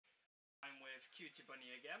Cutie Bunny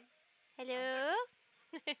again. Hello.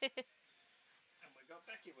 And we've got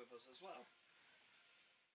Becky with us as well.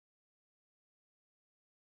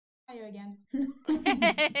 Hi again.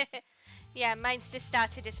 Yeah, mine's just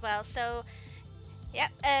started as well. So, yeah.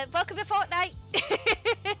 Welcome to Fortnite. Both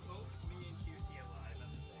me and Cutie alive at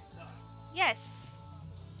the same time. Yes.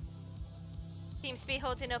 Seems to be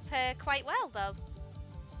holding up quite well, though.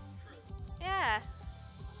 True. Yeah.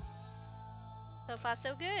 So far,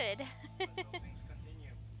 so good. Let's hope things continue.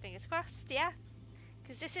 Fingers crossed, yeah.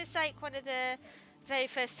 Because this is like one of the very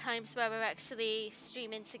first times where we're actually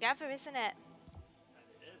streaming together, isn't it? And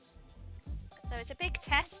it is. So it's a big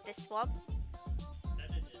test, this one. That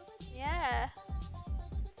it is. Yeah.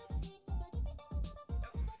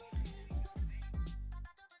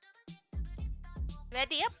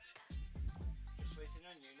 Ready up? Just waiting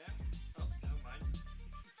on you now. Oh, never mind.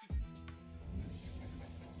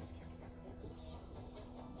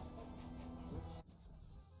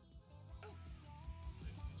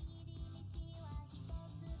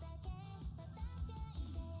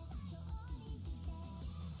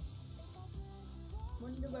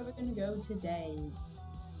 Wonder where we're gonna go today.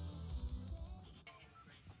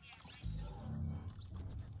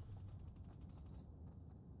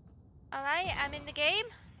 Alright, I'm in the game.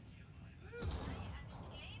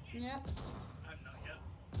 Yeah. I'm not yet.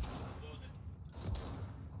 Loaded.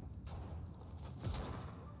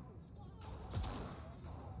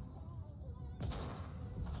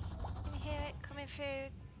 Can you hear it coming through?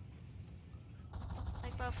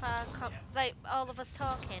 Like both our like all of us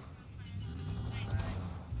talking.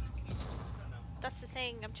 That's the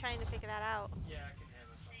thing, I'm trying to figure that out. Yeah, I can hear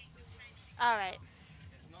myself pretty well. Alright.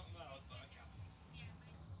 It's not loud, but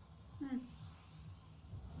I can.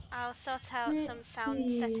 I'll sort out some Let's sound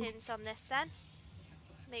see. settings on this then.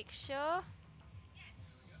 Make sure.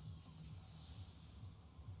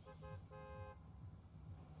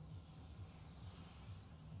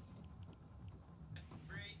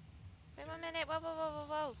 Three. Wait 1 minute, whoa, whoa, whoa,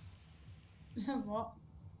 whoa, whoa. What?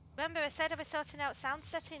 Remember I said I was sorting out sound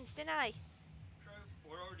settings, didn't I? True.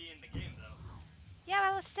 We're already in the game though. Yeah,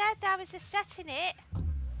 well I said I was just setting it.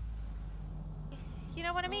 You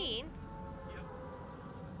know what I mean? Yep.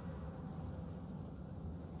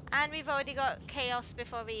 And we've already got chaos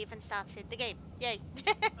before we even started the game. Yay.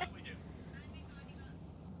 That we do.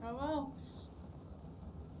 Oh well.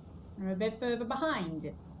 I'm a bit further behind.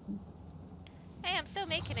 Hey, I'm still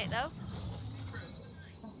making it though.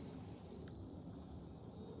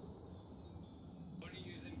 Only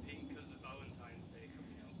using pink because of Valentine's Day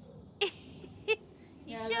coming up.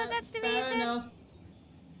 You Yeah, sure that's the fair reason? enough.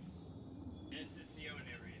 Yes, it's the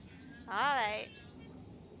only reason. Alright.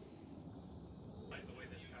 Like the way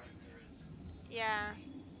this character is. Yeah.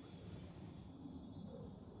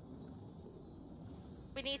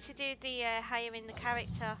 We need to do the hiring the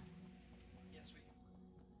character. Yes,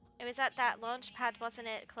 we. It was at that launch pad, wasn't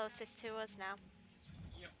it? Closest to us now.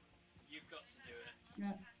 Yep. You've got to do it.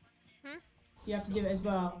 Yeah. Hmm? You have to do it as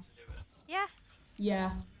well. To do it. Yeah. Yeah.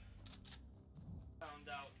 Found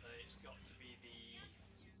out that it's got to be the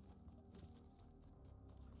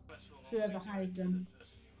Whoever hires them. The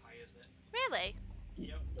person who hires it. Really?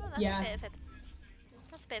 Yep. Oh, that's Yeah.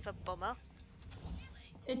 that's a bit of a bummer.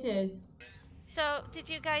 It is. So, did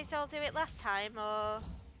you guys all do it last time, or?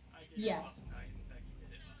 I did Yes. it last night and Becky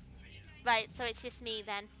did it last night. Right, so it's just me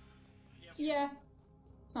then. Yep. Yeah.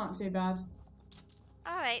 It's not too bad.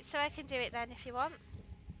 Alright, so I can do it then if you want.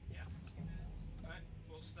 Yeah. Right,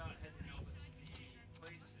 we'll start heading over to the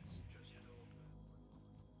place. It's just over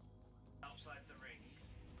outside the ring.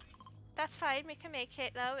 That's fine, we can make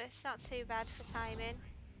it though. It's not too bad for timing.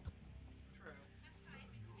 True.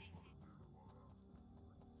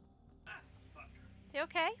 Ah, fuck. You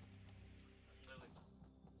okay? Lily.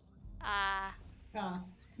 Ah, Ah,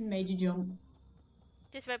 made you jump.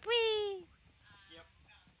 just went whee! Yep.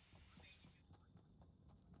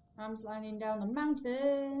 I'm sliding down the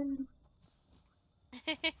mountain.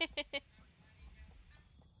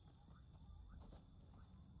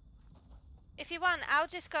 If you want, I'll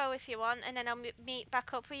just go if you want, and then I'll meet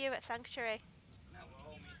back up with you at Sanctuary. Now we'll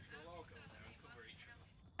all go there and cover each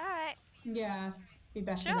other. Alright. Yeah, be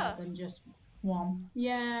better Sure. that than just one.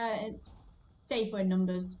 Yeah, it's safer in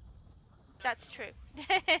numbers. That's true.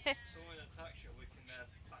 Someone attacks you, we can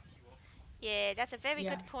back you up. Yeah, that's a very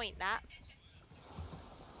Yeah. good point, that.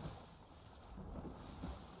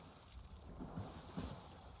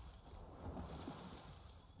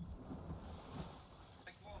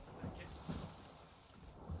 Like water, Becky.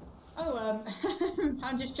 Oh,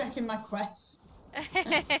 I'm just checking my quest. I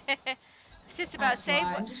was just about to That's say,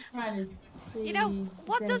 why, I'm just trying to see you know, if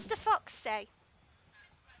what there's- does the fox say?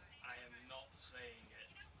 I am not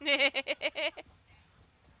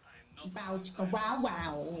not a Bow chicka vampire. wow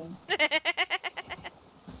wow.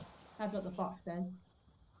 That's what the fox says.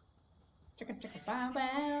 Chicka chicka bow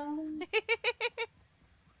bow.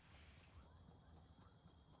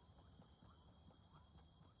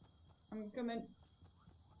 I'm coming.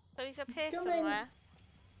 So he's up here Coming. somewhere.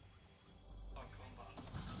 Oh, combat.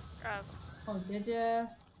 Oh. Oh, did ya?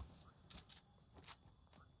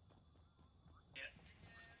 Yeah.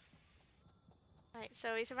 Right,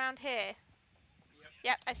 so he's around here. Yep.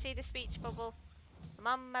 Yep, I see the speech bubble. I'm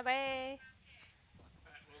on my way.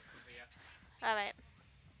 Right, we'll cover you. Alright.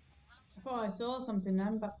 I thought I saw something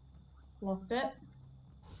then, but lost it.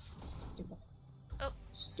 Stupid. Oh.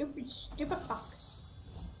 Stupid fox.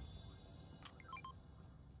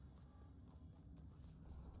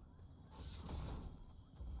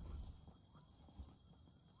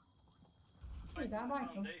 What is that Fighting the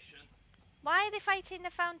rifle? Foundation. Why are they fighting the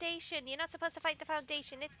Foundation? You're not supposed to fight the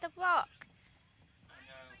Foundation. It's the Rock. I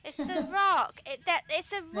know. It's the Rock.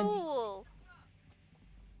 It's a rule.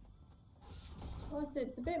 What's it?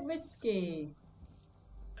 It's a bit risky.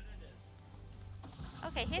 But it is.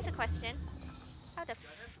 Okay, here's a question. How the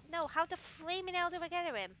Got it? how the flaming hell do I get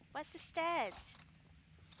to him? Where's the stairs?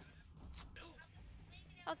 No.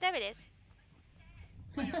 Oh, there it is.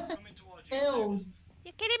 I am coming towards you. Build.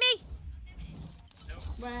 You kidding me? No,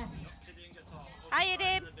 Where? not kidding at all. I Other hit side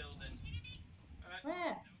him. of the building. Alright,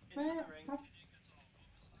 Where? into Where? the ring.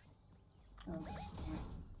 Oh, right.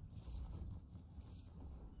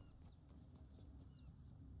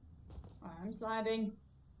 I'm sliding.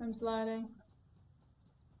 I'm sliding.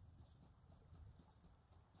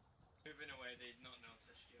 Moving away, they'd not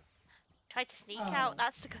noticed you. Try to sneak Oh. out.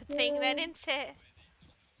 That's the good thing then, Yeah. isn't it?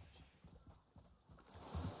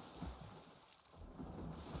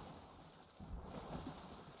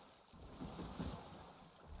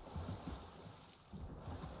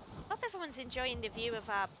 Hope everyone's enjoying the view of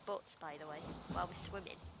our butts, by the way, while we're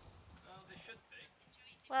swimming. Well, they should be.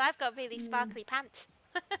 Well, I've got really sparkly pants.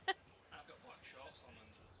 I've got black shorts on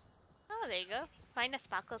under this. Oh, there you go. Mine are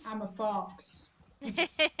sparkles. I'm a fox. You're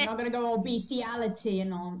not gonna go all bestiality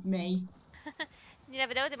in on me. You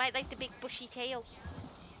never know, they might like the big bushy tail.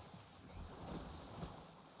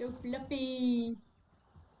 So fluffy.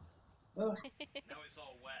 Ugh, Now it's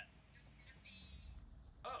all wet.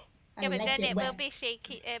 Oh, I Yeah, but like then it will wet. be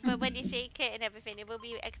shaky. But when you shake it and everything, it will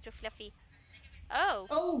be extra fluffy. Oh.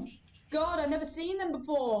 Oh God, I've never seen them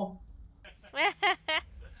before.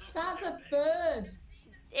 That's a first.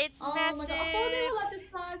 It's Oh massive. my God, I thought they were like the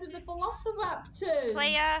size of the velociraptors.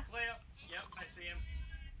 Player. Player. Yep, I see him.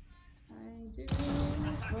 I do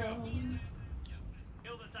as well.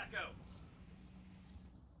 Kill the taco.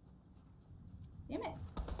 Damn it.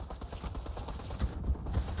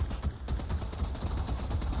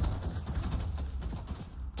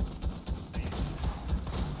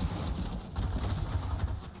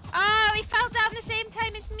 Oh, he fell down the same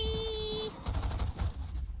time as me.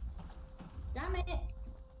 Damn it.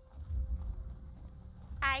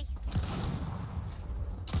 Hi.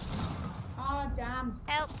 Oh damn.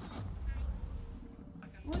 Help.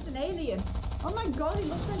 It was an alien. Oh my God, he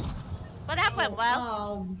looks like. Well, that went well.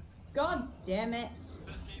 Oh God damn it.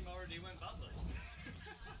 First game already went badly.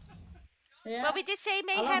 Yeah. Well, we did say I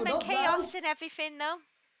mayhem leveled and up, chaos though. and everything, though.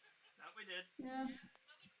 That we did. Yeah.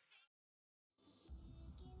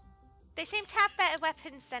 They seem to have better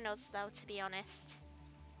weapons than us, though, to be honest.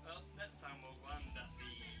 Well, next time we'll land at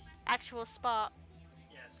the... Actual spot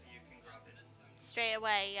Yeah, so you can grab it. straight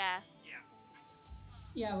away, yeah. Yeah.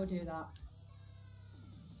 Yeah, we'll do that.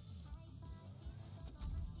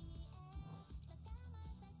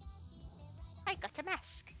 I got a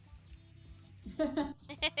mask.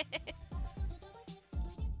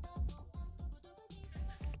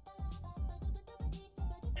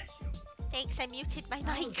 Yes, you. Thanks, I muted my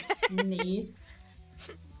mic. Sneeze.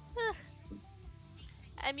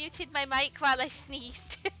 I muted my mic while I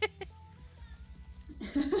sneezed.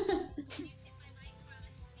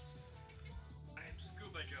 I am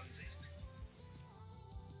Scuba Jonesy.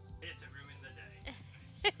 Here to ruin the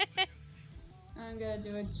day. I'm gonna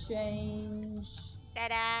do a change.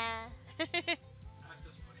 Ta-da! I've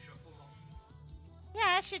just put shuffle on.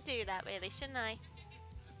 Yeah, I should do that, really, shouldn't I?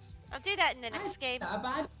 I'll do that in the next game. But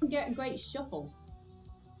I don't get a great shuffle.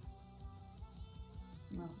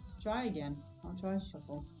 No, try again. I'll try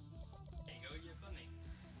shuffle. There you go, you're funny.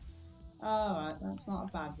 Alright, that's not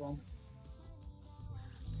a bad one.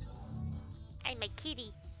 I'm a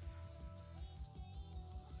kitty.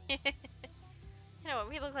 You know what,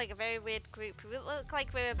 we look like a very weird group. We look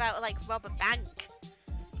like we're about to, like, rob a bank.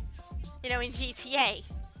 You know, in GTA. Yeah.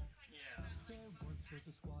 There once was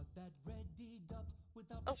a squad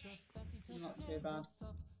Oh, Not too bad.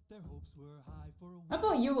 I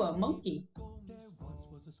thought you were a monkey.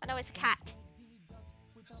 I know it's a cat.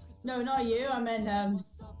 No, not you. I meant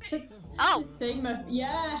Oh. Sigma.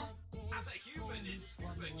 Yeah. I'm a human in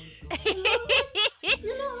Scuba Gear.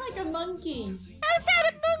 You look like a monkey. How's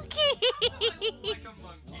that a monkey? Like a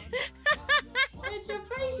monkey. It's your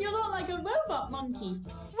face. You look like a robot monkey.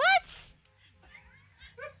 What?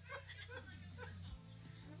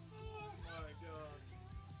 Oh my god.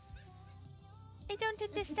 I don't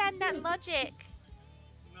understand that logic.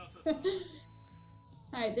 Not at all.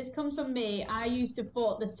 Alright, this comes from me. I used to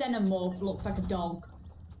thought the xenomorph looks like a dog.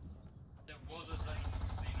 There was a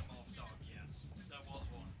xenomorph dog, yes. There was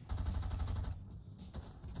one.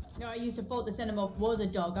 No, I used to thought the xenomorph was a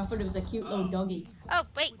dog. I thought it was a cute little Oh. doggy. Oh,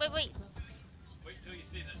 wait. Wait till you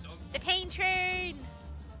see the dog. The pain train.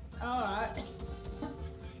 Alright. Wait till you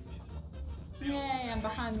see the... Yay, I'm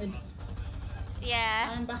behind the... Yeah.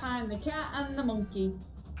 I'm behind the cat and the monkey.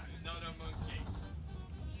 I'm not a monkey.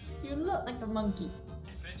 You look like a monkey.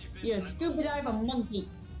 If anything, You're a I'm scuba diver monkey.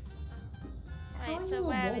 How Right, are so you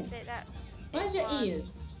where wolf? is it that... Where's it your was?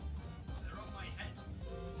 ears? They're on my head.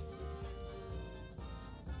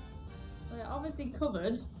 Well, they're obviously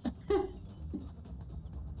covered.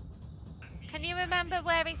 Can you remember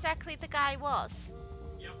where exactly the guy was?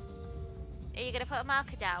 Yep. Are you going to put a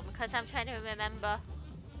marker down? Because I'm trying to remember.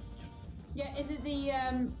 Yeah, is it the,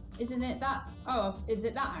 isn't it that, oh, is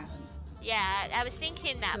it that island? Yeah, I was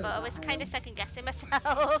thinking that, Sure, but I was that kind of island. second guessing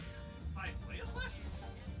myself. 5 players left?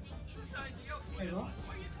 There's 90 odd players what? left.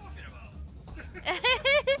 What are you talking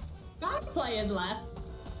about? 5 players left.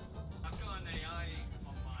 I've got an AI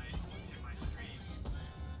on watching my stream.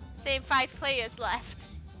 Same 5 players left.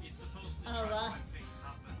 It's supposed to Oh, track right. when things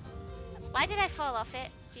happen. Why did I fall off it?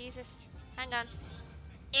 Jesus. Hang on.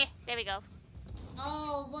 There we go.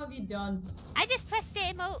 Oh, what have you done? I just pressed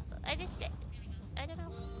it I don't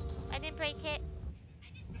know. I didn't break it.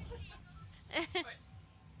 Wait,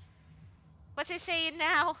 What's it saying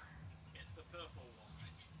now? it's the purple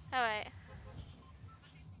one. Alright.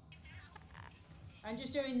 I'm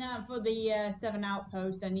just doing that for the 7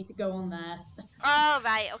 outpost. I need to go on there. Oh,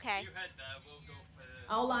 right, okay. You head there, we'll go for...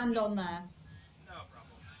 I'll land on there. No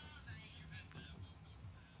problem.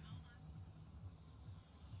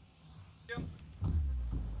 Jump.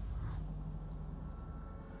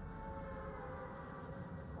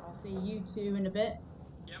 I'll see you two in a bit.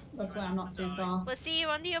 Yep. Luckily, I'm not too far. We'll see you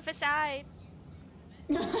on the other side.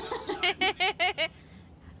 Oh,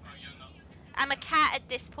 you're not. I'm a cat at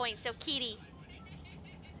this point, so kitty.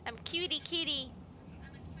 I'm cutie kitty.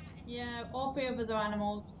 Yeah, all 3 of us are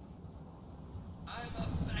animals. I'm a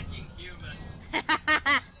fucking human.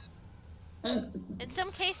 In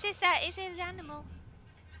some cases, that is an animal.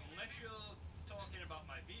 Unless you're talking about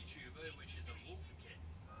my VTuber, which is a wolf kid.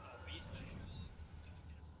 Or beast.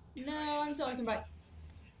 No, I'm talking about...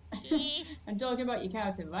 Eh. I'm talking about your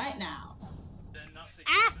character right now. Then that's a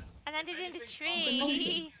Ah! human. I landed in the a tree.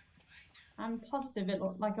 monkey. I'm positive it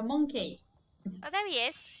looked like a monkey. Oh, there he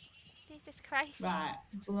is. Jesus Christ. Right,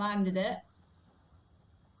 landed it.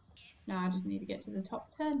 Now I just need to get to the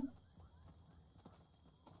top 10.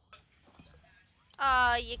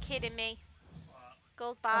 Oh, you're kidding me. What?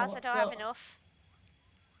 Gold bars, Oh, I don't have so- enough.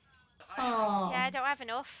 Oh, Yeah, I don't have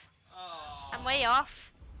enough. Oh. I'm way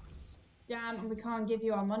off. damn, we can't give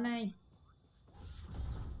you our money.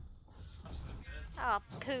 That's not good. Oh,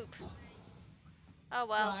 poop. Oh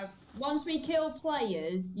well. Right, once we kill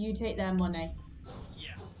players, you take their money.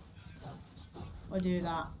 Yeah. We'll do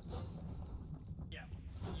that. Yeah.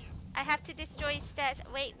 I have to destroy stairs.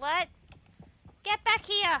 Wait, what? Get back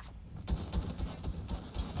here!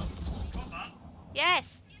 Got that. Yes!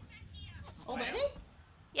 Already?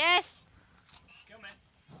 Yes! Come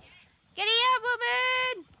in. Get here,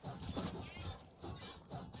 woman!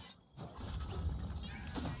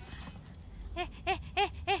 Who's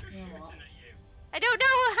Yeah, shooting what? at you? I don't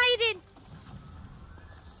know, we're hiding!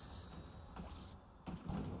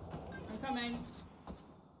 I'm coming.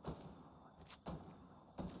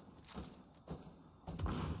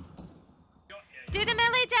 Got you. Do the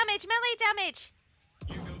melee damage, melee damage!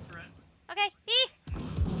 You go for it. Okay,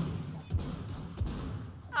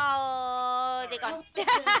 Oh, they got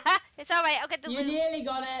It's alright, I'll get the You loot. nearly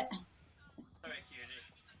got it. Sorry,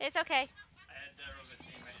 cutie. It's okay. I had their other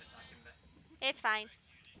teammate attacking me. It's fine.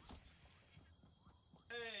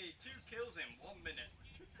 Hey, 2 kills in 1 minute.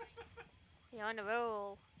 You're on a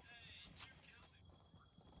roll.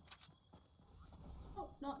 Oh,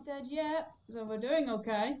 not dead yet, so we're doing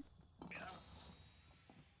okay. Yeah.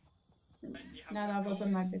 Hey, do you have Now that any I've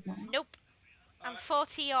opened my big one. Nope. I'm Alright,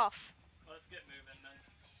 40 off. let's get moving then.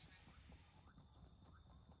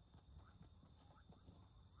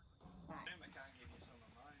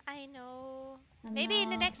 And Maybe in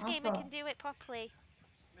the now next I've game I got... can do it properly.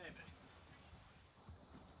 Maybe.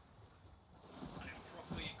 I am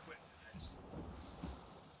properly equipped for this.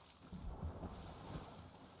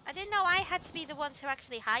 I didn't know I had to be the one to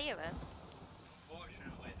actually hire him.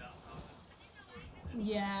 Unfortunately, that's how this works.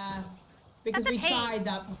 Yeah. Because That's a we pain. tried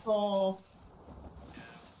that before. Yeah.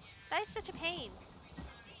 That is such a pain.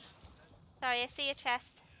 Sorry, I see a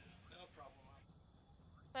chest. No problem.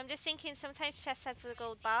 But I'm just thinking sometimes chests have the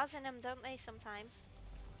gold bars in them, don't they, sometimes?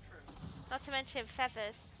 True. Not to mention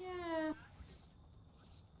feathers. Yeah.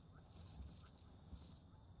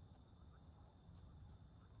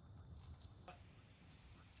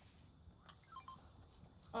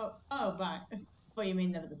 Oh, right. What you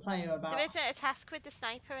mean there was a player about? There isn't a task with the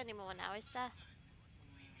sniper anymore now, is there?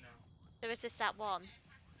 No. There was just that one. Yeah.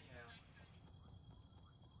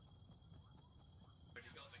 But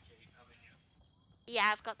you got the cape, haven't you? Yeah,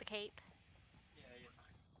 I've got the cape. Yeah, you're fine.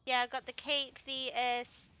 Yeah, I've got the cape, the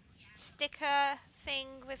sticker thing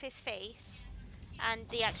with his face, and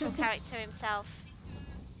the actual character himself.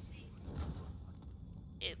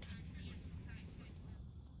 Oops.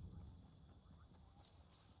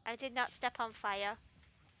 I did not step on fire.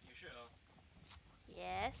 You sure?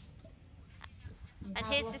 Yes. You And have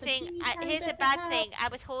here's the lost a thing, teeny tiny here's bit a of bad health. thing. I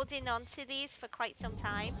was holding on to these for quite some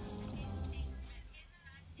time.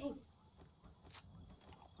 Oh.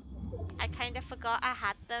 I kind of forgot I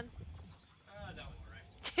had them. Don't worry.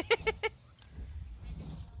 That's it.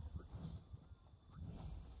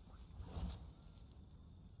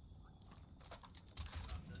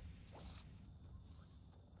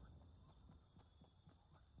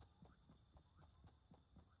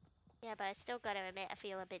 Yeah, but I still gotta admit I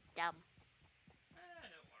feel a bit dumb.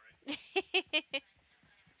 Don't worry.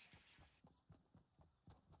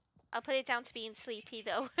 I'll put it down to being sleepy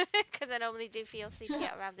though, because I normally do feel sleepy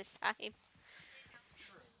at around this time.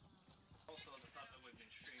 True. Also, the fact that we've been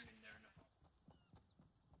streaming near enough.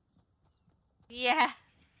 Yeah.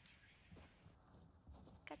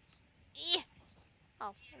 God. Yeah.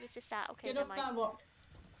 Oh, it was just that. Okay, Get never up mind. that walk.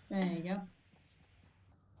 There you go.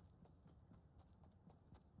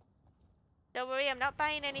 Don't worry, I'm not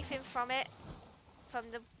buying anything from it. From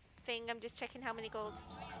the thing, I'm just checking how many gold.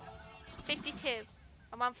 52.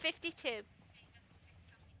 I'm on 52.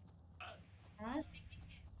 Alright.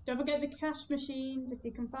 Don't forget the cash machines if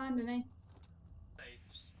you can find any.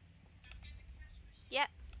 Safes. Yep.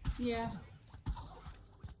 Yeah.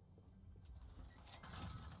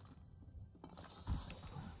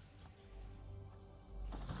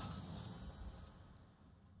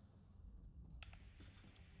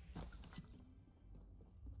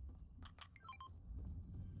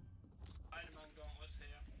 Spider-Man gauntlets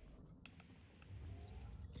here.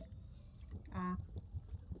 Ah.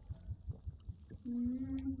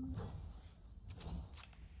 Mm.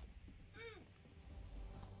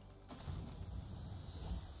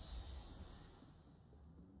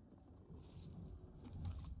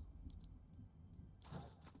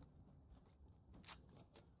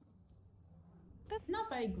 Not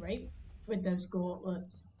very great with those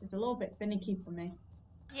gauntlets. It's a little bit finicky for me.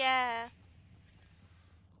 Yeah.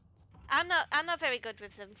 I'm not very good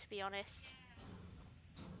with them, to be honest.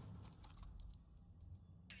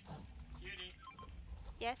 Cutie.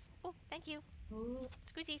 Yes. Oh, thank you. Oh,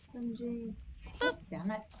 Squeezies. SMG. Boop. Oh,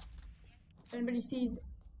 damn it. If anybody sees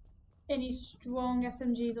any strong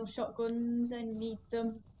SMGs or shotguns, I need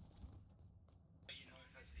them. But you know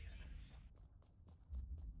if I see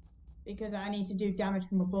it. Because I need to do damage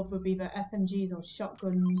from above with either SMGs or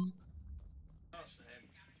shotguns. Oh, same.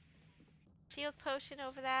 Shield potion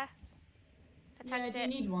over there. I Yeah, touched do you it.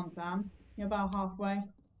 need one, Sam? You're about halfway. I'll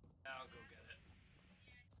go get it.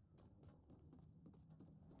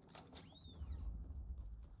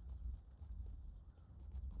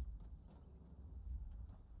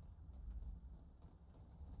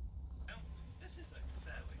 Well, this is a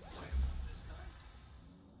fairly quiet one this time.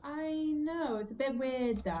 I know, it's a bit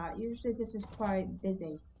weird that. Usually this is quite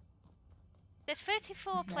busy. There's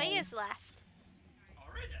 34 So- players left.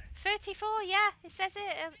 Already? 34, yeah. It says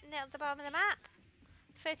it at the bottom of the map.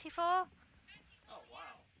 34. Oh, wow.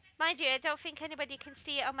 Mind you, I don't think anybody can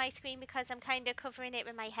see it on my screen because I'm kind of covering it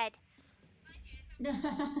with my head. It's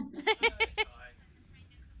fine.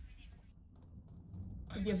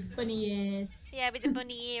 With your bunny ears. Yeah, with the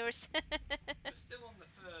bunny ears. We're still on the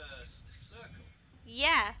first circle.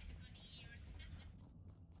 Yeah.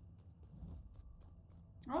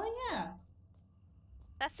 Oh yeah.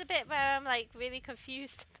 That's the bit where I'm like really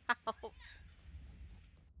confused about.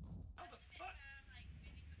 How the fuck?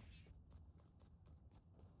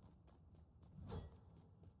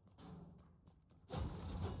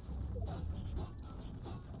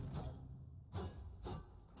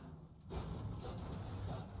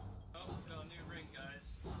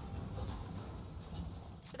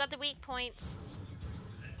 got the weak points.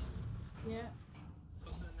 Yeah. Go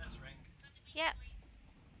to the next ring. Yep.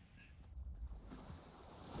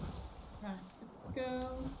 Right, let's go.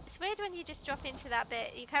 It's weird when you just drop into that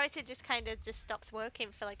bit. Your character just kind of just stops working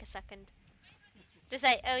for like a second. Just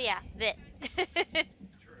like, oh yeah, bit.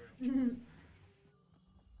 True.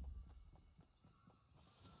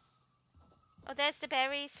 Oh, there's the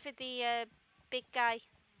berries for the big guy.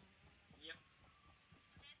 Yep.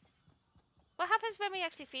 What happens when we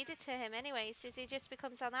actually feed it to him anyways? Is he just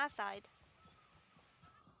becomes on our side?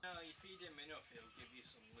 No, you feed him enough, he'll give you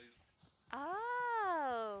some loot.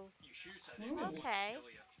 Oh. You shoot at him, Ooh. he won't Okay. kill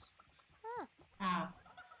you. Huh. Ah,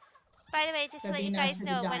 By the way, just to so let be you nice guys with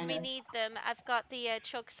the know, when we dinos. need them, I've got the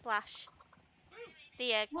chug splash.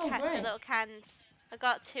 The Oh, the great. little cans. I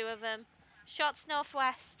got 2 of them. Shots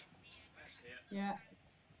northwest. That's it. Yeah.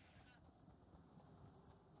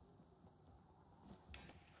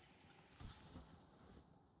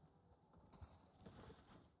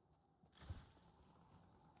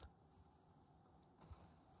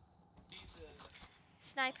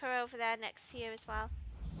 He's Sniper over there next to you as well.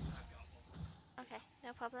 I've got one. Okay,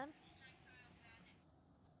 no problem.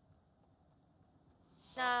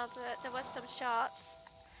 No, but there was some shots.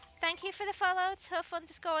 Thank you for the follow,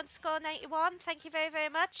 tough__91. Thank you very, very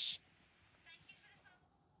much.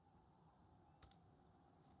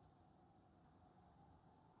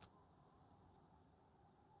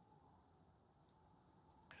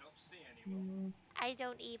 I don't see anyone. I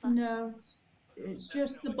don't either. No, it's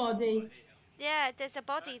just the body. Yeah, there's a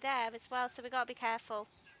body there as well, so we gotta be careful.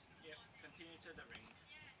 Yep, continue to the ring.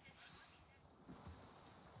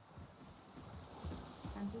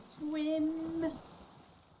 And to swim.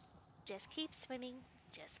 Just keep swimming.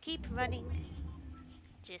 Just keep running.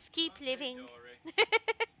 Just keep Okay, living. Dory.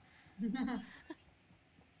 Okay,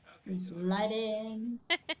 And Dory. sliding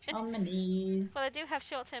on my knees. Well, I do have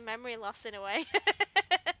short-term memory loss in a way. True.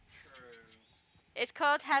 It's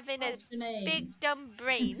called having a What's your name? big dumb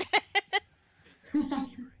brain. Big skinny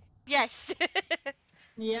brain. Yes.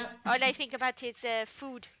 Yep. All I think about is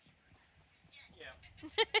food Yep.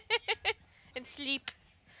 and sleep.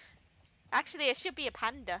 Actually, it should be a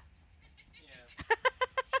panda. Yeah.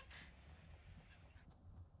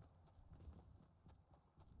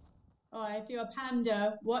 Oh, if you're a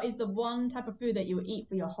panda, what is the one type of food that you would eat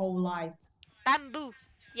for your whole life? Bamboo.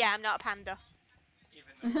 Yeah, I'm not a panda.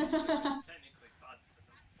 Even though bamboo is technically bad for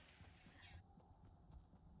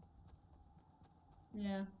them.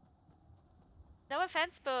 Yeah. No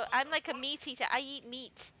offense, but I'm like a meat eater. I eat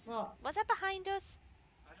meat. What? Was that behind us?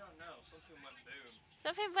 I don't know, something went boom.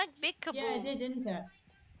 Something went big kaboom. Yeah, it did, didn't it?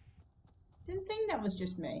 Didn't think that was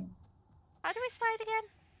just me. How do we slide again?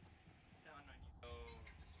 Down on you. Oh,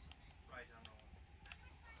 right on all.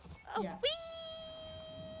 Oh, Yeah. whee!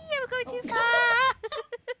 We're going too Oh. far.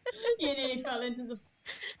 You nearly fell into the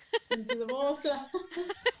water.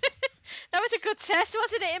 That was a good test,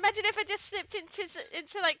 wasn't it? Imagine if I just slipped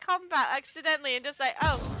into like combat accidentally and just like,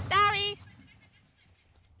 oh, sorry.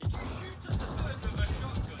 Did you shoot at the bird with a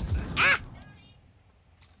shotgun then? Ah!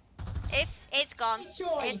 It's gone. Good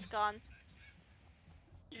choice. It's gone.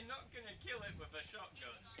 You're not gonna kill it with a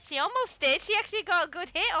shotgun. She almost did. She actually got a good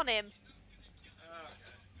hit on him.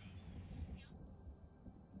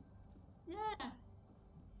 Okay. Yeah.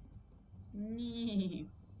 Nee.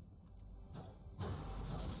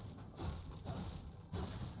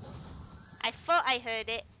 I thought I heard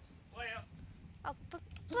it. Where? Oh,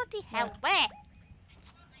 bloody hell, Yeah. where?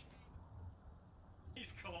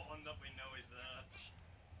 He's caught on that we know is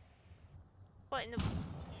What in the...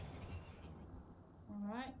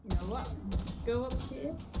 Alright, you know what? Go up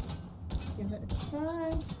here. Give it a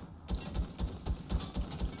try.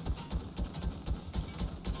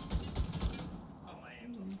 Oh, my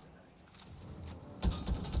aim's on today.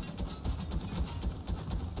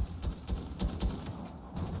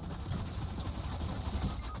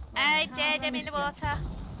 I'm dead, I'm in the water.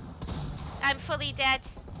 I'm fully dead.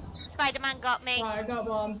 Spider-Man got me. Right, I got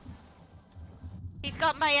one. He's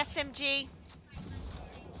got my SMG.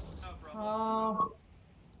 No problem. Oh.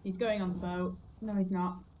 He's going on the boat. No, he's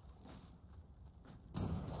not.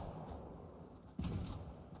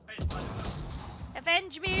 Hey, Spider-Man.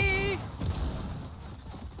 Avenge me! Hang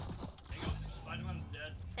on, Spider-Man's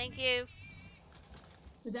dead. Thank you.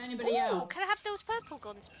 Was there anybody Ooh, else? can I have those purple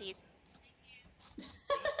guns, please? One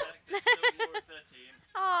sec, there's still more of their team.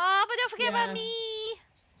 Aw, but don't forget about Yeah. me!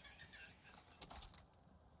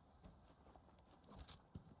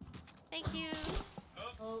 Thank you.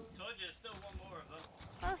 Oh, Oh. told you, there's still one more of them.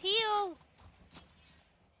 Oh, heal!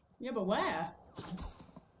 Yeah, but where?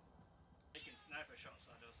 Taking sniper shots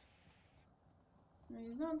at us.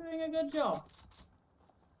 He's not doing a good job.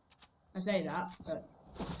 I say that, but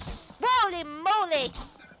Holy moly!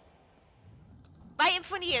 Right in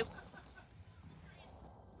front of you.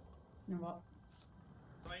 you know what?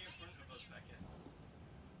 Right in front of us, Becca.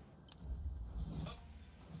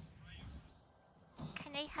 Oh,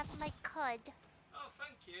 Can I have my cod? oh,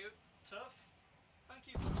 thank you, Tough. Thank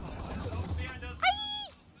you for following. Oh, behind us.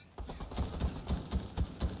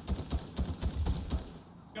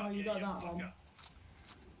 Oh, you got that one. fucker.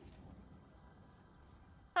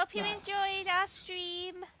 Hope you Right. enjoyed our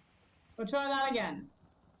stream. We'll try that again.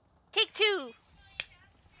 Take 2.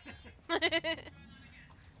 I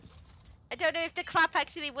don't know if the clap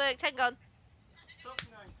actually worked. Hang on. Tough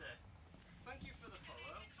 90. Thank you for the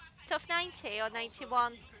follow. Tough 90 or Also,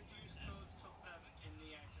 91? if you could use code ToughM in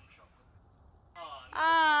the item shop. Oh, no.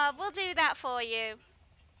 Ah, we'll do that for you.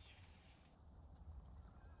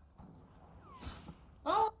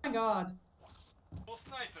 Oh my god. More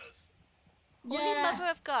snipers. Holy Yeah. Mother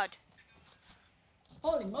of God.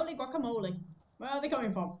 Holy moly guacamole. Where are they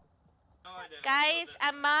coming from? No idea. Guys,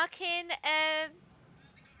 I'm marking a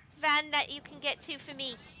van that you can get to for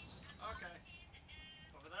me. Okay.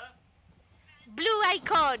 Over there? Blue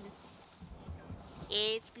icon.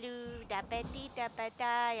 It's blue, da ba dee da ba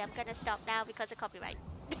die. I'm gonna stop now because of copyright.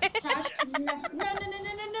 Cash? No, no, no, no,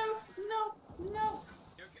 no, no, no, no,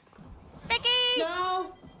 You okay? Becky!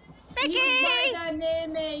 no. Becky! He was right there near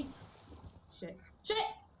me. Shit. Shit.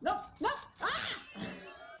 No, no. Ah!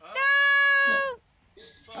 Oh, No!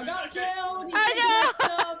 I sorry, got Becky. killed. He's Oh taking my no!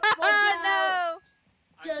 stuff. Watch Oh out. no!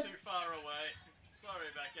 I'm Just- too far away. Sorry,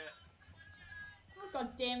 Becky. Oh, god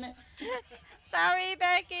damn it. Sorry,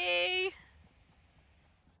 Becky.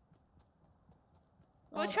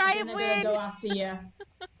 We'll Well, try I think and they're gonna win. go after you.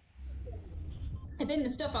 I think the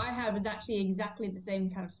stuff I had was actually exactly the same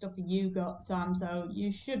kind of stuff you got, Sam, so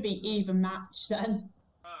you should be even matched then.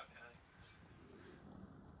 Okay.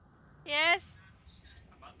 Yes.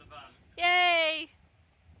 I'm at the van. Yay.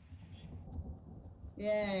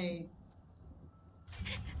 Yay.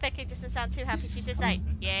 Becky doesn't sound too happy. She's just like,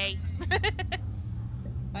 yay.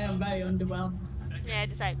 I am very underwhelmed. Becky. Yeah,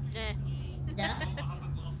 just like, eh. Yeah? What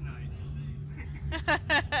happened last night?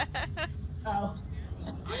 Oh. I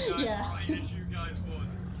died Yeah. right as you guys won.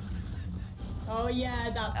 Oh yeah,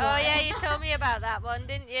 that's Oh right. yeah, you told me about that one,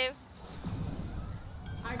 didn't you?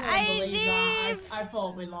 I I can't believe that. live. I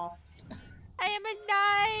thought we lost. I am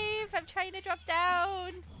alive. I'm trying to drop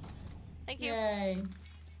down. Thank you. Yay.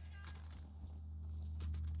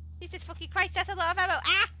 Jesus fucking Christ, that's a lot of ammo.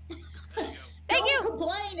 Ah! There you go. Thank Don't you!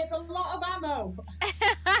 complain, it's a lot of ammo.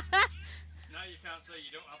 Now you can't say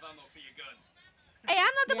you don't have ammo for your gun. Hey,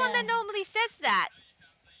 I'm not the one that Yeah. normally says that.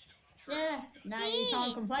 True. Yeah, now you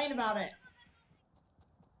can't complain about it.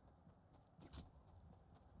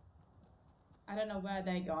 I don't know where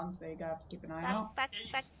they're gone, so you're gonna have to keep an eye out. Back,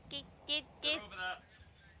 They're over there.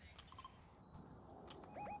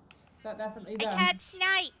 Is that definitely I them? can't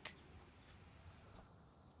snipe.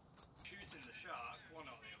 Shooting the shark, one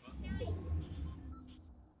or the other.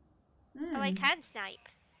 Hmm. Oh, I can snipe.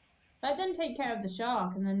 Let them take care of the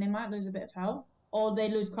shark, and then they might lose a bit of health. Or they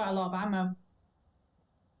lose quite a lot of ammo.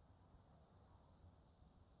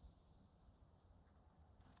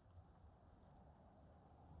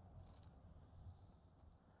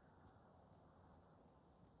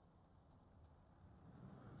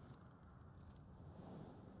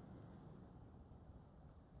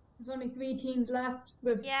 There's only 3 teams left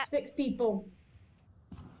with Yeah. 6 people.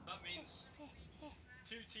 That means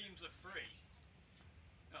 2 teams of 3.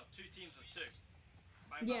 No, 2 teams of 2.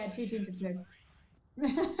 My Yeah, maths 2 is teams shit. of 2.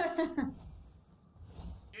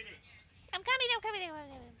 Judy, I'm coming, I'm coming.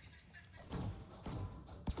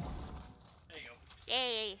 there you go.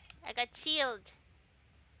 Yay, I got shield.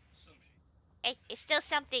 Some shit. Hey, it's still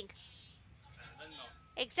something. Then not.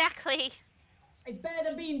 Exactly. It's better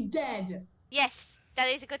than being dead. Yes, that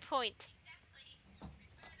is a good point.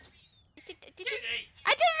 Judy!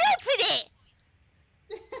 I didn't open it!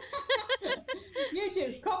 You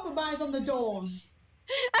two, compromise on the doors.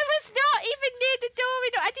 I was not even near the door.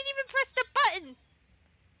 I didn't even press the button.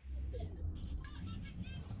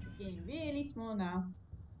 It's getting really small now.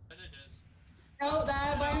 And it is. Oh,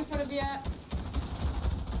 there, right in front of you.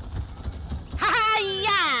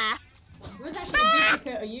 Hi-ya! It was actually a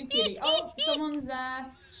duplicate of you, kitty. Oh, someone's there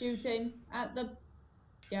shooting at the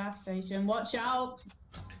gas station. Watch out.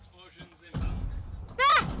 Explosions inbound.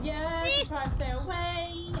 Ah! Yes, try to stay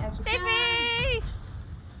away as you Save can. me!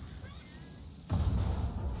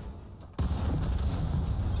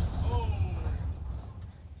 Oh!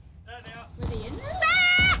 There they are. Were they in there?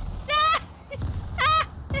 Ah! Ah! Ah!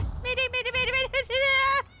 Mayday, mayday, mayday, mayday.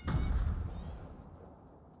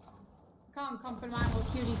 Can't compromise what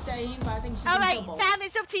cutie say saying, but I think she's in Alright, trouble. Sam,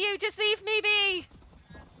 it's up to you. Just leave me be.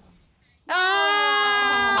 No!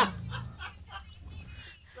 Oh!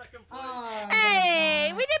 Second place. Oh, Hey,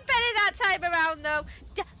 God. we did better that time around, though.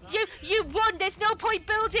 You won. There's no point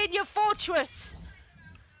building your fortress.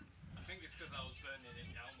 I think it's because I was burning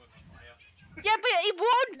it down with my fire. Yeah, but he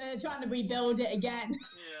won. They're trying to rebuild it again. Yeah.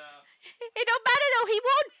 It don't matter though. He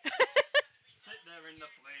won. Sit there in the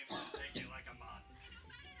flames and take it like a man.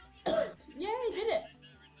 Yeah, he did it.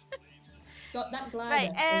 Got that glider.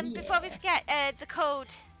 Right. Oh, yeah. Before we forget, the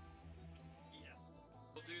code Yeah.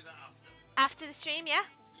 We'll do that after. after the stream. Yeah.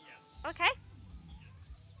 Yes. Okay.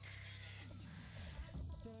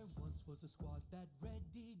 There once was a squad that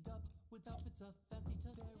readied up with outfits of fancy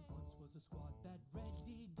touch. There once was a squad that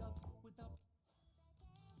readied up with outfits.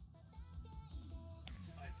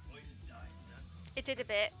 My voice died then. It did a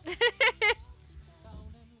bit.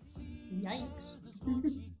 Yikes.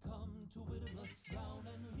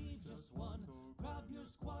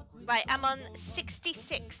 Right. I'm on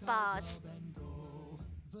 66 bars.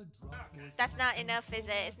 Okay. That's not enough, is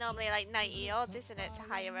it? It's normally like 90 odds, isn't it, to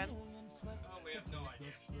hire him? Oh, we have no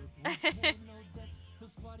idea.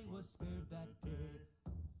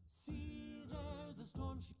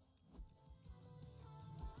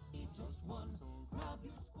 Just one, grab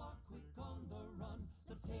your squad quick on the run.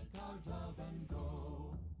 Let's take our dub and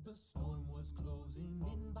go. The storm was closing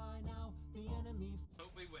in by now. The enemy.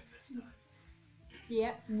 Hope we win this time.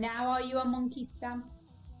 Yep. Now are you a monkey, Sam?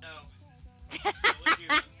 No. Still a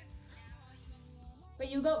human. But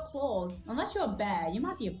you got claws. Unless you're a bear. You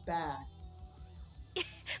might be a bear.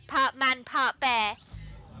 Part man, part bear.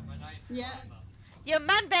 I'm a nice Yeah. farmer. You're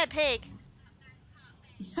man, bear, pig.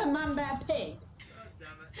 A man, bear, pig. God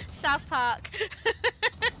damn it. South Park. South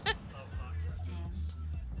Park reference.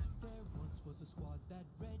 There once was a squad that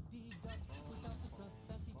readied up with outfits of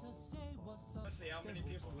fancy to say what's up. Let's see, how many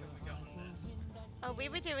people can we get on this? Oh, we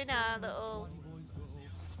were doing our little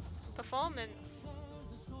performance.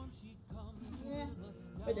 Yeah.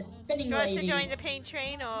 With the spinning Do you want to ladies. join the pain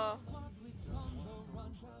train or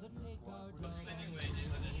The spinning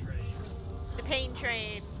ladies in a train. the pain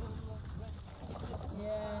train?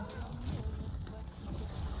 Yeah.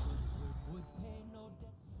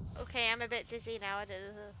 Okay, I'm a bit dizzy now.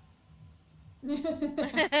 Probably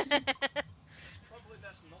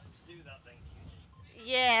best not to do that then, QG.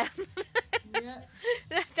 Yeah. Yeah.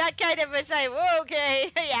 That kind of was like, whoa,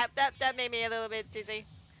 okay. Yeah, that made me a little bit dizzy.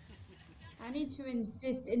 I need to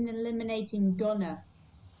insist in eliminating Gunner.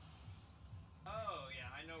 Oh, yeah,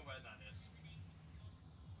 I know where that is.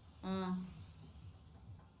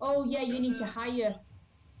 Oh yeah, you need to hire.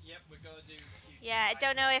 Yep, we're gonna do QG. Yeah, I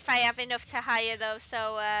don't know if I have enough to hire though,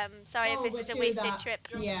 so sorry Oh, if this let's is a do wasted that. trip.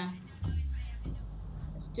 Yeah.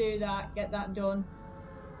 Let's do that. Get that done.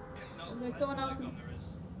 No, Is there I someone know else? where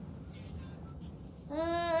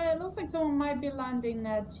Gunner It is. looks like someone might be landing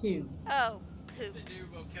there too. Oh, If poop. they do,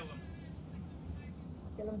 we'll kill them.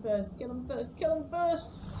 Kill him first. Kill him first. Kill him first.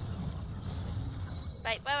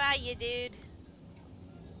 Right, where are you, dude?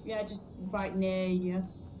 Yeah, just right near you.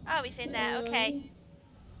 Oh, he's in there. Okay.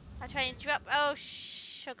 I'll try and drop. Oh,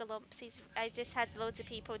 sugar lumps. I just had loads of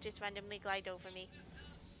people just randomly glide over me.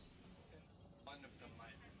 One of them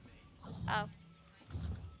might be me. Oh.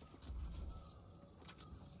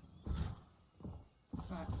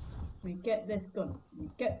 Right. We get this gun. We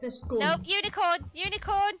get this gun. Nope, unicorn!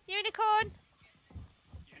 Unicorn! Unicorn!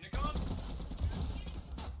 Unicorn!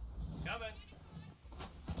 Coming!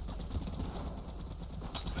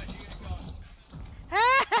 Where's Unicorn?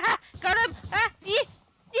 Got him! Save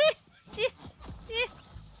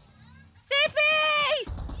me!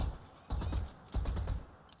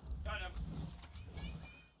 Got him!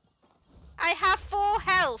 I have 4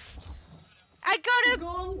 health. I got him!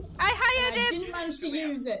 Gun. I hired I him! didn't manage to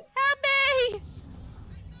use it. Help me!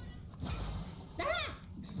 Ah!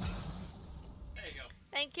 There you go.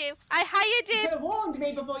 Thank you. I hired You him! could have warned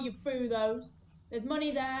me before you threw those. There's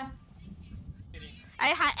money there. Kitty.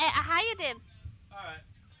 I hired him. Alright.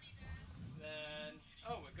 Then...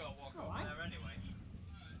 Oh, we've got to walk over Alright. there anyway.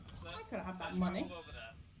 So, I could have that let's money. travel over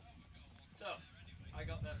there. So, I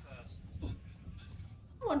got there first.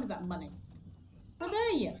 I wanted that money. Oh,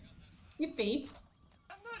 there you. You thief.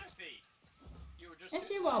 I'm not a thief. You were just... Yes,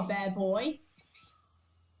 you are, bear boy.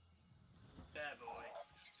 There, boy.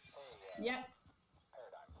 Yep.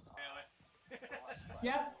 Really?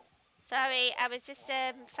 Yep. Sorry, I was just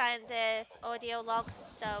found the audio log,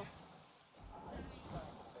 so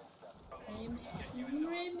I'm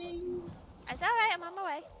screaming. it's alright, I'm on my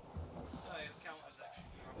way. Oh, it'll count as extra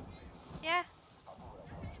travel for you. Yeah.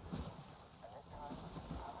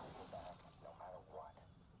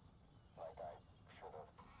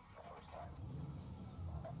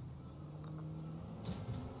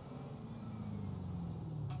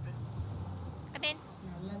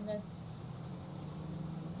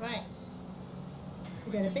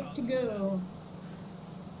 We got a bit to go.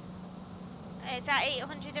 It's at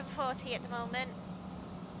 840 at the moment.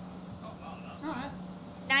 Oh, wow, that's Alright.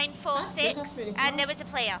 946, That's really and there fast. was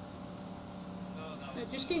a player. No, that No,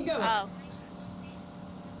 was just keep going. Oh,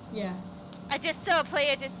 Yeah. I just saw a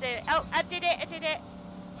player just do it. Oh, I did it, I did it.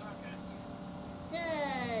 okay.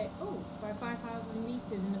 Yay! Oh, by 5,000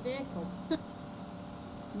 meters in a vehicle.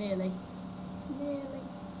 Nearly. Nearly.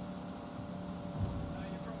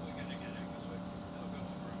 You're probably gonna get it because we've still got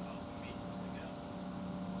over 1,000 meters to go.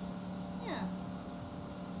 Yeah.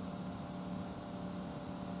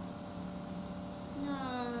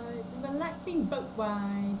 No, it's a relaxing boat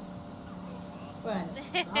ride. So far. Well,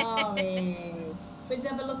 it's sorry. But just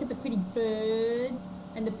have a look at the pretty birds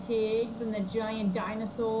and the pigs and the giant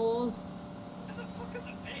dinosaurs. Where the fuck are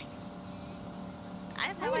the pigs? I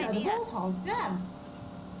have I no don't know, the idea. warthogs, them.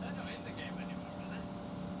 They're not in the game anymore,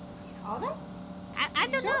 are they? Are they? I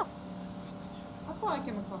don't Sure. know. I thought I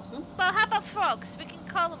came across them. Well, how about frogs? We can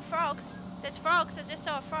call them frogs. There's frogs, I just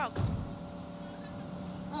saw a frog.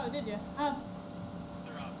 Oh, did you? Oh.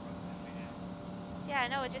 There are frogs in the game. Yeah, I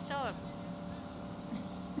know, I just saw him.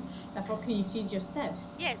 That's what QT just said.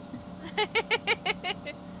 Yes.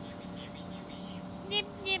 Nim,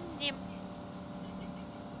 nim, nim.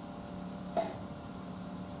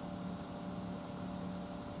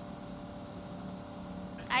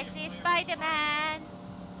 I see Spider-Man.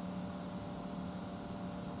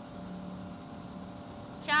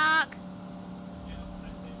 Shark. Yeah, I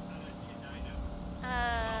see a dino.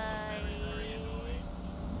 Uh, Very, very annoying.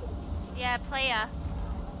 yeah, player.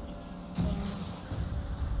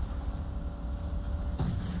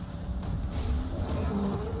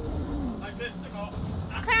 I pissed him off.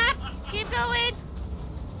 Crap! Keep going.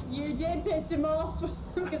 You did piss him off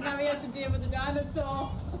because now he has to deal with the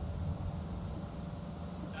dinosaur.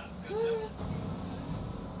 That's good though.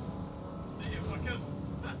 See you fuckers.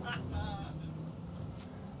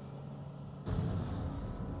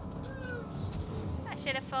 I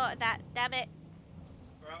should have thought of that. Damn it.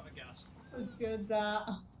 We're out of gas. That was good, that.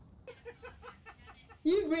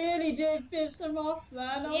 You really did piss him off,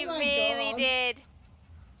 man. Oh You my really god. did.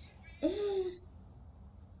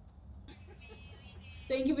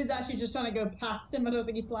 I think he was actually just trying to go past him. I don't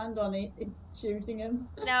think he planned on it shooting him.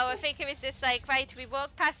 No, I think it was just like, right, we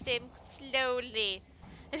walk past him slowly.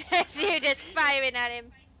 And you just firing at him.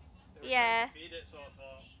 They were Yeah. trying to feed it, so I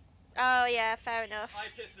thought, Oh, yeah, fair enough. I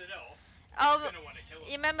piss it off. Oh, It's gonna want to kill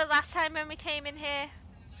you him. remember last time when we came in here?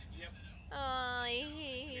 Yep. Oh,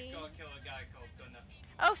 We've got to kill a guy called Gunner.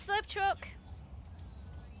 oh, slurp truck.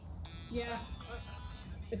 Yeah,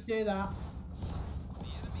 let's do that.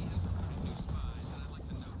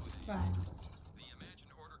 Right.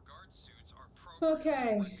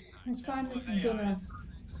 Okay, let's find this gunner.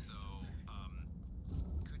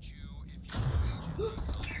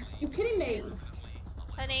 You kidding me?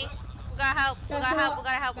 Honey, we gotta help, we gotta help, we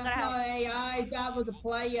gotta help, we That's gotta not help. AI. That was a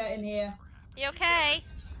player in here. You okay?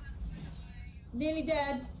 Nearly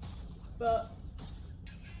dead, but.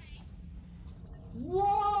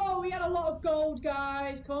 Whoa! We had a lot of gold,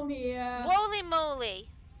 guys. Come here. Holy moly.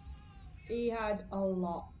 He had a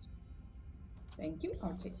lot. Thank you.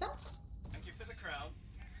 I'll take that. Thank you for the crown.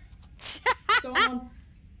 Someone wants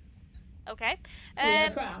Okay.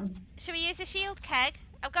 the crown. Should we use a shield keg?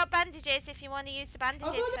 I've got bandages if you want to use the bandages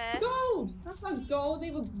I've got the first. gold. That's my gold.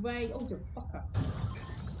 They were great. Oh, you fucker.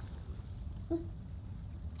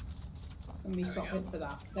 Let me There we swap go. it for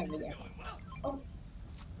that. There we go. Going well. Oh,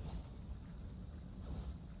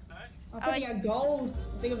 Alright. I thought he had gold.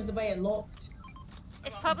 I think it was the way it looked.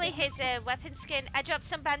 It's probably his weapon skin. I dropped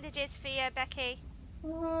some bandages for you, Becky.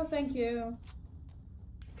 Oh, thank you.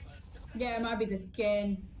 Yeah, it might be the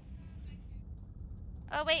skin.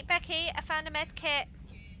 Oh wait, Becky, I found a med kit.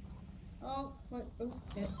 Oh, wait, oh,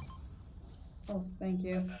 yeah. Oh, thank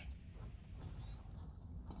you. Okay.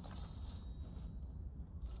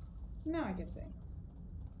 Now I can see.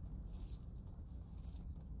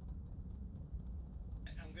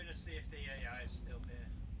 I'm gonna see if the AI is still here.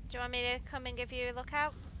 Do you want me to come and give you a look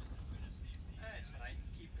out? It's fine.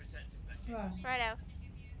 Keep protecting Becky. Right. Righto.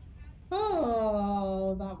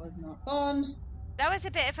 Oh, that was not fun. That was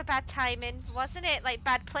a bit of a bad timing, wasn't it? Like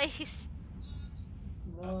bad place.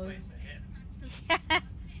 That Was. place for him. Yeah,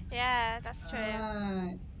 yeah, that's true.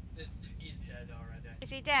 Right. He's dead already. Is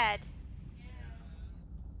he dead?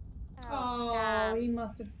 Oh, damn. he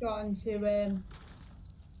must have gotten to him.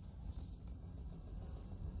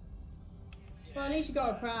 Well, at least you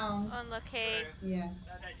got a crown. Unlucky. Yeah.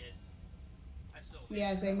 That I did. I still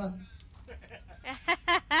Yeah, so he must.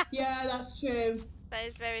 Yeah, that's true. That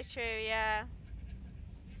is very true, yeah.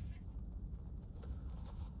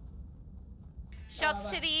 Shots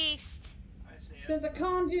to right. the east. I see it. Since I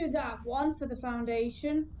can't do that one for the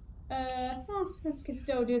foundation, I can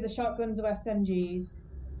still do the shotguns or SMGs.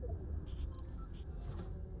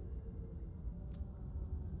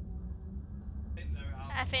 I think they're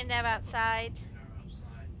out. I think they're outside. They're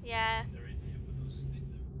outside. Yeah. They're in here with us.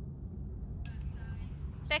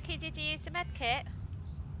 Becky, did you use the med kit?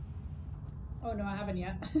 Oh no, I haven't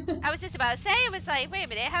yet. I was just about to say, I was like, wait a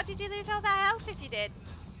minute, how did you lose all that health if you did?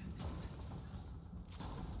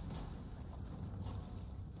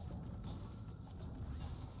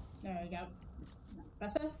 There we go. That's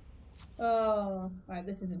better. Oh, right,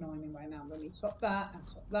 this is annoying me right now. Let me swap that, and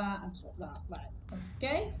swap that, and swap that. Right,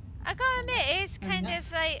 okay. I gotta admit, it's kind no.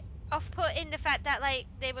 of like off-putting the fact that like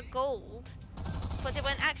they were gold, but they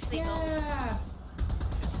weren't actually gold. Yeah.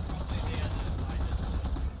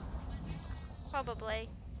 Probably.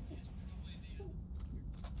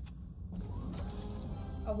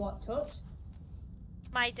 A what touch?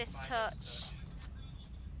 Midas touch.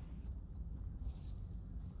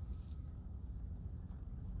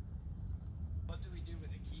 What do we do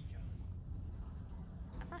with the key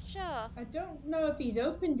card? I'm not sure. I don't know if he's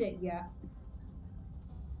opened it yet.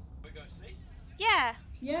 We go see? Yeah.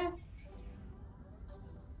 Yeah.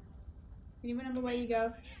 Can you remember where you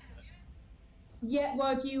go? Yeah,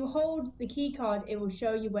 well, if you hold the key card, it will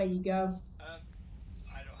show you where you go.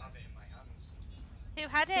 I don't have it in my hands. Who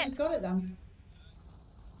had Who's it? got it then?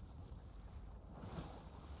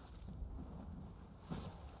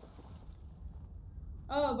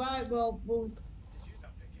 Oh, right, well, Did you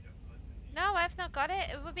not pick it up? No, I've not got it.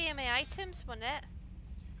 It would be in my items, wouldn't it?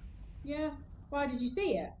 yeah. Why did you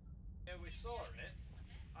see it? Yeah, we saw it.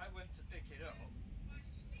 I went to pick it up.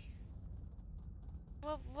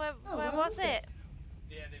 Well, Oh, where where was was it? it?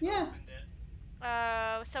 Yeah, they've Yeah. opened it.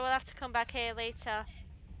 Oh, so we'll have to come back here later.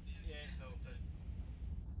 Yeah, it's open.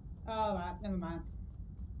 Oh, right, never mind.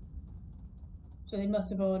 So they must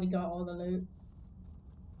have already got all the loot.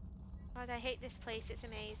 God, I hate this place. It's a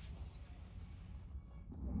maze.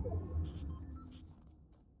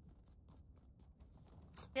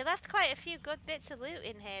 They left quite a few good bits of loot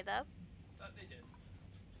in here, though. That they did.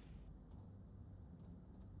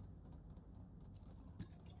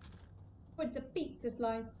 Oh, it's a pizza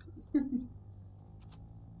slice.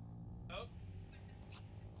 Oh.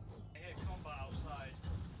 I hear combat outside.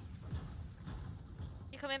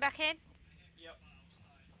 You coming back in? Yep.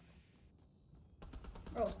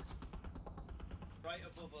 Oh, Right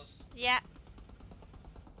above us. Yeah.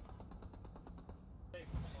 Hey,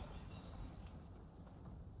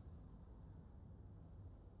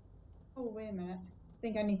 oh, wait a minute. I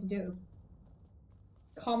think I need to do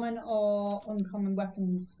common or uncommon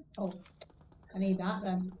weapons. Oh, I need that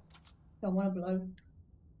then. Don't want to blow.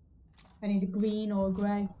 I need a green or a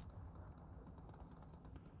grey.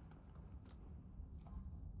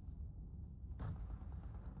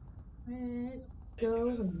 Let's taking go.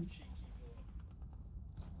 a cheeky vote.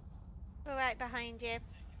 We're right behind you.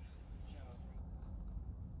 No.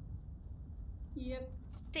 Yep.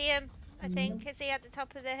 See him, I think. Is he at the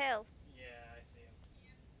top of the hill? Yeah, I see him.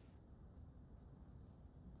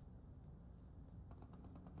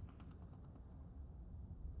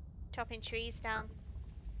 Chopping trees down.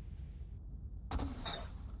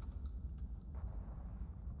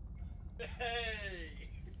 Hey!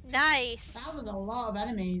 Nice. That was a lot of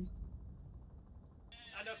enemies.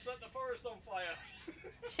 And I've set the forest on fire.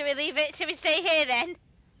 Should we leave it? Should we stay here then?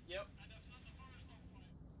 Yep.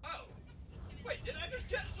 Oh. Wait, did I just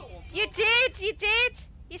get someone? You did. You did.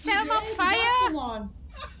 You set them on You fire. got someone.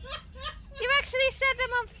 You actually set them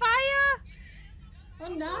on fire.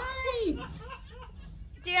 Oh, nice.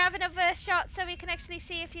 Do you have another shot so we can actually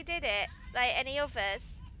see if you did it? Like any others?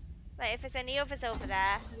 Like if there's any others over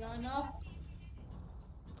there? You got enough?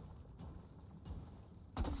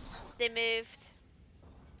 They moved.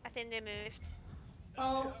 I think they moved.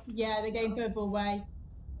 Oh, yeah, they're getting further away.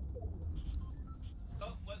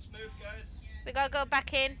 Oh, let's move, guys. We gotta go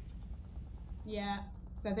back in. Yeah,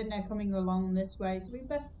 so I think they're coming along this way, so we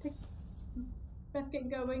best get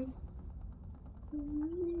going.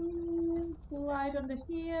 Slide under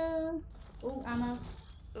here. Oh, ammo.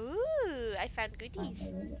 Ooh, I found goodies.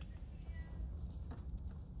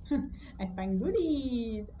 I found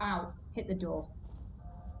goodies. Ow, hit the door.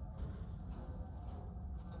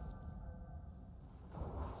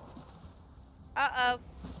 Uh-oh.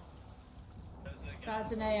 There's a guy.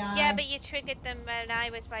 That's an AI. Yeah, but you triggered them when I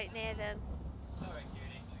was right near them. Alright,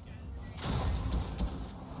 cutie.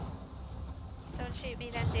 Don't shoot me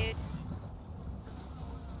then, dude.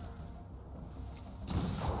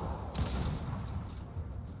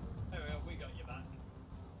 There we go, we got you back.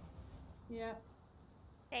 Yeah.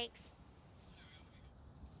 Thanks.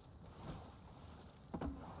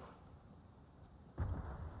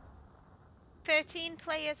 13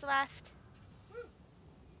 players left.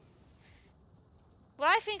 Well,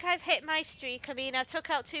 I think I've hit my streak. I mean, I took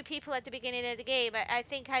out 2 people at the beginning of the game. I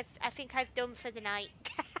think I've done for the night.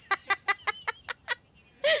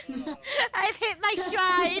 Oh. I've hit my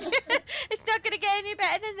stride. It's not gonna get any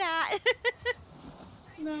better than that.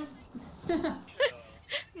 No. Sure.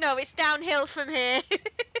 No, it's downhill from here.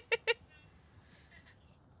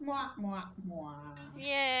 Mwah, mwah, mwah.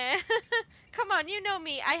 Yeah. Come on, you know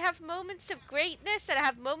me. I have moments of greatness and I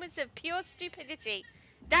have moments of pure stupidity.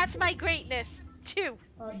 That's my greatness, too.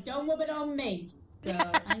 Oh, don't rub it on me. So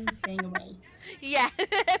I'm staying away. Yeah,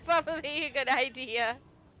 probably a good idea.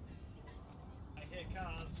 I hear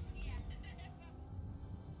cars.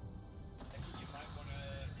 I think you might want to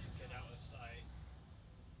get out of sight.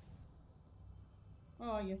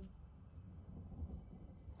 Oh, you.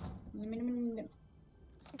 Let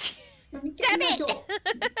me get Damn in the it! door.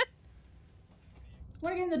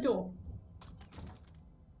 Want to get in the door?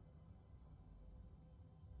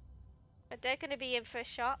 But they're gonna be in for a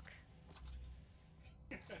shock.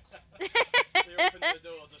 They open the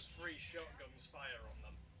door, just 3 shotguns fire on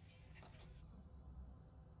them.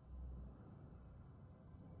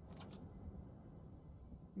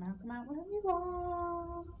 Come out wherever you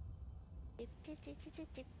are. Okay,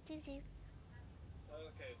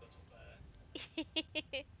 little bear.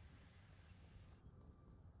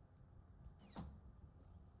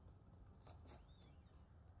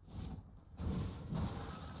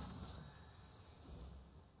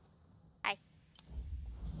 Hi.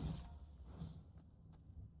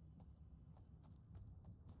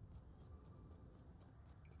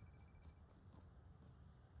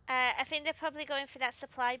 I think they're probably going for that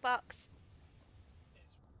supply box.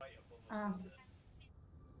 It's right above us, Ah. isn't it?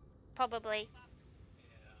 Probably.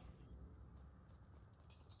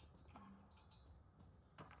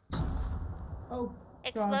 Yeah. Oh,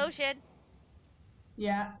 God. Explosion.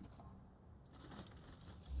 Yeah.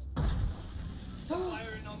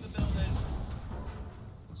 Firing on the building.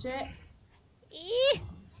 Shit. Eee!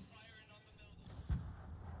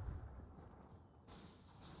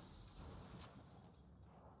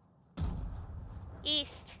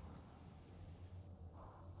 East.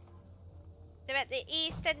 They're at the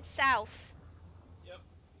east and south. Yep.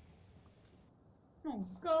 Oh,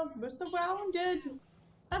 God, we're surrounded.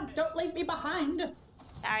 Don't leave me behind.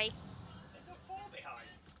 Sorry. They don't fall behind.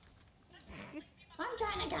 I'm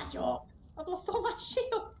trying to catch up. I've lost all my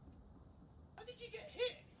shield. How did you get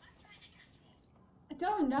hit? I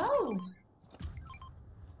don't know.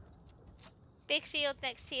 Big shield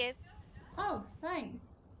next to you. Oh, thanks.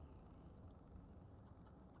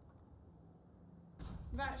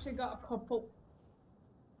 I've actually got a couple.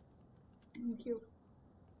 Thank you.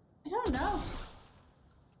 I don't know.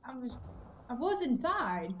 I was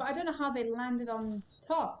inside, but I don't know how they landed on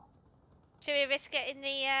top. Should we risk it in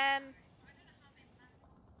the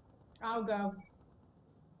I'll go.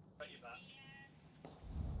 Got you back.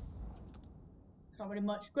 It's not very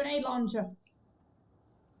much. Grenade launcher.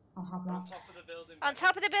 I'll have On that. top of the building. on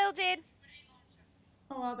top of the building?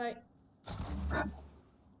 Oh, are they?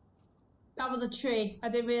 That was a tree. I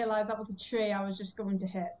didn't realise that was a tree I was just going to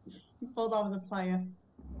hit. Thought that was a player.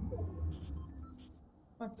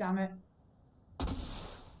 Oh, damn it. I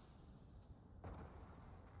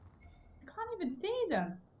can't even see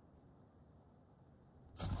them.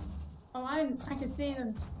 Oh, I can see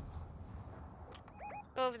them.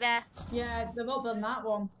 Over there. Yeah, they're up on that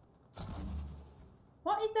one.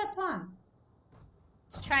 What is their plan?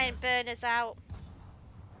 Try and burn us out.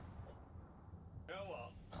 You know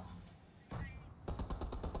what?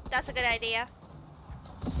 That's a good idea.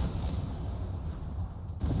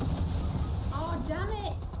 Oh, damn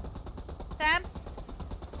it! Sam?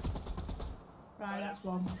 Right, that's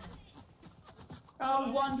one.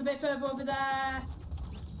 Oh, one's a bit further over there.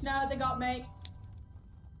 No, they got me.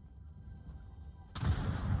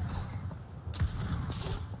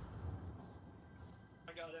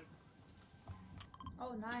 I got him.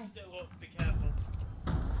 Oh, nice. Still up, be careful.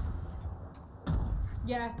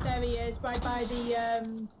 Yeah, there he is. Right by the,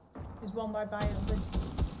 there's one right by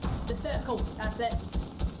the circle. That's it.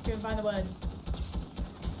 Couldn't find the word.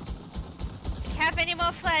 If you have any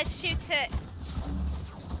more flares, shoot it.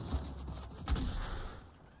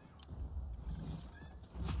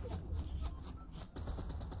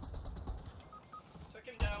 Took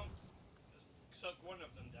him down. Just took one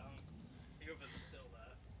of them down. The others are still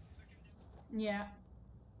there. Yeah.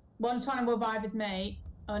 One's trying to revive his mate.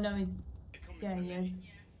 Oh no, he's... They're coming Yeah, for he me. is.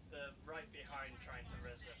 They're right behind trying to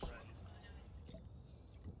res their friend.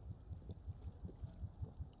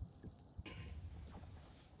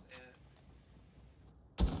 Yeah.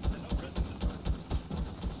 They're not resing their friend.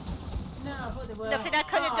 No, thought they were. Nothing I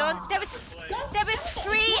could have done. Ah. There was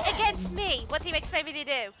 3 against me. What do you expect me to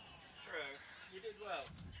do? True. You did well.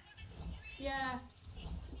 Yeah.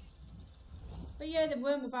 But yeah, they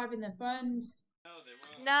weren't reviving their friend. No, they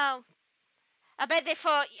weren't. No. I bet they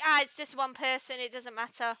thought, it's just one person, it doesn't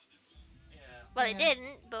matter. Yeah. Well, it Yeah.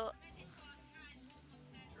 didn't, but...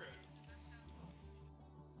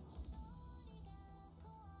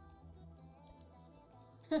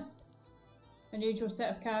 True. Unusual set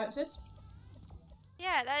of characters.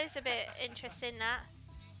 Yeah, that is a bit interesting, that.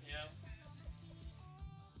 Yeah.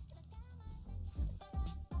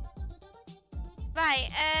 Right,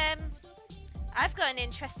 I've got an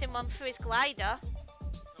interesting one for his glider.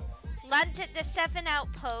 Go on. Land at the 7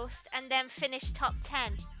 outpost and then finish top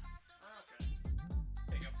 10. Okay.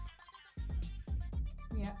 There you go.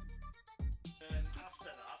 Yeah. Then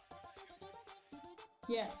after that,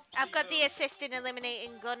 Yeah. I've got the assist in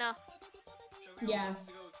eliminating Gunner. shall we Yeah. all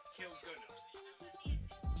go kill Gunner?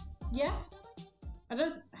 Yeah.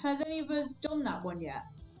 Has any of us done that one yet?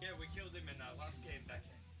 Yeah, we killed him in that last game, Becky.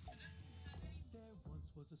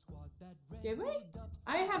 Did we?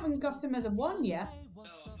 I haven't got him as a 1 yet. No,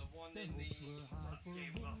 the one in the game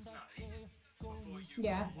last night. Before you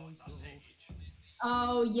Yeah. on that page.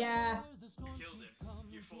 Oh yeah. You killed him.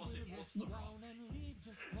 You forced him plus the rock.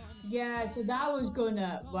 Yeah, so that was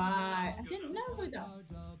gonna. Right. I didn't know who that.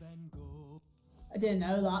 I didn't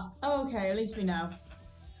know that. Oh, okay, at least we know.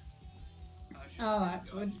 Alright,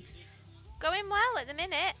 good. Going well at the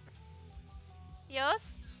minute.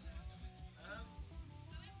 Yours?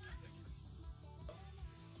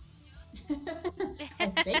 I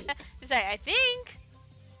think. Was like, I think.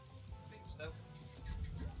 I think so.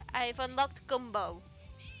 I've unlocked Gumbo.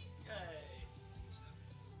 Yay.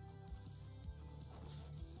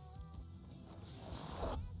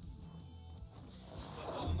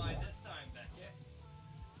 But what am I this time, Becky?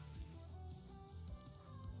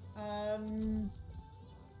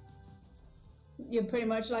 You're pretty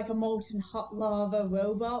much like a molten hot lava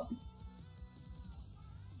robot.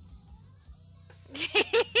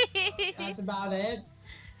 That's about it.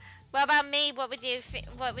 What about me? What would you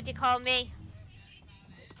call me?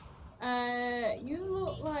 You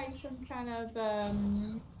look like some kind of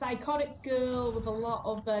psychotic girl with a lot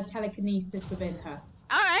of telekinesis within her.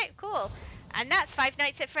 All right, cool. And that's Five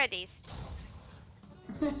Nights at Freddy's.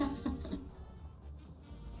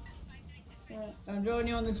 I'm drawing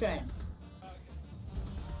you on the train. Okay.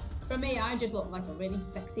 For me, I just look like a really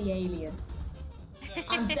sexy alien. No,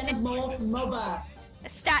 I'm Xenomorph's mother. A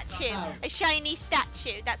statue, Oh. a shiny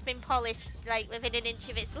statue that's been polished like within an inch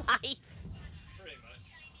of its life. pretty much.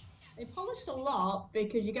 They polished a lot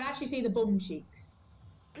because you can actually see the bum cheeks.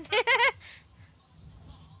 Alright.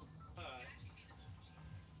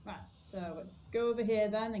 Right, so let's go over here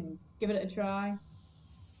then and give it a try.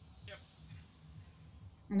 Yep.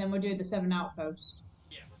 And then we'll do the 7 outposts.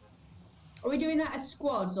 Yeah. Are we doing that as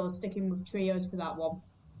squads or sticking with trios for that one?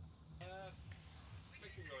 We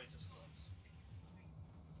can go into squads.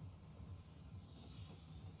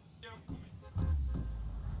 Yep.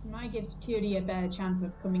 Might give security a better chance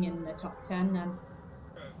of coming in the top 10 then.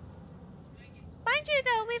 True. Mind you,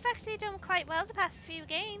 though, we've actually done quite well the past few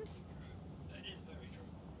games. That is very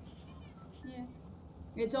true. Yeah.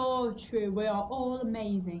 It's all true. We are all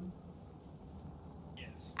amazing. Yes.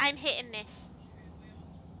 I'm hit and miss.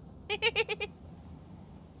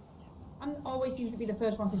 I always seem to be the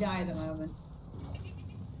first one to die at the moment.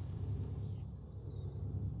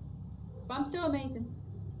 But I'm still amazing.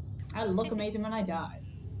 I look amazing when I die.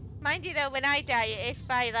 Mind you, though, when I die, it's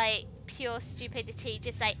by like pure stupidity.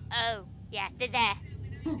 Just like, oh, yeah, they're there.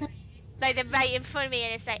 Like they're right in front of me,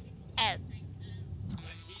 and it's like, oh. He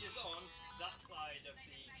is on that side of the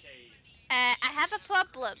cave. I have a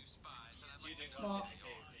problem. You didn't go What? into the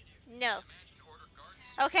cave, did you? No.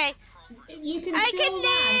 Okay. You can I still can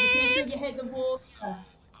land, just make sure live! you hit the water.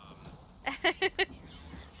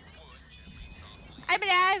 I'm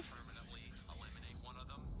alive. Permanently eliminate one of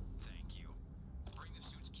them? Thank you. Bring the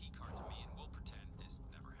suit's keycard to me and we'll pretend this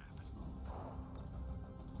never happened.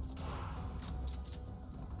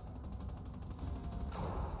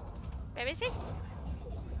 Where is he?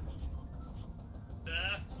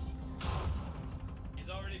 There. He's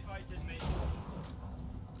already fighting me.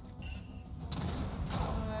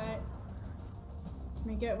 Alright. Let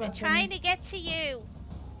me get They're weapons. trying to get to you.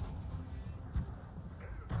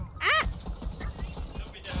 Ah!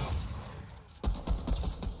 Shut me down.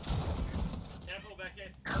 Careful,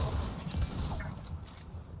 Becky.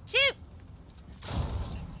 Shoot!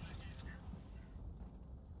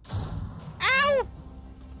 Ow!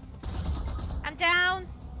 I'm down.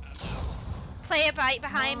 I'm down. Player bite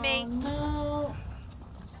behind me. No.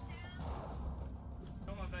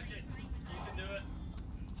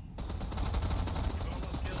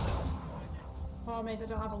 Problem is I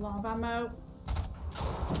don't have a lot of ammo.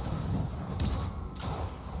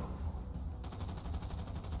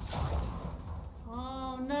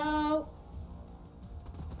 Oh no!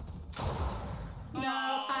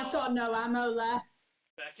 No, I've got no ammo left.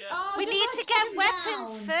 Becca? Oh, We just need like to get turn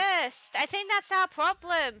weapons down. first. I think that's our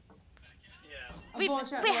problem. Yeah. We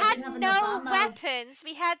Unfortunately, I had didn't have enough no ammo. weapons.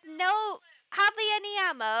 We had no hardly any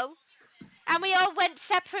ammo, and we all went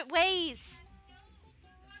separate ways.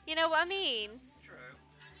 You know what I mean?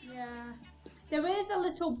 True. Yeah. There is a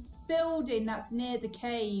little building that's near the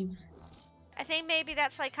cave. I think maybe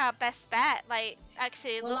that's like our best bet. Like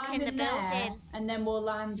actually We'll look land in the in there, building. and then we'll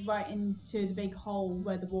land right into the big hole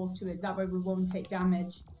where the water is. That way we won't take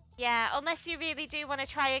damage. Yeah, unless you really do want to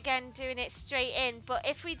try again doing it straight in. But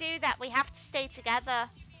if we do that, we have to stay together.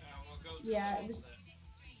 We'll go to Yeah, the it was- water.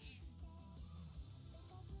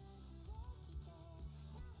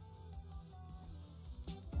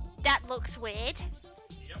 That looks weird.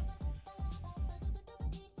 Yep.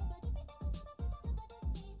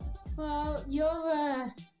 Well,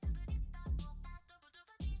 you're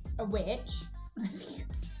a witch.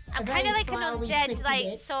 I'm kind of like an undead,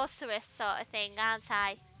 like sorceress sort of thing, aren't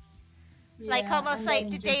I? Like almost like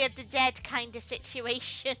the Day of the Dead kind of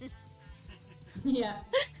situation. Yeah.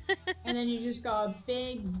 And then you just got a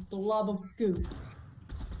big blob of goop.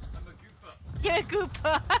 I'm a gooper. You're a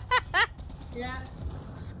gooper. Yeah.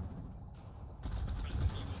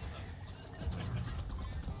 Resident Evil stuff.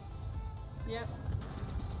 Yep.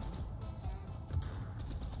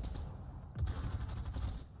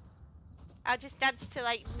 I'll just dance to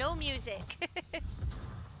like no music.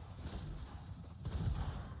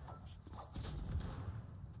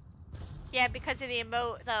 Yeah, because of the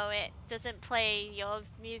emote though, it doesn't play your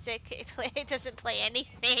music, it doesn't play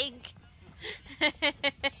anything.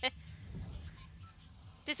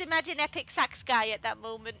 Just imagine Epic Sax Guy at that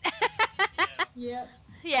moment. Yeah. Yep.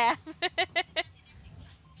 Yeah.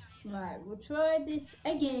 Right, we'll try this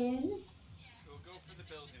again. We'll go through the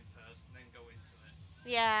building first and then go into it.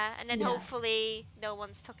 Yeah, and then Yeah. hopefully no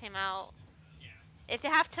one's took him out. Yeah. If they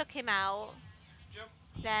have took him out, Jump.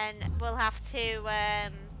 then we'll have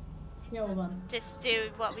to Kill them. just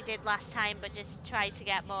do what we did last time, but just try to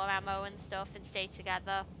get more ammo and stuff and stay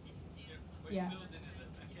together. Yep. Which Yeah. building is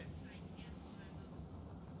it, Becky?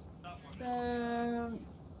 That one. So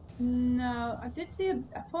no, I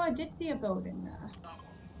thought I did see a building there. That one.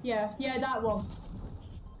 Yeah, that one.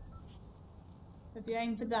 If you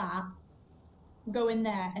aim for that, go in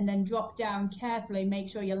there and then drop down carefully, make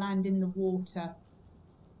sure you land in the water.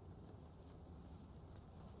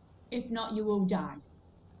 If not, you will die.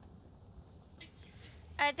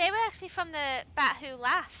 They were actually from the Bat Who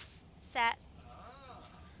Laughs set. Ah.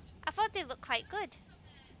 I thought they looked quite good.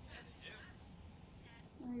 Yeah, they do.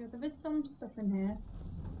 Oh my god, there is some stuff in here.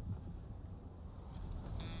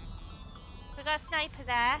 We got a sniper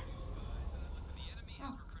there. The enemy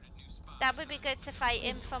has Oh. recruited new spies. That would be good to fight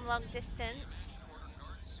him from long distance. Modern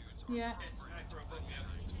guard suits are Yeah, Okay, sniper above you.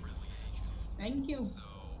 friendly agents. thank you. So,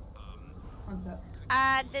 One sec.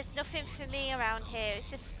 There's nothing for me around here. It's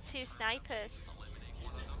just 2 snipers. eliminate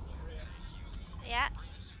one of them. Yeah. Bring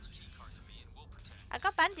the suit's key card to me and we'll pretend. I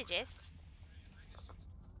got bandages.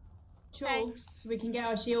 Chugs, so we can get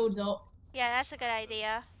our shields up. Yeah, that's a good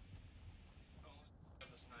idea. Oh, the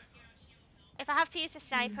sniper. If I have to use a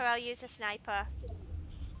sniper, I'll use a sniper.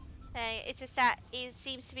 It's just that he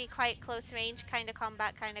seems to be quite close range kind of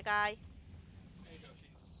combat kind of guy. There you go,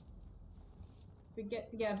 Keith. If we get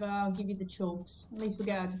together, I'll give you the chugs. At least we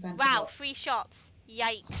get our defense. Wow, up. 3 shots.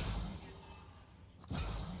 Yikes.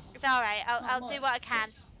 It's alright, I'll do much. what I can.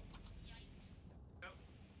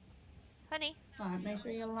 Honey, Right, make sure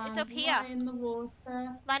you land up here. right in the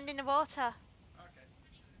water. land in the water. Okay.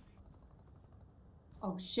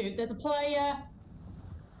 Oh shoot, there's a player!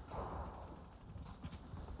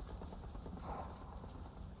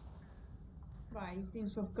 Right, he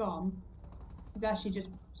seems to have gone. He's actually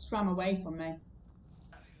just swam away from me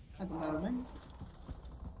at the moment.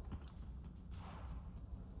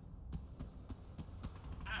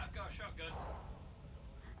 Ah, I've got a shotgun.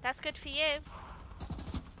 That's good for you.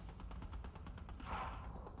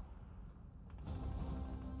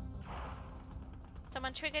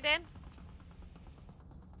 Someone triggered in.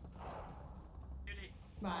 Judy.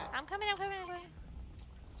 Right, I'm coming.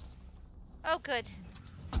 Oh, good.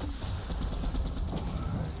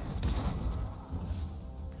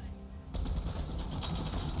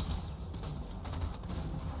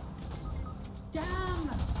 damn!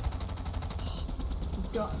 He's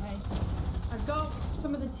got me. I've got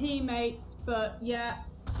some of the teammates, but yeah,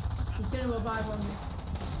 he's gonna revive on this.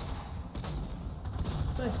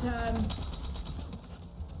 But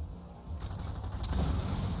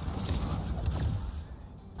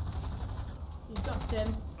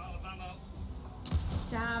him. Out of ammo.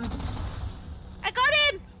 Damn. I got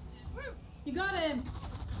him! Woo! You got him.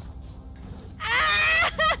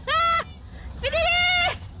 Ah! We did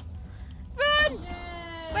it! Run!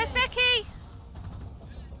 Yay. Where's Becky?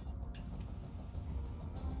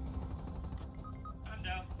 I'm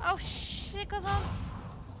down. Oh shit, got lost.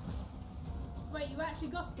 Wait, you actually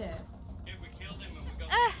got it? Yeah, we killed him and we got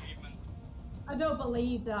Ah. the achievement. I don't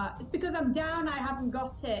believe that. It's because I'm down, I haven't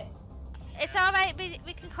got it. It's alright,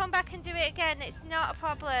 we can come back and do it again. It's not a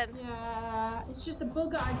problem. Yeah, it's just a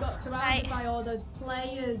bugger. I got surrounded Right. by all those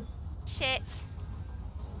players. Shit.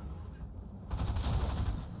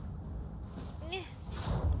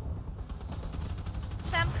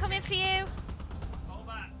 So I'm coming for you. Fall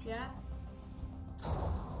back. Yeah?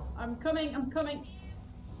 I'm coming, I'm coming.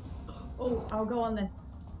 Oh, I'll go on this.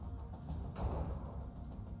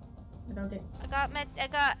 I don't get...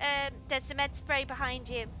 There's the med spray behind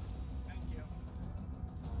you. Thank you.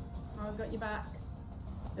 I've got you back.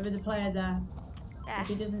 There is a player there. There. If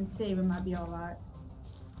he doesn't see, we might be alright.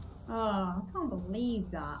 Oh, I can't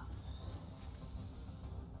believe that.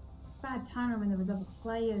 Bad timing when there was other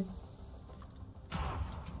players. Oh,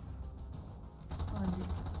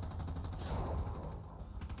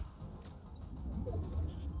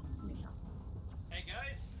 Hey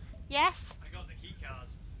guys, Yes? I got the key card.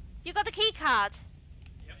 You got the key card?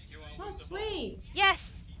 Yep, do you want to oh lose the sweet!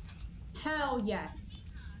 Yes. Hell yes!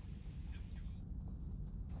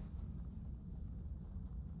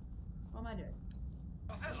 What am I doing?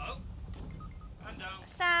 ball? Oh, hello. I'm down.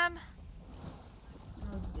 Sam,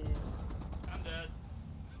 Oh dear. I'm dead.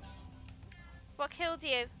 what killed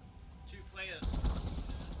you? 2 players.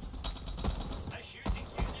 Nice shooting,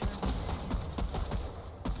 Cutie.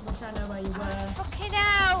 Wish I know where you were. Fucking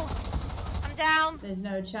hell! I'm down. There's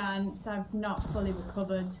no chance. I've not fully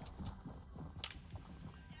recovered.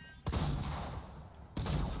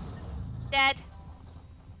 Dead.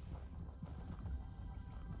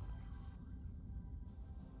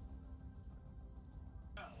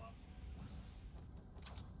 Oh well.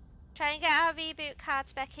 Try and get our reboot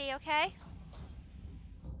cards, Becky, okay?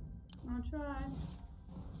 I'll try.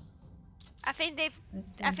 I think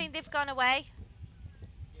Let's see. they've gone away.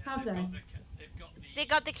 Yeah, Have they've they? got they've got the. They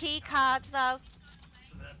got the key card though.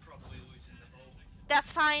 So they're probably losing the ball.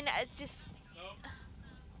 That's fine. Just Nope.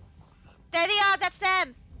 there they are. That's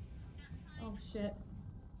them. Oh shit.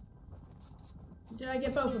 Did I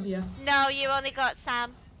get both of you? No, you only got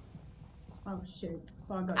Sam. Oh shoot.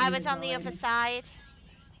 Well, I got I you was as on well, the other lady. side.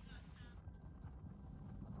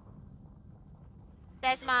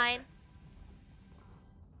 There's mine.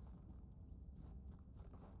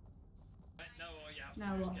 Right, no, all you have to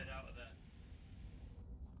Now do is what? get out of there.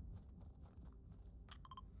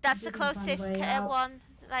 That's the Doesn't find a closest way out. one,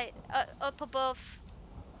 like up above.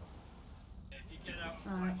 If you get out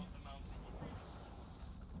and Alright. climb up the mountain,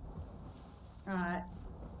 you Alright.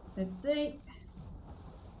 Let's see.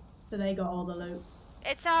 So they got all the loot.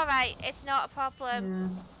 It's all right. It's not a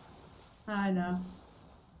problem. Yeah. I know.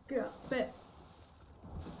 Got a bit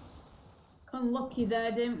unlucky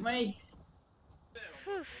there, didn't we?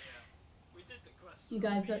 Whew. yeah. We did the quest. You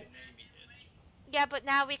guys got- me and Amy did. Yeah, but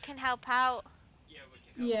now we can help out. Yeah, we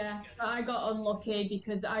can help Yeah, you get but it. I got unlucky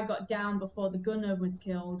because I got down before the gunner was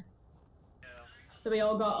killed. Yeah, So we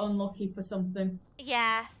all got unlucky for something.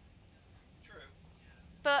 Yeah, true.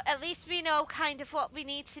 but at least we know kind of what we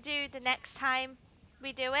need to do the next time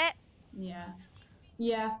we do it. Yeah.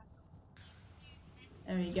 Yeah.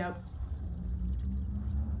 There you go.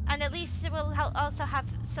 And at least it will also have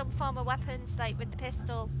some form of weapons, like with the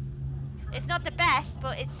pistol. It's not the best,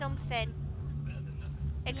 but it's something. Better than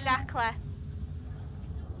nothing. Exactly.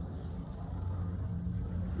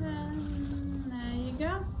 There you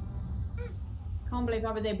go. Can't believe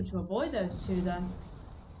I was able to avoid those two then.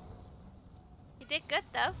 You did good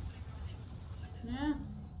though. Yeah.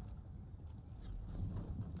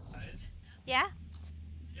 Guys, Yeah?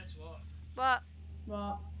 guess what? What?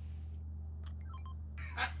 What?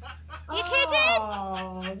 You kidding?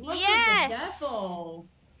 Oh, look Yes. at the devil.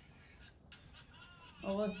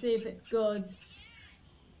 Well, we'll see if it's good.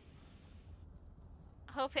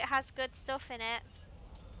 Hope it has good stuff in it.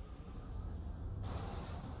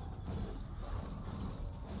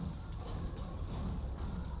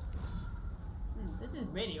 This is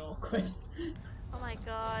really awkward. Oh my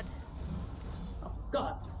god. Oh,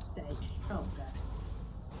 God's sake. Oh, God.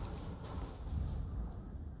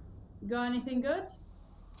 Got anything good?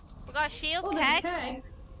 We got a shield Oh, there's a keg. keg.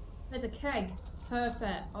 There's a keg.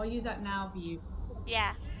 Perfect. I'll use that now for you.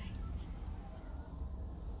 Yeah.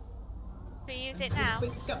 We use it now. We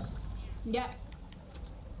go. Yeah.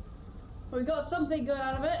 We got something good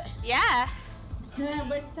out of it. Yeah. Now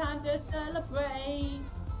it's time to celebrate.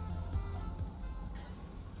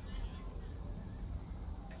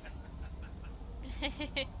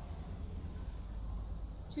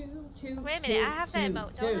 Two, Wait a minute, I have that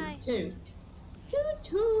emote, don't I? two.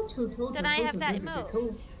 Don't I have that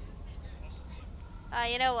emote? Oh,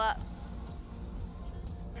 you know what?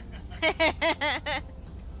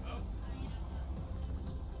 Oh,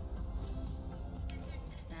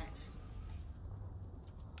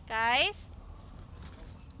 Guys,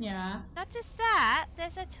 Yeah. not just that,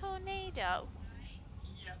 there's a tornado.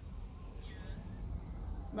 yep.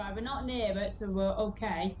 Right, we're not near it, so we're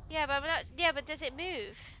okay. Yeah, but we're not. Yeah, but does it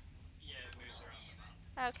move? Yeah, it moves around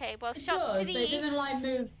the map. Okay, well, It shots does, to the but it east. doesn't like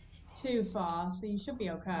move too far, so you should be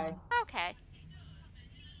okay. Okay.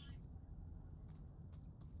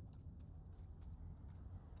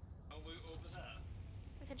 No loot over there.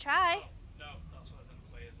 We can try. Oh, no, that's where them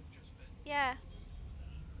players have just been. Yeah.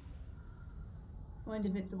 I wonder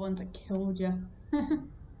if it's the ones that killed you. Hey,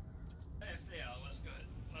 if they are,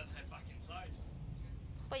 let's head back inside.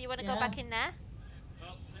 But you want to Yeah. go back in there?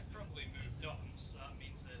 Well, they've probably moved on, so that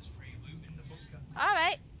means there's free loot in the bunker. All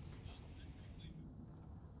right.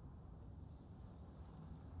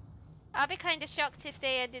 I'll be kind of shocked if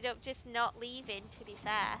they ended up just not leaving, to be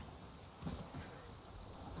fair.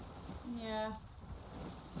 Yeah.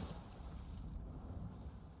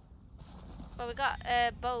 Well, we got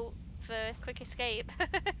a boat for quick escape. True.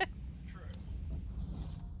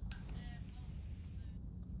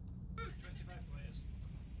 Woo, 25 players.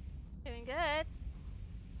 Doing good.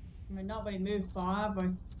 We're not really moved far, have we?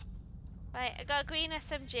 Right, I got a green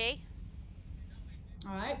SMG.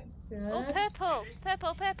 Alright, good. Oh, purple.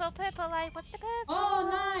 Purple, purple, purple. I want the purple. Oh,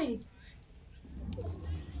 nice!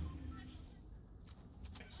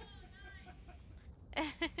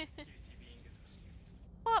 Cutie being is cute.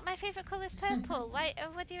 What? My favourite colour is purple. Why?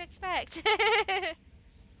 What do you expect? Nah, I don't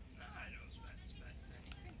expect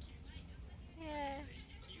anything cute. Yeah. Say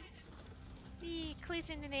cute. Eee, clues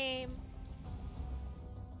in the name.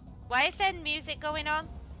 Why is there music going on?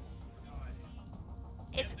 No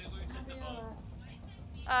idea. It's. Yep, they looted the boat.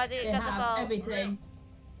 Oh, they They got the have ball. everything.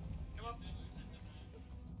 Come on.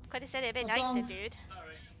 Could have said it a bit What's nicer, wrong? dude.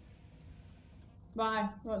 Sorry. Why?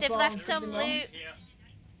 What's They've wrong? left Is some something wrong? loot. Here.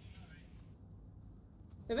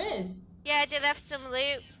 There is? Yeah, they left some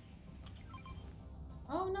loot.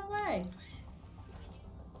 Oh, no way.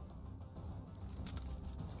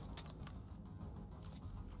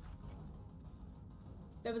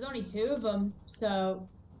 There was only 2 of them, so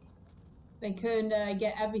they couldn't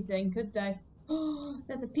get everything, could they? Oh,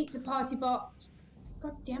 there's a pizza party box.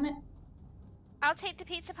 God damn it. I'll take the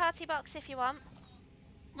pizza party box if you want.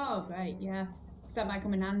 Oh, great, yeah. 'Cause that might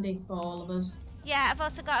come in handy for all of us. Yeah, I've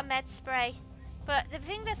also got a med spray. But the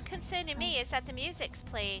thing that's concerning me is that the music's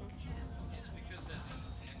playing. It's because there's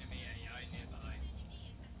an enemy AI nearby.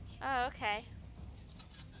 Oh, okay.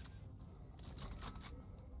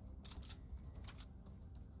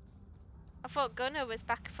 I thought Gunnar was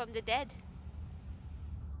back from the dead.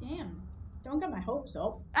 Damn. Don't get my hopes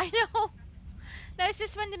up. I know. No, it's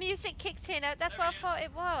just when the music kicked in. That's There what I he is. thought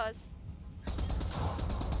it was.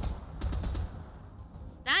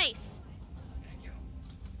 Nice. There you go.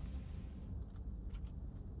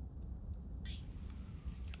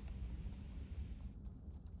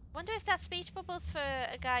 Wonder if that speech bubble's for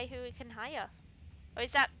a guy who we can hire. Or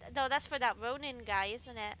is that... No, that's for that Ronin guy,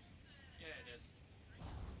 isn't it? Yeah, it is.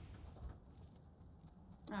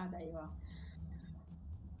 Ah, there you are.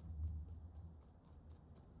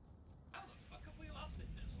 How the fuck have we lasted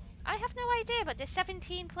this long? I have no idea, but there's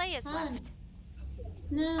 17 players Hi. left.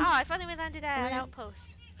 No, Oh, if only we landed at an Right.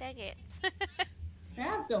 outpost. Dang it. we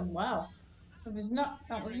have done well. That was not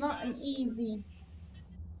an easy.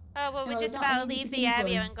 Oh, well, No, we're it's just not about an to easy leave the thing for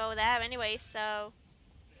area us. and go there anyway, so...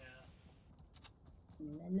 Yeah.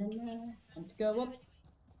 La, la, la. And to go up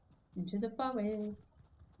into the forest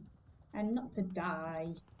and not to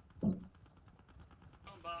die. Come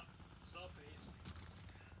back. Southeast.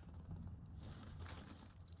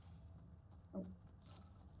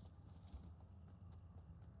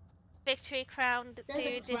 Victory crown There's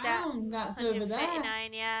dude a is at crown that's over there.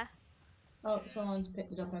 139, yeah. Oh, someone's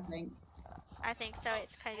picked it up, I think. I think so,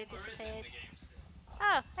 it's kind of Where is it in disappeared. the game still?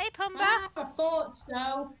 Oh, hey Pumba! Ah, I thought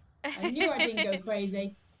so. I knew I didn't go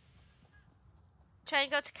crazy. Try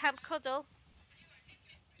and go to Camp Cuddle.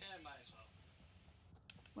 Yeah, might as well.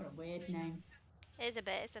 What a weird name. It is a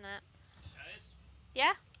bit, isn't it? Guys?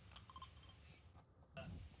 Yeah?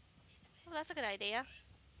 Well, that's a good idea.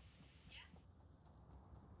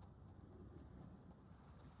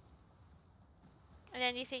 And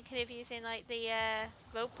then you're thinking of using like the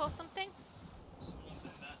rope or something? Someone's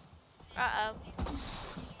in there. Uh-oh.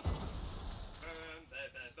 Burn,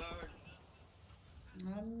 baby, burn.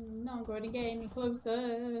 I'm not going to get any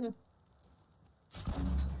closer.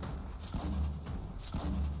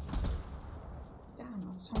 Damn,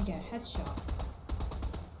 I was trying to get a headshot.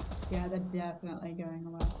 Yeah, they're definitely going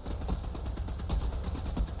away.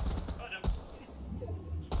 Got him.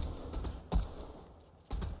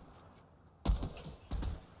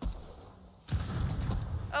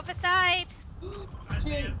 Other side. I see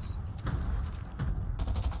Shoot! him.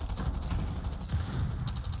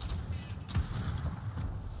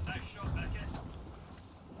 Nice shot, Becky.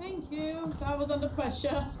 Thank you. I was under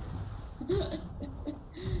pressure.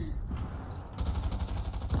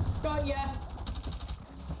 Got ya.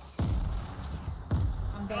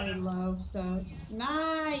 I'm very low, so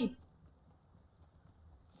nice.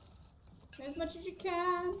 As much as you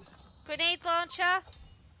can. Grenade launcher.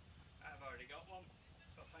 I've already got one,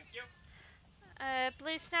 so thank you.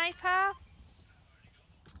 Blue sniper.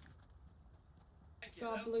 Thank you,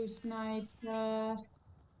 Got though. blue sniper.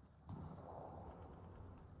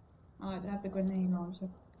 I like to have the grenade launcher.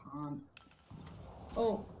 Can't.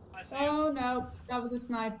 Oh. I see him. Oh no, that was a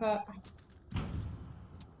sniper.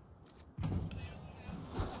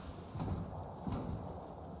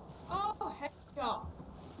 Oh, headshot.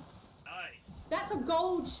 Nice. That's a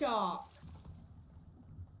gold shark.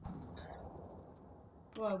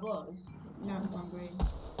 Well, it was. No, it's on green.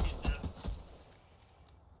 He's dead.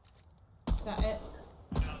 Is that it?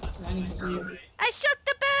 No, this I need is to heal. great. I shot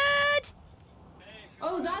the bird. Hey,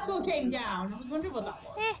 Oh, that's what came down. I was wondering what that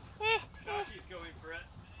was. Sharky's going for it.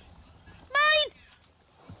 Mine.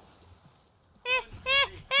 I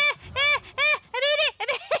made it. I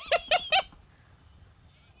made it.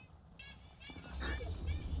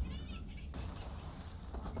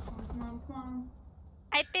 Come on, come on.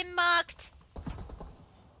 I've been marked.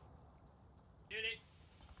 Judy.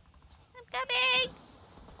 I'm coming.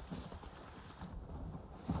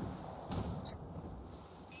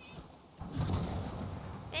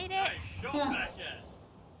 Made it. Nice shot, Yeah. Becky.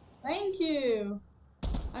 Thank you.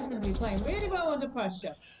 I'm simply playing really well under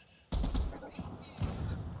pressure.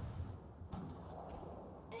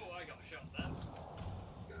 Oh, I got shot then.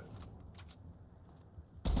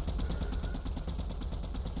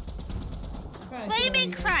 Trying to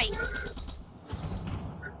Flaming kill you. Christ.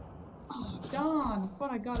 Oh, darn.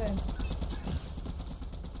 Thought I got him.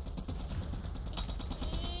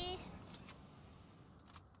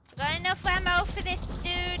 I've got enough ammo for this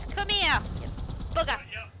dude. Come here, you bugger. Right,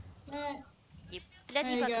 yeah. Eh, You there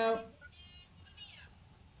bloody you bugger. go.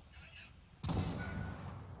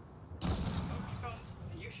 Oh, keep on.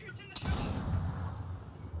 Are you shooting the shot?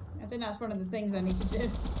 I think that's one of the things I need to do.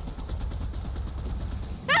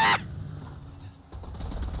 Ah!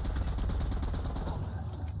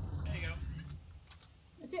 There you go.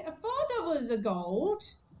 Is it? I thought that was a gold.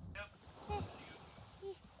 Yep.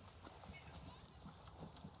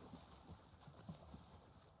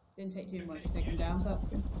 Didn't take too much to take him down, so that's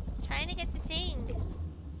good. Trying to get the thing.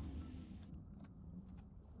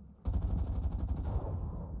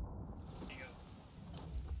 There you go.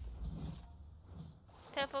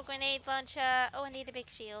 Purple grenade launcher. Oh, I need a big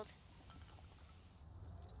shield.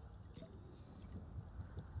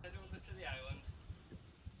 Head over to the island.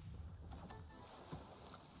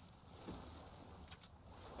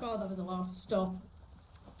 God, that was a lot of stuff.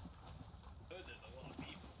 Oh, there's a lot of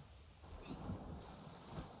people.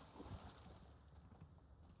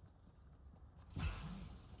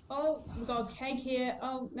 Oh, we've got a keg here.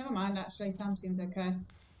 Oh, never mind, actually. Sam seems okay.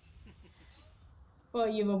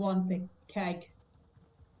 But you were wanting keg.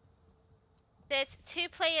 There's 2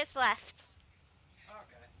 players left.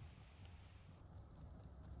 Okay.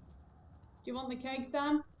 Do you want the keg,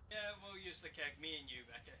 Sam? Yeah, we'll use the keg. Me and you,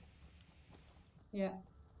 Becky. Yeah.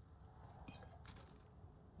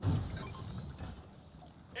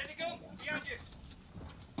 There they go. Behind you.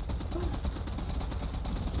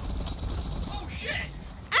 Oh shit!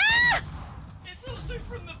 Ah! It's those two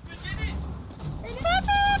from the beginning. Oh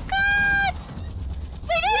my god! We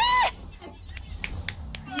did it! Yes!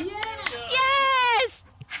 Fuck Yes! you. Yes!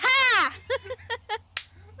 Ha!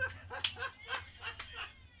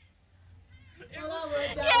 It Well, was that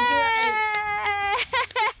worked out great. Yeah!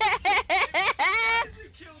 surprising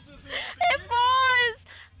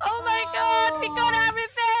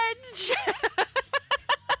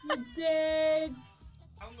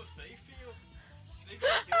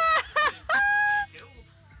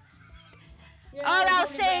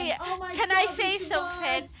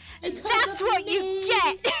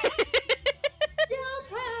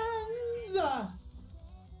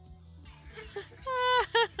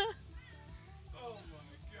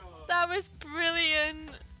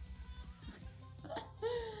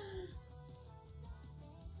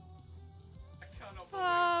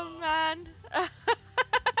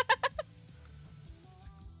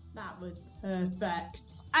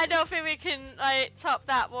Perfect. I don't think we can like top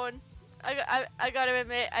that one. I gotta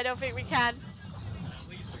admit, I don't think we can. At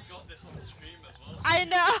least we got this on stream as well. I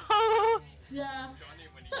know. Yeah. Johnny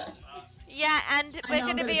when he gets that. Yeah, and I we're know, I'm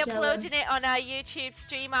gonna be gonna show uploading it on our YouTube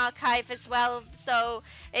stream archive as well, so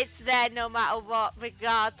it's there no matter what,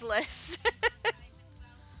 regardless.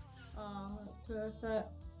 Oh, that's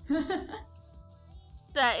perfect.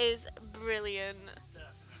 That is brilliant.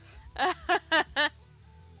 Definitely.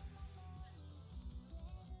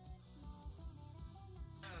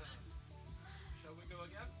 Shall we go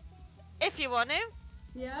again? If you want to,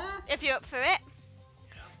 Yeah. if you're up for it.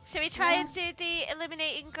 Yeah. Shall we try Yeah. and do the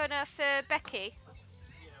eliminating gunner for Becky?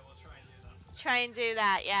 Yeah, we'll try and do that. Try and do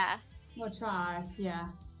that, yeah. We'll try. Yeah.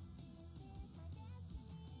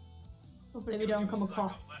 Hopefully we The don't only come ones I've got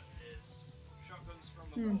across. left is shotguns from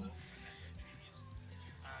above Hmm. and SMGs,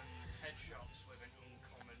 and headshots with an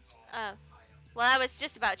uncommon or Oh. higher. Well, I was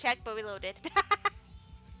just about to check, but we loaded.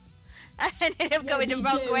 I ended up Yeah, going the me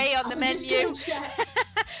wrong too. way on I the was just menu. gonna check.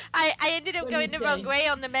 I ended up What do going you the wrong say? way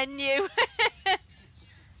on the menu.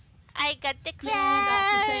 I got the crown. Yeah,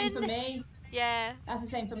 that's the same for me. Yeah. That's the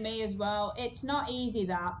same for me as well. It's not easy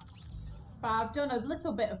that, but I've done a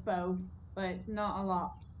little bit of both, but it's not a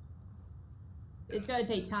lot. It's going to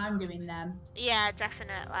take time doing them. Yeah,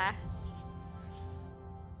 definitely. I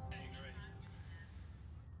agree.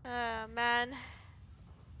 Oh man.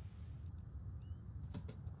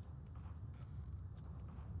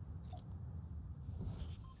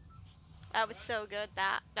 That was so good.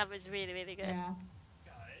 That was really really good. Yeah.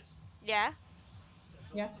 Guys, Yeah.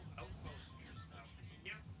 there's Yeah. lots of outposts just out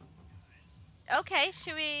here. Okay.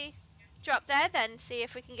 Should we drop there then? See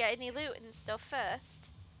if we can get any loot and stuff first.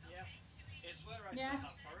 Yeah. It's where I Yeah. set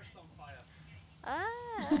that forest on fire.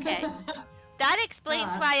 Ah. Okay. That explains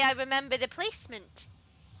Alright. why I remember the placement.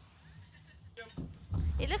 Yep.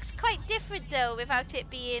 It looks quite different though without it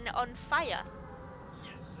being on fire.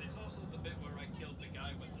 Yes, it's also the bit where I killed the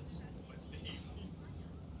guy with the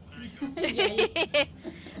very good. Yeah,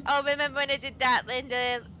 Oh, remember when I did that in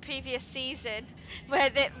the previous season,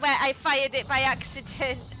 where I fired it by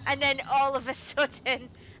accident, and then all of a sudden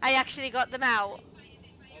I actually got them out.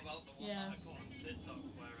 What about the one Yeah. that I put on TikTok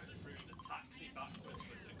where I threw the taxi backwards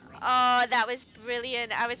with the crap? Oh, that was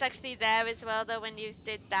brilliant. I was actually there as well though when you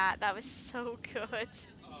did that. That was so good.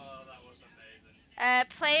 Oh, that was amazing.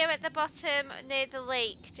 Player at the bottom near the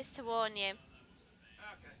lake, just to warn you. Okay.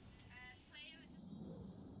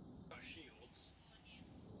 Got shields.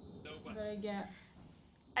 No What weapons. did I get?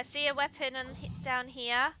 I see a weapon down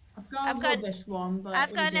here. I've got I've a got- rubbish one, but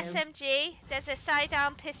I've it'll got an do. SMG. There's a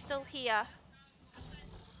sidearm pistol here.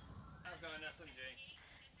 I've got an SMG.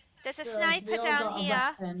 There's a Good, sniper we all down got a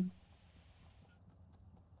here. weapon.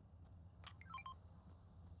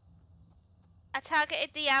 I targeted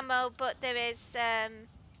the ammo, but there is Guys,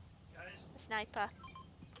 a sniper.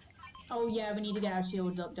 Oh yeah, we need to get our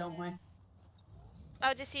shields up, don't we?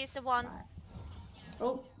 I'll just use the one. Right.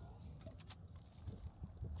 Oh.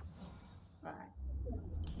 Right.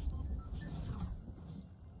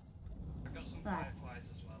 I've got some Right. fireflies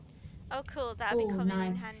as well. Oh, cool. That'll be Oh, coming in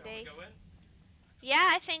nice. Shall we handy. go in? Yeah,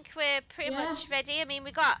 I think we're pretty Yeah. much ready. I mean,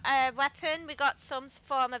 we got a weapon, we got some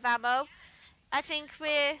form of ammo. I think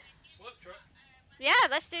we're... Slip truck. Yeah,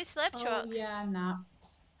 let's do slurp Oh truck. yeah, nah.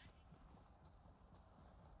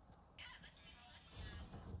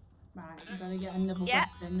 Right, I'm gonna get another Yeah.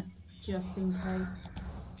 weapon just in case.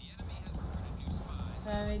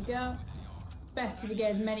 There we go. Better to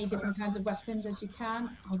get as many different kinds of weapons as you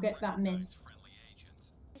can. I'll get that mist.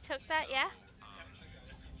 You took that, yeah?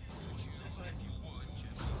 This way.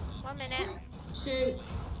 1 minute. Shoot.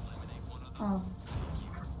 Oh.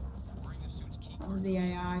 That was the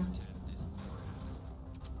AI.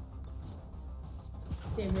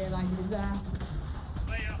 Didn't realise it was there.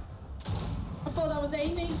 Later. I thought that was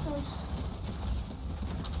Amy. Oh,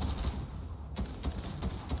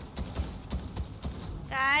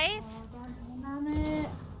 Guys, damn it.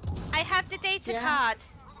 I have the data Yeah. card.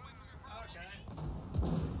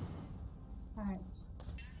 Okay. Right.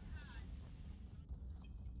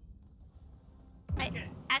 I Okay,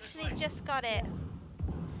 actually this way. just got it.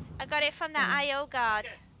 I got it from that Yeah. IO guard.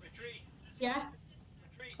 Okay, retreat. Yeah?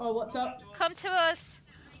 Retreat. Oh, what's Go up? back to us. Come to us.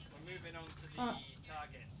 We're moving on to the Uh.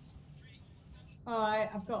 target.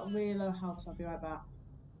 Alright, I've got really low health, so I'll be right back.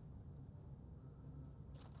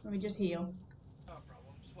 Let me just heal. No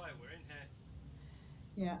problem. That's why we're in here.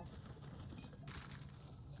 Yeah.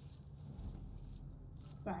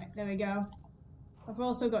 Right, there we go. I've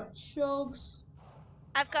also got chugs.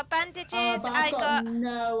 I've got bandages. But I I've got got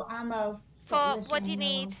no ammo. for Got what do you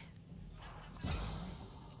literally no need?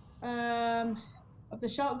 ammo. Of the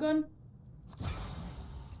shotgun?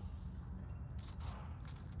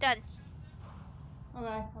 Done.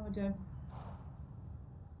 Alright, I will do.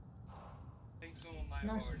 I think someone might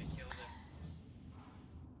have Nice. already killed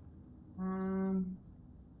him.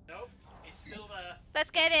 Nope, he's still there. Let's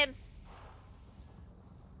get him.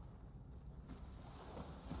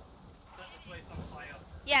 Set the place on fire.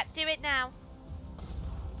 Yeah, do it now.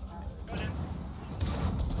 Got him.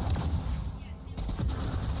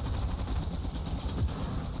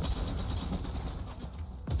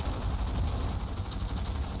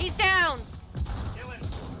 He's down. Kill him.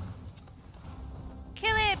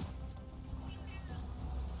 Kill him.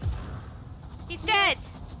 He's dead.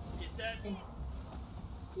 He's dead.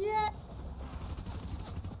 Yeah!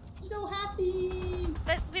 I'm so happy!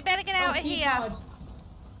 We better get out of key here. card.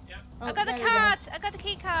 Yep. Oh, I got the there we go. card. I got the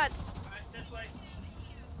key card. Alright, this way.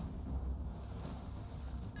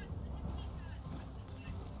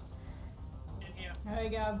 In here. There we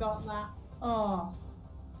go, I've got that. Oh,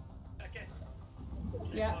 Okay.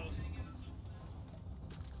 yeah, Close.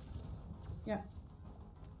 yeah.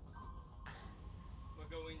 We're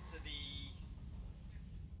going to the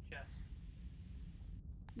chest.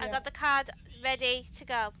 I yeah. got the card ready to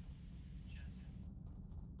go.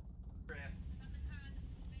 Right here.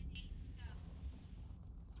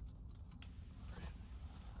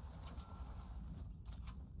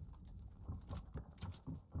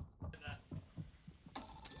 Right there.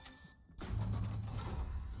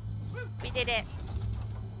 We did it.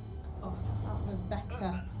 Oh, that was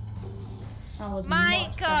better. That was My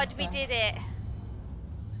much God, we better. did it.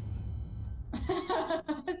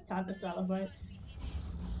 It's time to celebrate.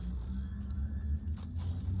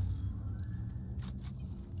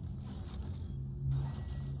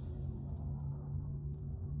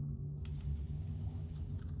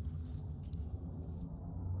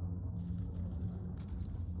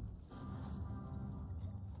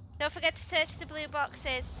 Don't forget to search the blue boxes.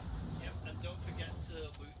 Yep, and don't forget to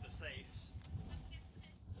loot the safes.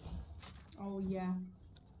 Oh yeah.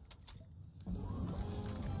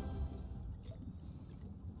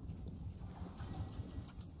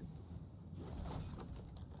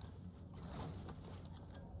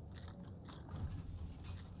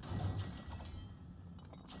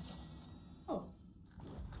 Oh,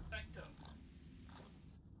 Spectre.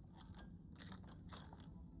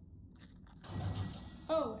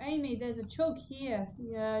 oh, Amy, there's a chug here.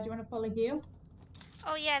 Yeah, do you want to follow here?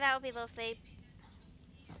 Oh yeah, that would be lovely.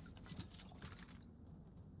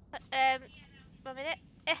 1 minute.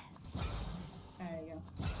 There you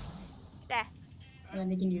go. There. And then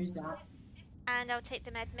you can use that. And I'll take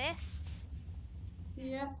the med mist.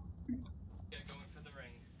 Yeah. Get going for the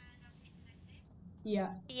ring. Yeah.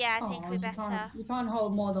 Yeah, I think we better. You can't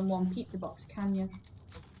hold more than one pizza box, can you?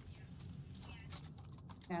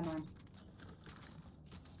 Never mind.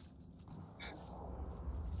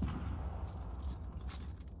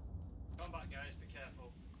 Come back, guys, be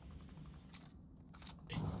careful.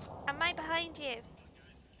 Am I behind you?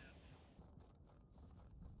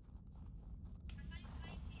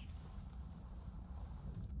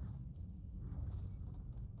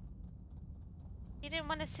 You didn't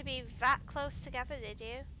want us to be that close together, did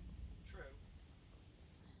you? True.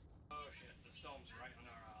 Oh shit, the storm's right on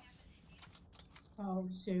our ass. Oh,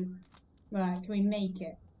 shoot. Right, can we make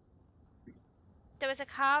it? There was a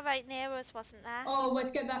car right near us, wasn't there? Oh,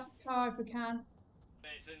 let's get that car if we can.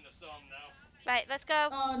 It's in the storm now. Right, let's go.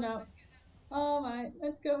 Oh, no. All right,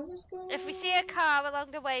 let's go, let's go. If we see a car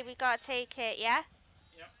along the way, we gotta take it, yeah?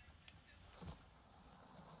 Yep.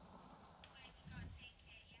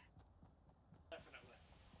 Definitely.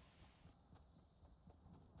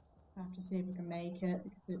 I have to see if we can make it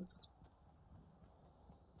because it's...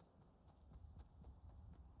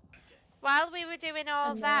 Okay. While we were doing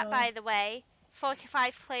all that, Hello. by the way,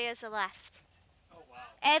 45 players are left. Oh wow.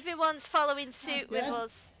 Everyone's following suit with good.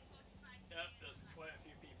 us. Yep, there's quite a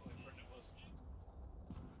few people in front of us.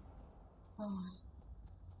 Oh.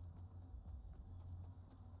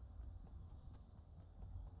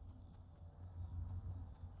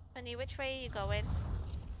 Honey, which way are you going?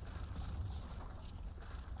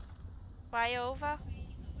 Why over?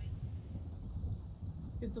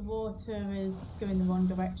 Because the water is going the wrong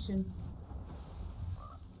direction.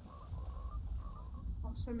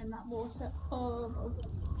 Can't swim in that water. Oh,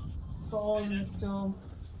 fall in the storm.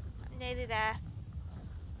 I'm nearly there.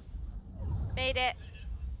 Made it.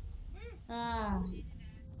 Ah.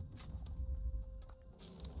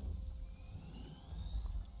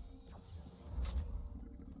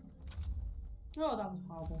 Oh, that was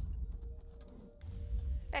horrible.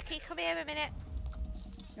 Becky, come here a minute.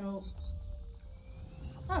 Oh.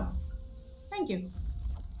 Oh. Thank you.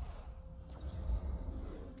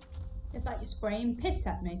 It's like you're spraying piss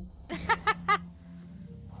at me.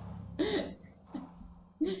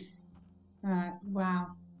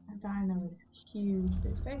 dino is huge,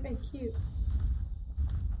 but it's very, very cute.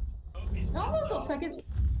 Oh, he's It pissed almost off. looks like it's.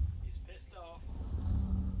 He's pissed off.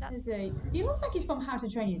 Is he looks like he's from How to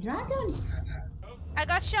Train Your Dragon. Oh, I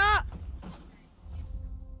got shot.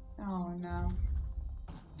 Oh no.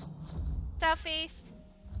 Southeast.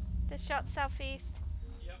 The shot southeast.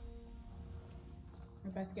 yep.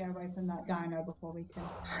 We best get away from that dino before we can.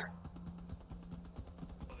 Well,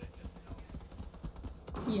 they pissed it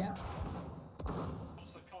off. Yeah.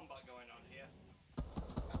 What's the combat going on here?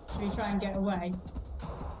 Should we try and get away?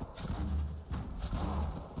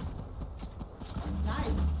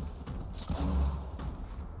 Nice.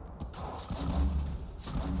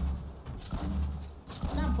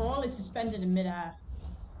 That ball is suspended in midair.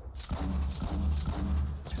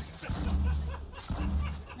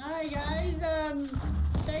 Alright guys, don't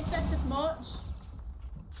excessive much.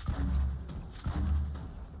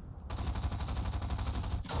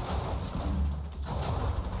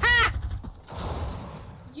 Ha!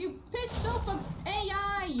 You pissed off an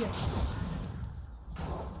AI!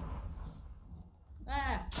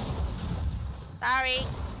 There. Sorry.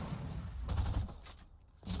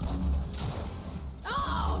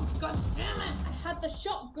 Oh, god damn it! I had the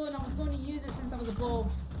shotgun, I was going to use it since I was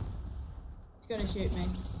above. It's gonna shoot me.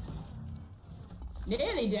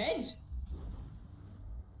 Nearly dead!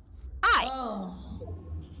 Hi. Oh.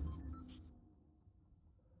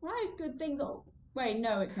 Why is good things all... Wait,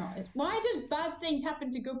 no it's not. Why does bad things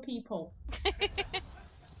happen to good people?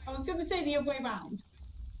 I was gonna say the other way round.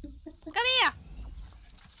 Come here.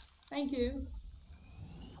 Thank you.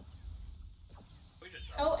 We just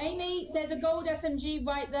Oh, Amy, there's a gold SMG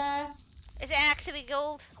right there. Is it actually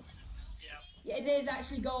gold? yeah. Yeah, it is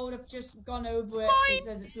actually gold. I've just gone over it. Fine. It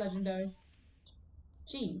says it's legendary.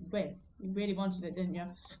 Gee whiz. You really wanted it, didn't you?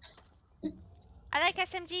 I like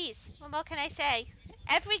SMGs. What more can I say?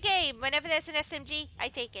 Every game, whenever there's an SMG, I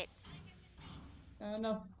take it. Fair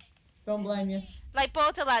enough. Don't blame you. Like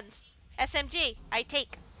Borderlands. SMG, I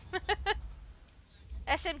take.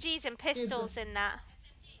 SMGs and pistols in that.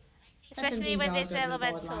 Especially SMGs when are it's good in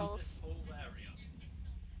elementals. Borderlands. This whole area.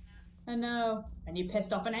 I know. And you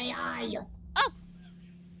pissed off an AI! Oh!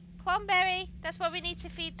 Clonberry, that's what we need to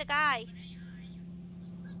feed the guy.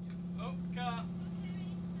 Oh, car.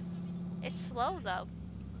 It's slow though. Oh,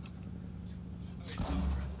 he's not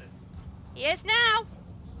aggressive. He is now!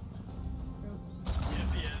 Oops.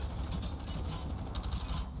 Yes, he is.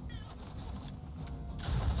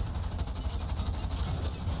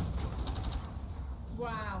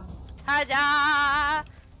 Wow. Ta-da!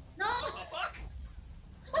 No! Oh, fuck!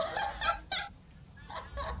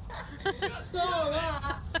 So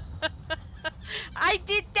that. I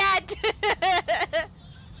did that!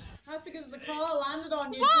 That's because the car landed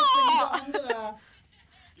on you just when you got What? under there.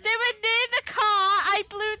 They were near the car, I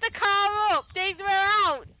blew the car up, they were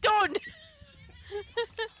out, done! You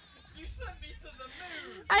sent me to the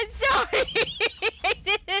moon! I'm sorry! I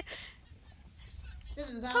didn't.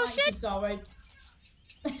 Doesn't sound Oh, like shit. you're sorry.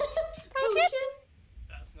 Oh, shit.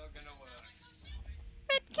 That's not gonna work.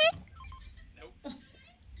 Medkit? Nope.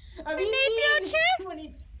 Have Maybe you I'll seen check. when he...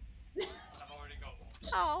 I've already got one.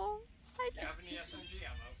 Oh, Do you have any SMG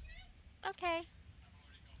ammo? okay.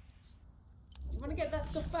 You want to get that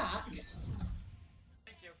stuff back? Thank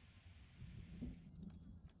you.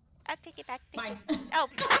 I'll take it back. Mine. Oh.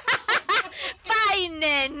 Fine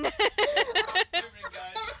then. Moving,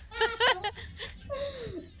 guys.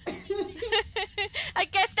 I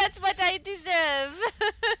guess that's what I deserve.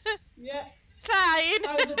 Yeah, Fine.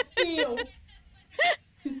 that was a deal.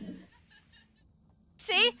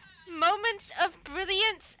 See? Moments of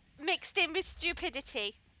brilliance mixed in with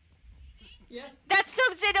stupidity. Yeah, That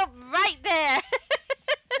sums it up right there.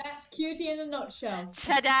 that's cutie in a nutshell.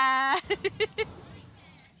 Ta-da!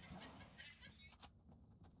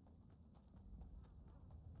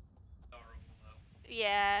 Horrible, though.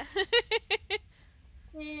 Yeah.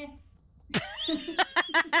 Eh.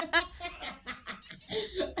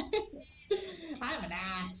 I'm an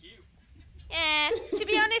ass. You. Yeah. To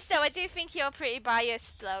be honest though, I do think you're pretty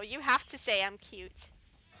biased though. You have to say I'm cute.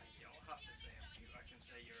 You don't have to say I'm cute. I can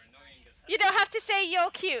say you're annoying as hell. You don't have to say you're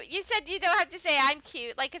cute. You said you don't have to say I'm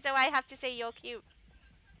cute, like as though I have to say you're cute.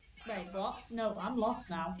 Wait, what? No, I'm lost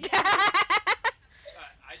now. I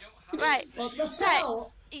don't have Right. to say What you're the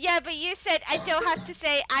hell? Yeah, but you said I don't have to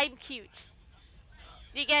say I'm cute.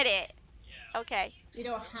 You get it? Yeah. Okay. You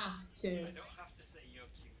don't have to. I don't have to say you're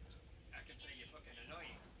cute. I can say you're fucking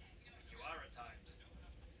annoying. You are at times.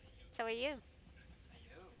 So are you. You.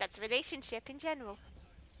 That's a relationship in general.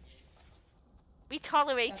 We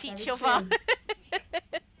tolerate That's each very other.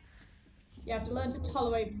 You have to learn to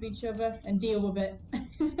tolerate with each other and deal with it.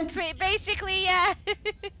 Basically, yeah.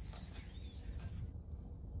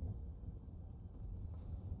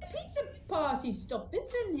 party stuff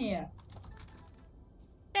is in here.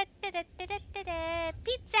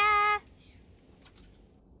 Pizza!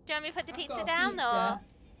 Do you want me to put the I've pizza got a down pizza. or?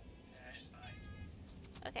 Yeah, it's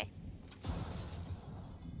fine. Okay.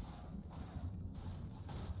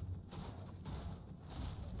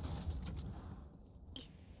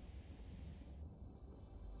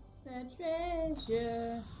 The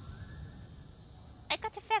treasure. I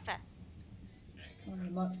got a feather. Not very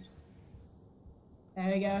much.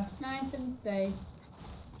 There we go. Nice and safe.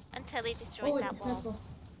 Until he destroys Oh, it's a that wall. purple.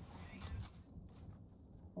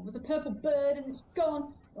 What was a purple bird and it's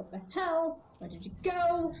gone? What the hell? Where did you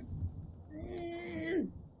go?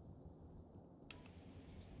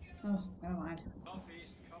 Oh, never mind.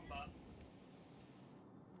 Northeast combat.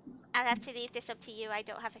 I'll have to leave this up to you. I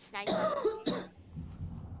don't have a sniper.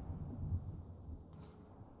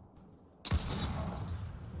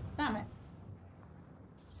 Damn it.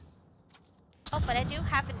 Oh, but I do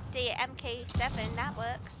have the MK7. That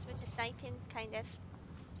works with the sniping, kind of.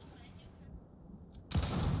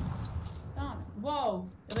 Damn it. Whoa,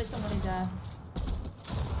 there is somebody there.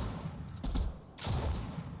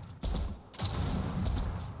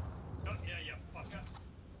 Oh, yeah, you fucker.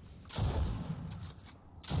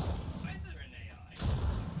 Why is there an AI?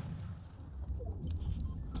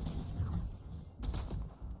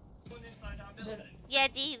 One inside our building. Yeah,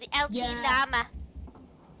 the LT Yeah. llama.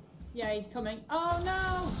 Yeah, he's coming. Oh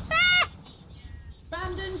no! Ah!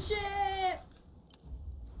 Abandon ship!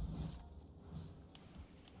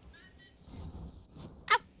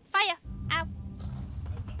 Ow! Fire! Ow!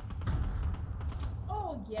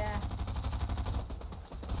 Oh yeah.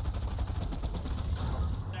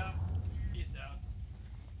 Down. He's down.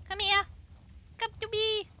 Come here! Come to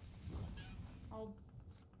me! Oh,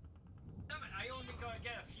 Damn it, I only gotta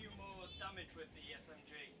get a few more damage with the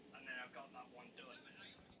SMG, and then I've got that one done.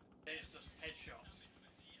 Then it's just headshots.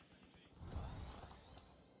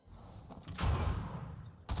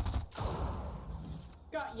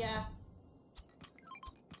 got ya.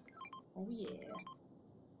 Oh yeah.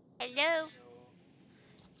 Hello. So,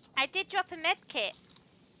 I did drop a med kit.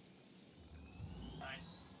 fine.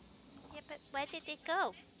 Yeah, but where did it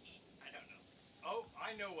go? I don't know. Oh,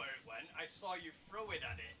 I know where it went. I saw you throw it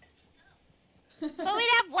at it. Throw it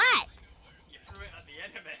at what? You threw it at the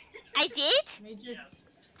enemy. I did? Let me just. Yes.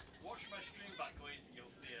 Watch my stream back later, you'll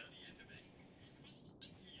see it.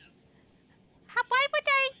 How, why would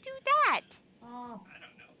I do that? Oh, I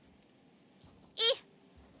don't know.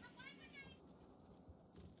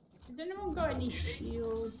 has anyone got any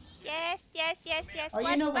shields? Yes, yes, yes, yes. Oh,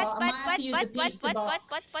 you know what? I might have to use the pizza box.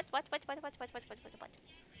 What?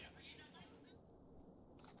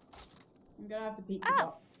 I'm gonna have the pizza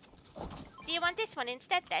Oh. box. Do you want this one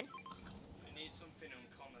instead then? I need something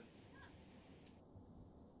uncommon.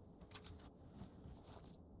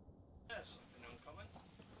 There's something uncommon.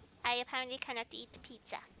 I apparently cannot eat the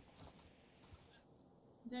pizza.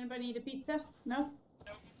 Does anybody need a pizza? No?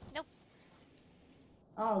 Nope. Nope.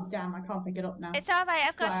 Oh, damn, I can't pick it up now. It's alright,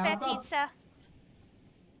 I've got Wow, spare I've got- pizza.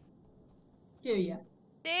 Do ya?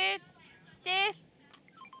 Dude.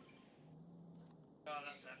 Oh,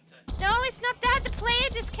 that's empty. No, it's not that. The player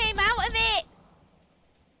just came out of it.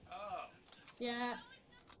 Oh. Yeah.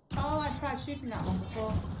 Oh, I tried shooting that one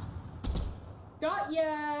before. Got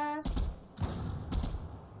ya!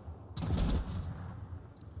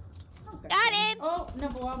 Okay. Got him. Oh,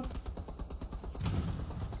 another one.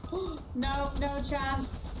 No, no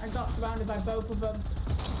chance. I got surrounded by both of them.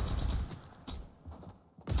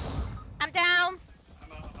 I'm down.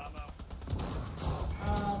 I'm out of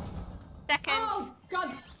ammo. Second. Oh,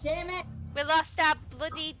 god damn it! We lost our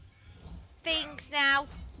bloody things now.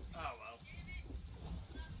 Oh well.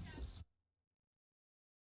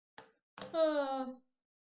 Oh.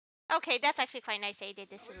 Okay, that's actually quite nice they did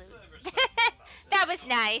this At least salute. they're respectful about it, That was you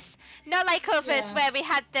know? nice. Not like others Yeah. where we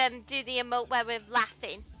had them do the emote where we're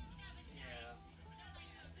laughing.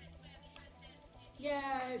 Yeah.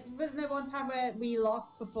 Yeah, wasn't there one time where we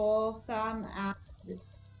lost before, Sam, and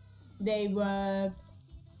they were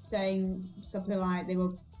saying something like they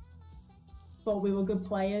were thought we were good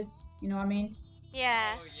players, you know what I mean?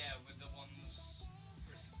 Yeah. Oh yeah, with the ones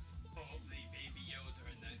put up the baby Yoda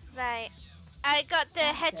and then. Right. I got the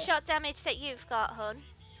That's it. headshot damage that you've got, hun.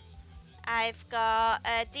 I've got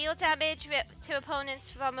deal damage to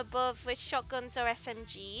opponents from above with shotguns or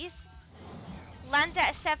SMGs. Land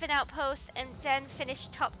at a 7 outpost and then finish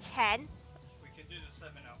top 10. We can do the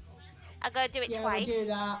 7 outposts now. I gotta do it Yeah, twice. we'll do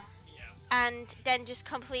that. Yeah. And then just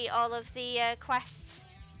complete all of the quests.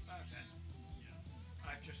 Okay. Yeah.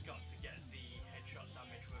 I've just got to get the headshot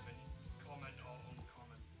damage with an common or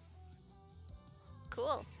uncommon.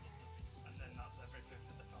 Cool. And then that's everything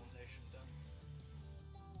for the foundation done.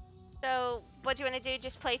 So, what do you want to do?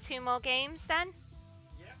 Just play 2 more games then?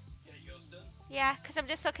 Yeah, get yours done. Yeah, because I'm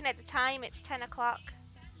just looking at the time. It's 10 o'clock.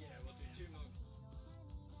 Yeah, we'll do 2 more.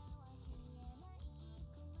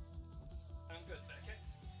 Sound good, Becky?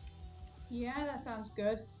 Yeah, that sounds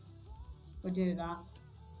good. We'll do that.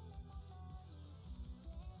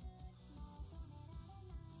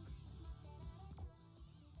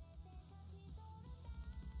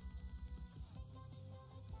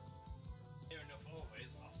 Near enough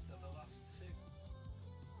always lost to the last 2.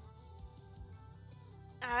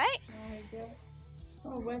 Alright. There we go.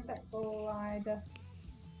 Oh, where's that glider?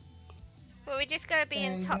 Well, we just gotta be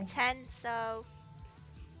There in you top go. 10, so.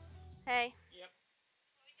 Hey. Yep.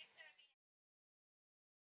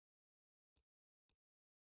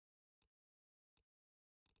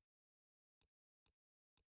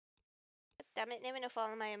 Damn it, near enough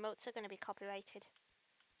all of my emotes are gonna be copyrighted.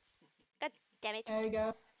 God damn it. There you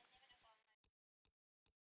go.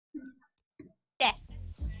 There.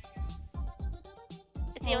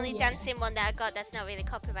 It's the Oh, only yeah. dancing one that I got that's not really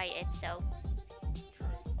copyrighted, so. True.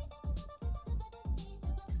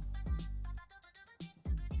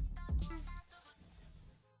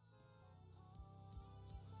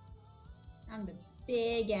 And the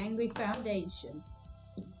big angry foundation.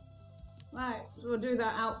 Right, so we'll do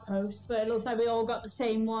that outpost, but it looks like we all got the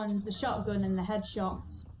same ones, the shotgun and the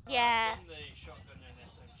headshots. Yeah. I've done the shotgun and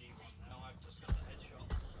SMG one now. I've just got the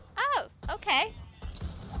headshots. Oh, okay.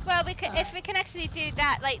 Well, we could, if we can actually do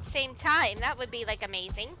that like same time, that would be like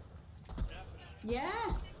amazing. Definitely. Yeah.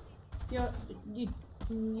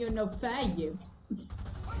 You're no fair, you.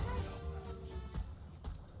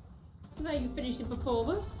 I thought you finished it before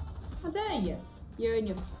us. How dare you? You and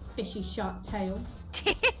your fishy sharp tail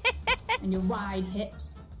and your wide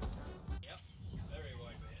hips. Yep. Very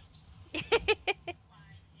wide hips.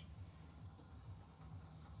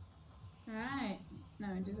 Alright. No,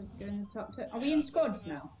 just go in the top two. Are we in squads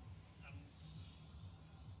now?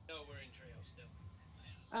 No, we're in trio still.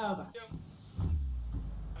 Oh, right. Yep. I'm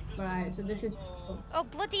just Right, doing so this is. more- Oh,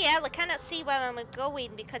 bloody hell, I cannot see where I'm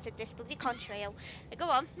going because of this bloody contrail. Go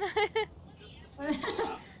on. Just to see that,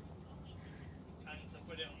 and to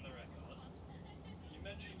put it on the record. You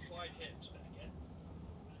mentioned wide hips, Becky.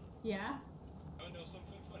 Yeah? Oh, know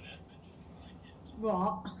something funny?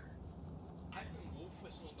 What? I've been wolf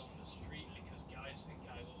whistled on the street because guys think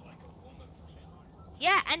I look like a woman from behind.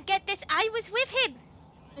 Yeah, and get this, I was with him.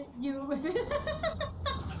 You were with it? And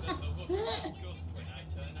then the look of disgust when I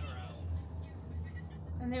turn around.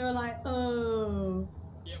 And they were like, oh.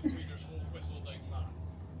 Yep, we just wolf whistled like mad.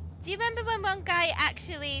 Do you remember when one guy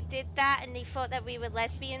actually did that and he thought that we were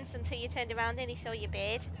lesbians until you turned around and he saw your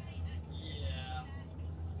beard?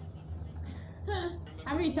 Yeah.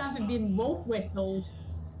 How many times have you been wolf whistled?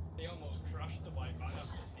 They almost crashed the white van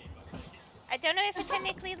after seeing my face. I don't know if it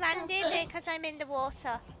technically landed because I'm in the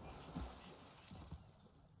water.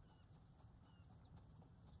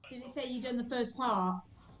 Did it say you done the first part?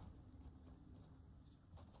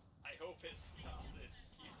 I hope it starts. It's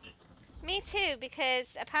easy. Me too, because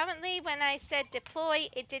apparently when I said deploy,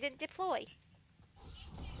 it didn't deploy.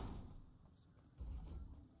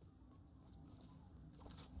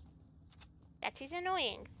 That is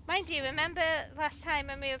annoying. Mind you, remember last time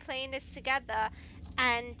when we were playing this together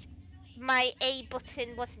and my A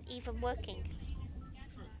button wasn't even working?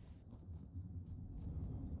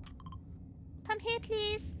 Come here,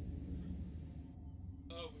 please.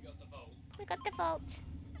 Oh, we got the vault. We got the vault.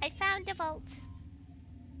 I found the vault.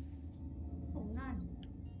 Oh, nice.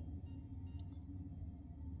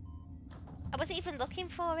 I wasn't even looking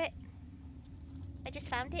for it. I just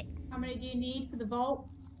found it. How many do you need for the vault?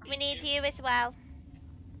 We need you as well.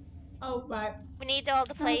 Oh, right. We need all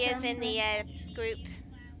the players Okay, in the group.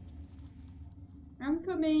 I'm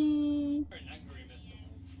coming. You're an angry Mr.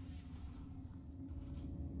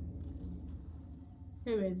 Wolf.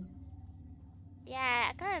 Who is? Yeah,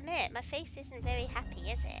 I gotta admit, my face isn't very happy,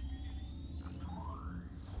 is it?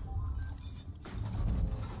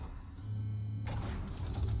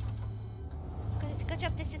 It's a good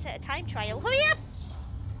job this isn't a time trial. Hurry up!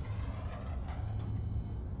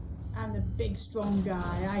 I'm the big strong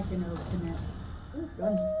guy. I can open it. Ooh,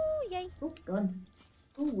 gun. Ooh, yay. Ooh, gun.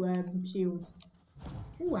 Ooh, shields.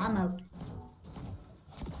 Ooh, ammo.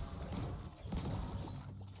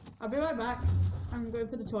 I'll be right back. I'm going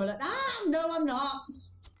for the toilet. Ah, no, I'm not.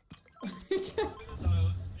 With the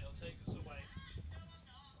toilet, it'll take us away.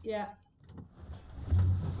 Yeah.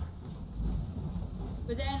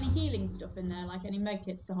 Was there any healing stuff in there, like any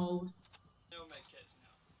medkits to hold? No medkits now.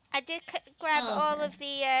 I did grab Oh, all okay. of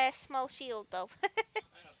the small shield though. That's good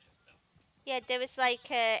stuff. Yeah, there was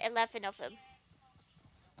like 11 of them.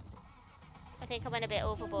 think I went a bit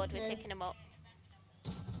overboard with Okay. picking them up.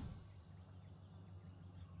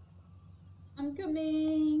 I'm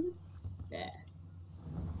coming. There.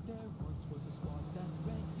 There once was a squad that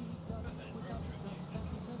readied up without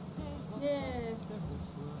a Yeah. their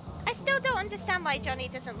hopes were high. I still don't understand why Johnny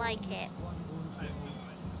doesn't like it.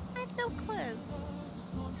 I have no clue.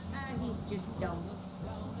 Ah, he's just dumb.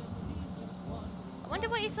 I wonder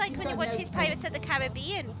what he's like He's when he got watches no his Pirates taste. of the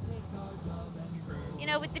Caribbean. You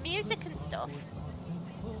know, with the music and stuff.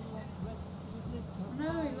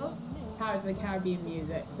 No, he loves Pirates of the Caribbean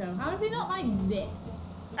music. So how does he not like this?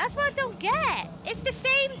 That's what I don't get. It's the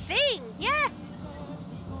same thing. Yeah.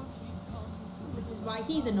 This is why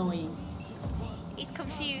he's annoying. He's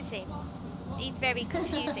confusing. He's very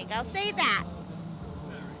confusing. I'll say that.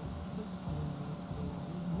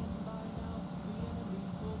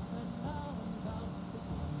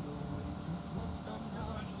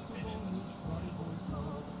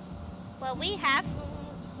 Well, we have.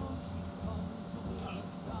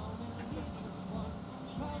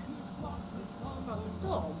 About the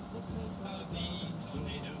storm.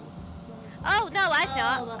 Oh, no, I'm Oh,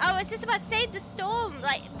 not. that- I was just about to say the storm.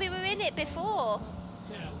 Like, we were in it before.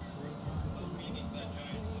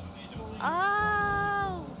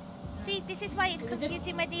 Oh. See, this is why it's There's a diff-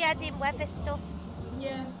 confusing when they add in weather stuff.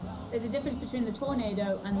 Yeah. There's a difference between the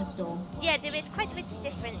tornado and the storm. Yeah, there is quite a bit of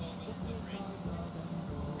difference.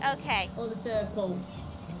 Okay. Or the circle.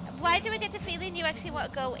 Why do I get the feeling you actually want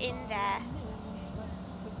to go in there?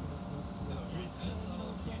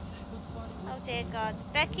 Oh dear God.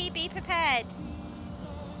 Becky, be prepared.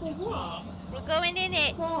 For what? We're going in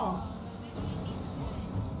it. What?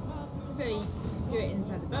 So you do it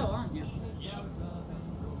inside the boat, aren't you?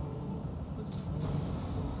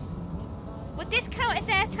 Would this count as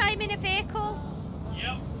airtime in a vehicle?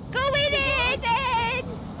 Yep. Go in it then!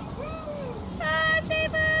 Ah,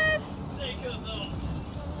 save us! Take us up.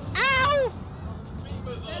 Ow! Beam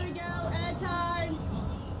us There we up. go, airtime!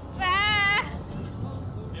 Ah!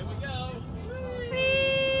 Here we go.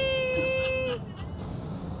 Whee!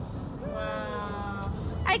 Wow.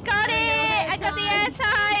 I got There you it! go, I got the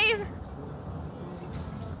airtime. airtime!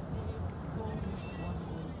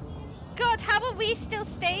 God, how are we still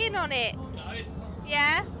staying on it? Nice.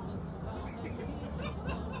 Yeah? Oh my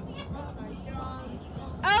god.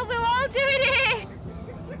 Oh, we're all doing it!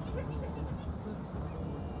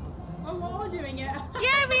 Oh, we're all doing it.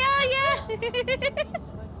 Yeah, we are, yeah!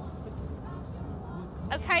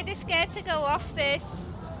 I'm kinda scared to go off this.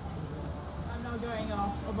 I'm not going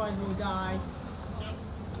off, otherwise we'll die. Yep.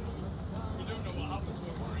 We don't know what happens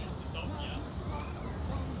when we're in the top yet.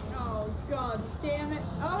 Oh god damn it.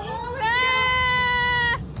 Oh no!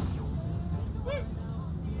 Ah!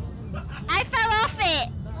 I fell off it!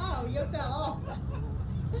 Oh, you fell off.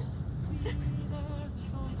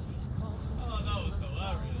 Oh, that was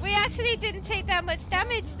hilarious. We actually didn't take that much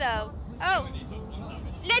damage though. Oh, We took one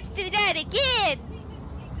damage. let's do that again!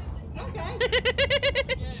 Okay.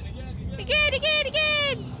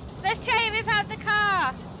 Again. Let's try it without the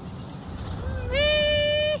car.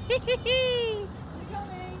 Whee! We're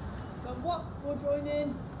coming. But what? We'll join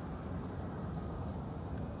in.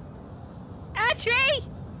 Ah, tree!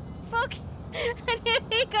 Fuck! I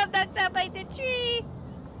nearly got knocked out by the tree.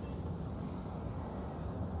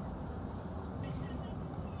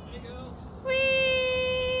 Hey, girls.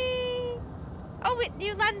 Whee! Oh, wait,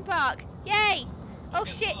 new landmark. Yay! Oh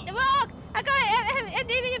shit, the rock! I got it! I'm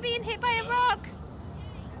nearly being hit by a rock.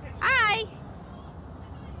 Aye!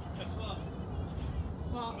 Guess what?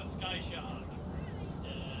 What? I'm a sky shark.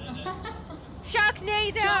 Yeah.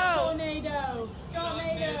 Sharknado! Tornado!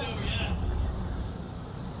 Tornado! Yeah.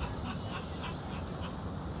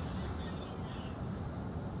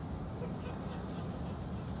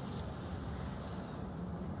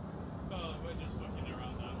 Oh, we're just fucking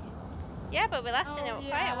around now. Yeah, but we're lasting Oh, quite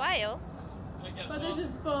yeah. a while. I guess But what? this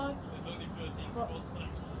is fun. There's only 13 What? spots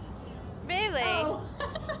left. Really? Oh.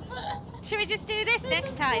 Should we just do this This next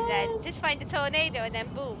is time then? fun. Just find a tornado and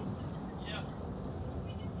then boom. Yeah.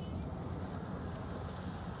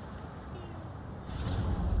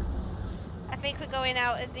 I think we're going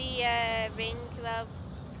out of the ring, love.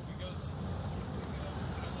 We go.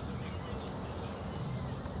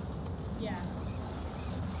 Yeah.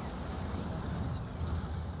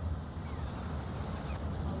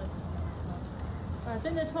 Oh, this is so much fun. But I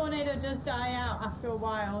think the tornado does die out after a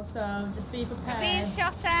while, so just be I'm prepared. being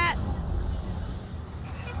shot at.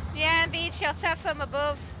 Yeah, I'm being shot at from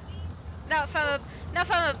above. Not from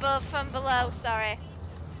above, from below. Sorry.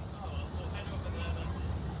 Oh, well, we'll head over there then.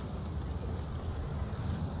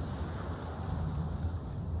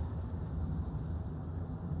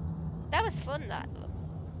 That was fun. That.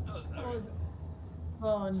 That was That very was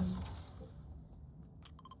fun.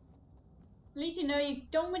 At least you know you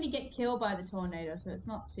don't really get killed by the tornado, so it's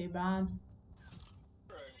not too bad.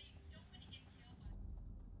 True.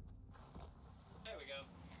 There we go.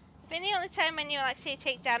 I think the only time when you actually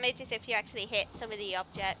take damage is if you actually hit some of the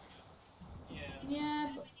objects. Yeah. Yeah,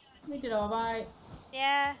 but we did alright.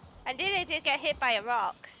 Yeah. I did get hit by a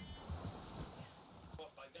rock. What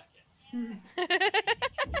by Beckett?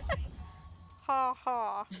 Ha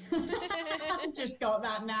ha. I just got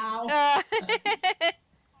that now. Let's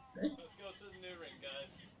go to the new ring,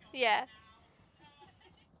 guys. Yeah.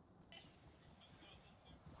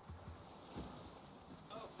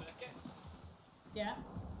 Oh, Beckett. Yeah.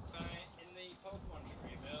 In the Pokemon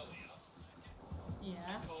stream earlier, Yeah. I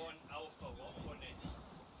caught an alpha bunny.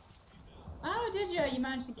 Oh, did you? You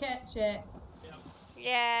managed to catch it. Yep.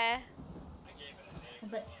 Yeah. I gave it a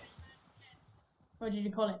name. But what did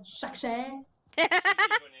you call it? Shakshay?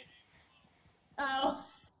 Bunny. Oh.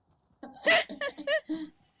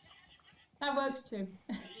 That works too.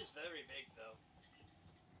 He is very big though.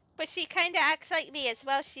 But she kind of acts like me as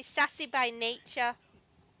well. She's sassy by nature.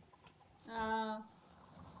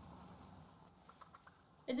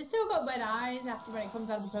 Is it still got red eyes after when it comes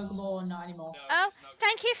out of the Pokeball or not anymore? No, Oh, it's not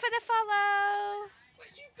thank you for the follow. Wait,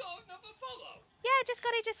 you got another follow? Yeah, I just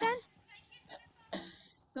got it just then.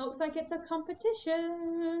 Looks like it's a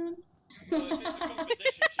competition. Well, if it's a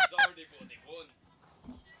competition, she's already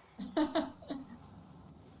won.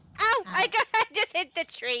 Ow! I just hit the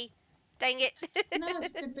tree. Dang it. No,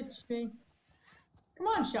 stupid tree. Come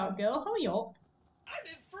on, Shark Girl, hurry up. I'm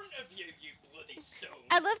in front of you, you bloody stone.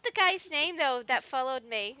 I love the guy's name though that followed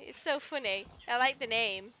me. It's so funny. I like the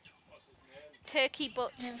name. What's his name? Turkey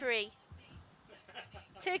butt free.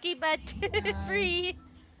 Turkey butt free.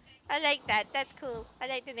 I like that. That's cool. I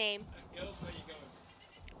like the name. Girls, where you going?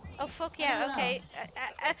 Oh fuck yeah. Okay.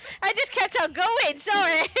 I just kept on going.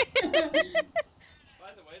 Sorry. By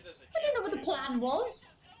the way, there's a gem. I didn't know what the plan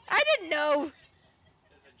was. I didn't know.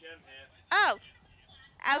 There's a gem here. Oh.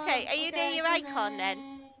 Okay. Are you doing your icon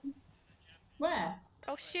then? Where?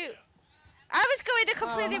 Oh shoot. I was going the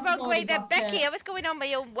completely I've wrong way already then, got Becky. it. I was going on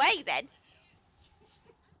my own way then.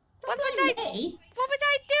 Don't What was blame I? me. What was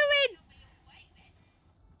I doing?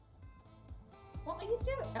 What are you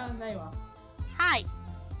doing? Oh, there you are. Hi.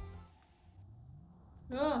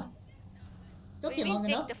 Ugh. Took What do you you long mean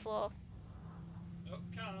dig enough. the floor? Oh,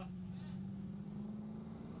 car.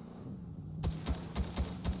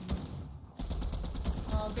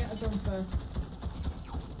 I'll get a gun first.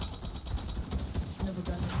 Another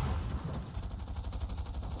gun.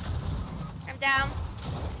 I'm down.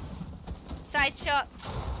 Side shots.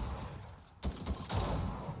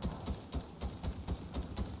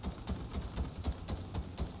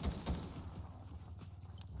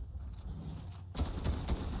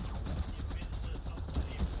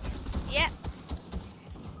 Yep.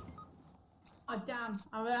 Oh damn!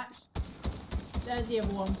 I'm actually. There's the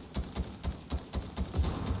other one.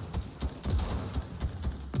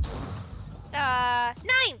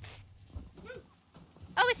 Ninth.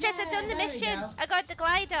 Oh, it says I've Yeah, done the there we mission. go. I got the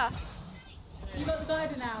glider. You got the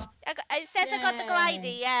glider now. It says I got the glider.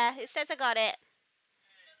 Yay. Yeah, it says I got it.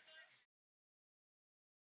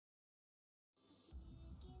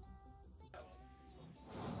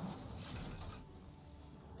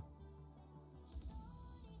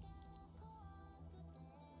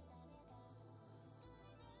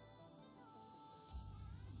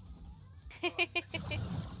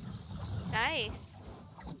 Nice.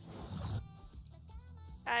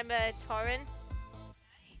 I'm a Tauren.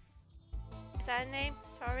 Is that a name?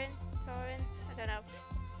 Tauren? I don't know.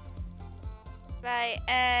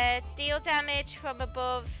 Right, deal damage from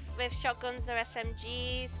above with shotguns or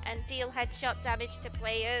SMGs, and deal headshot damage to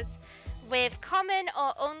players with common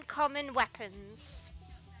or uncommon weapons.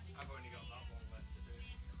 I've only got that one left to do.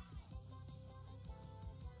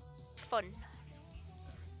 Fun.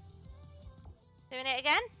 Doing it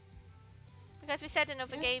again? Because we said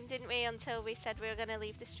another game, didn't we, until we said we were going to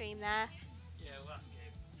leave the stream there. Yeah, last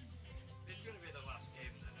game. It's going to be the last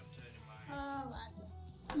game, then I'm turning my...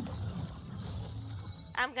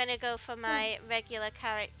 I'm going to go for my regular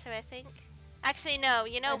character, I think. Actually, no,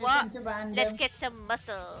 you know I just what? went to random. Let's get some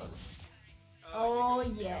muscles. Oh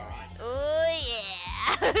yeah. Oh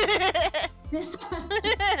yeah! That's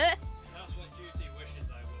what Juicy wishes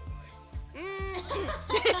I will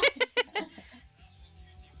like.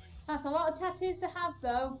 That's a lot of tattoos to have,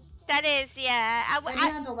 though. That is, yeah. Can you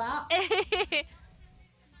handle that?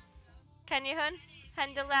 Can you, hun?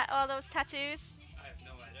 Handle that, all those tattoos? I have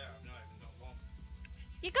no idea. I've not even got one.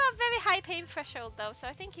 You got a very high pain threshold, though, so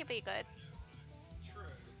I think you'll be good. True,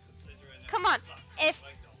 considering Come on, if...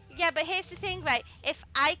 Yeah, Yeah, but here's the thing, right? If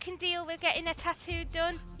I can deal with getting a tattoo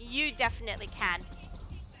done, you definitely can.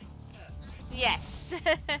 Yes.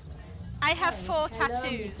 I have 4 Hello,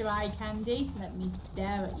 tattoos. Mr. Eye Candy. Let me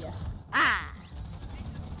stare at you. Ah.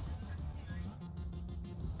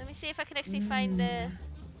 Let me see if I can actually find the...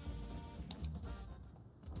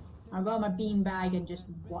 I'll go on my beanbag and just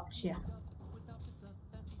watch you.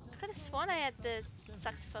 I could have sworn I had the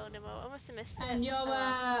saxophone remote. I must have missed it. And you're Oh,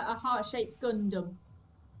 well. a heart-shaped Gundam,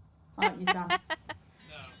 aren't you, Sam? No.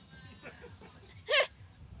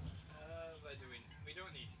 We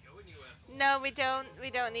don't need to go anywhere. No, we don't. We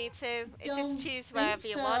don't need to. Don't Just choose think wherever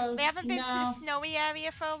you want. so. We haven't been to the No. snowy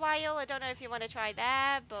area for a while. I don't know if you want to try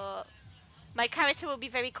there, but my character will be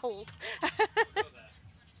very cold. Go there.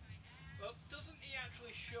 Well, doesn't he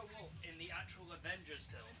actually show up in the actual Avengers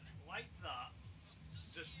film like that?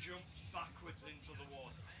 Just jumps backwards into the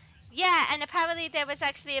water. Yeah, and apparently there was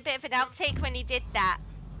actually a bit of an outtake when he did that.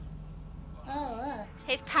 Oh, right.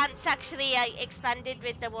 His pants actually expanded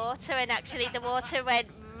with the water, and actually the water went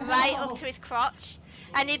right up to his crotch,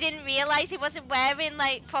 and he didn't realise he wasn't wearing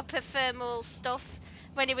like proper thermal stuff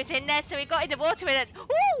when he was in there, so he got in the water and went,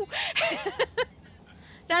 ooh!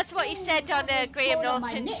 That's what he said on Graham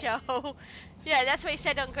Norton's show. Yeah, that's what he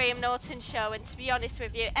said on Graham Norton's show, and to be honest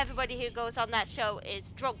with you, everybody who goes on that show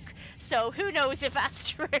is drunk, so who knows if that's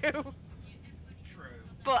true. True.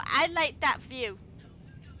 But I like that view.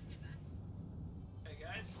 Hey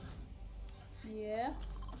guys. Yeah.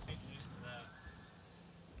 Pictures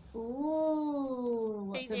there. Ooh,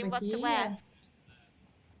 what's You knew over what here? to wear.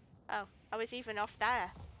 Oh, I was even off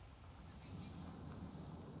there.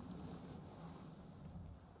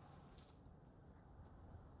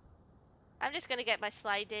 I'm just gonna get my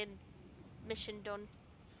slide-in mission done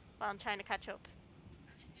while I'm trying to catch up.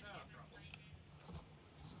 No problem.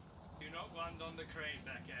 Do not land on the crane,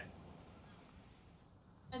 Becky.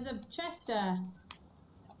 There's a chest there.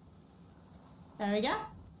 There we go.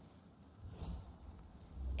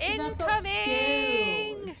 'Cause I've got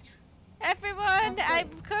Incoming! skills. Everyone, got I'm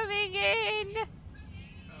skills. coming in!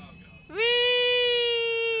 Oh god.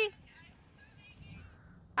 Whee!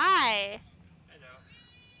 Hi! Hello.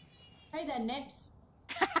 Hey there, Nips.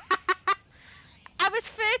 I was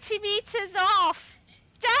 30 meters off!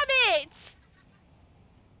 Damn it!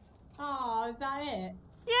 Oh, is that it?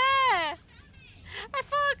 Yeah! I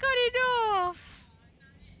thought I got enough!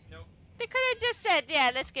 Nope. They could have just said,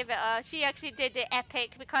 yeah, let's give it her. She actually did it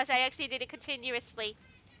epic because I actually did it continuously.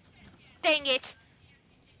 Dang it!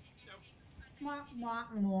 Nope. Mwah, mwah,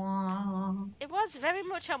 mwah. It was very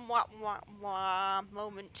much a mwah mwah mwah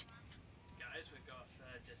moment. Guys, we've got a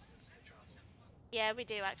fair distance to travel. Yeah, we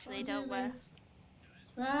do actually, Oh, don't do we?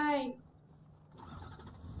 we? Right.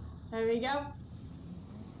 There we go.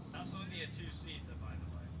 That's only a 2-seater, by the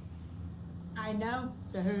way. I know.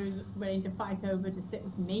 So who's willing to fight over to sit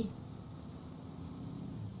with me?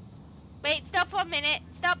 Wait, stop 1 minute.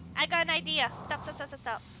 Stop, I got an idea. Stop, stop, stop, stop,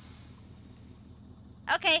 stop.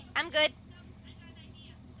 Okay, I'm good.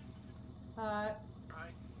 Right.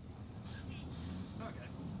 Okay.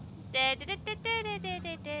 Da, da, da, da, da, da, da,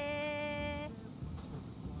 da, da.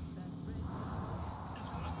 This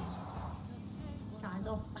works. Kind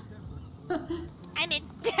of. I'm in.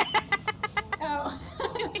 Oh.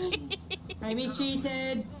 Maybe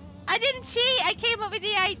cheated. I didn't cheat, I came up with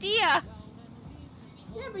the idea.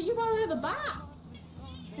 Yeah, but you were at the back.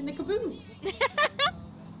 In the caboose.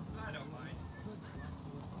 I don't mind.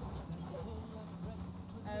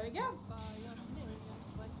 There we go.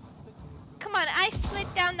 Come on, I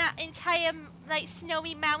slid down that entire, like,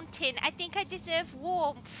 snowy mountain. I think I deserve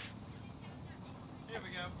warmth. Here we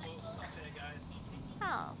go. We'll stop here, guys.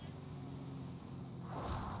 Oh.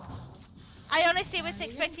 I honestly was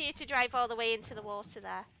expecting you to drive all the way into the water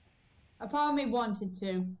there. A part of me wanted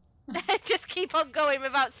to. Just keep on going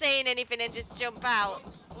without saying anything and just jump out.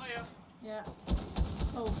 Player. Yeah.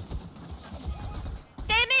 Oh.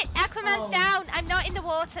 Damn it! Aquaman's Oh. down! I'm not in the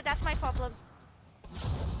water, that's my problem.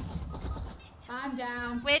 I'm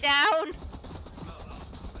down. We're down!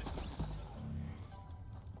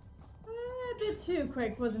 A bit too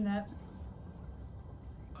quick, wasn't it?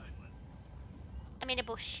 I'm in a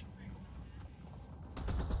bush.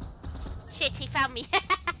 Shit, he found me. Oh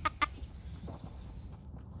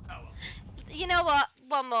well. You know what?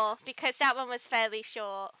 One more, because that one was fairly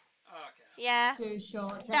short. Okay. Yeah. Too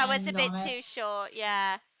short to That was a end bit on it. too short,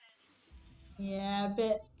 yeah. Yeah, a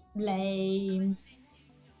bit lame.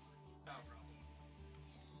 No problem.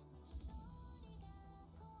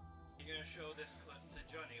 You're gonna show this clip to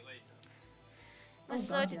Johnny later. Let's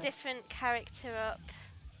God, load a yeah. different character up.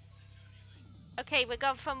 Okay, we're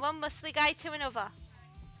gone from one muscly guy to another.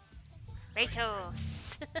 Kratos.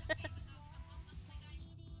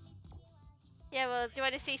 Yeah, well, do you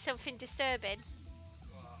want to see something disturbing?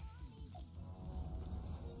 What?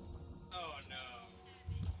 Oh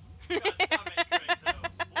no. God damn it, Kratos.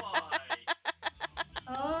 Why?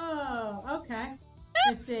 Oh, okay.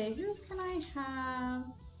 Let's see. Who can I have?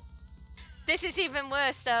 This is even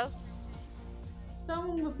worse, though.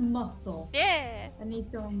 Someone with muscle. Yeah. I need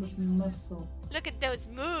someone with muscle. Look at those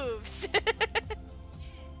moves.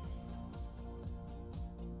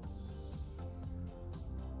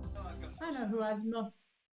 Oh, I've got I know who has muscle.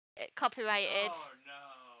 Copyrighted. Oh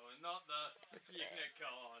no, not the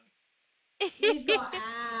unicorn. He's got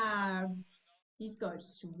abs. He's got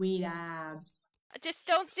sweet abs. Just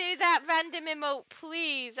don't do that random emote,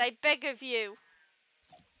 please. I beg of you.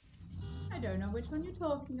 I don't know which one you're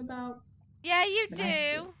talking about. Yeah, you But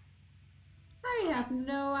do. I have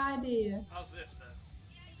no idea. How's this then?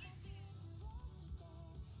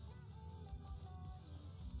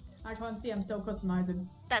 I can't see. I'm still customizing.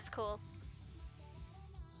 That's cool.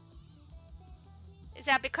 Is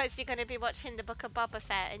that because you're going to be watching the Book of Boba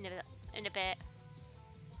Fett in a bit?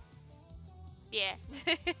 Yeah.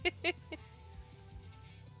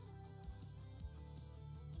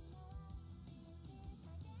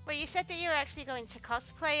 Well, you said that you were actually going to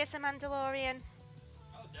cosplay as a Mandalorian.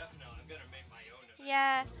 Oh, definitely. I'm gonna make my own of it.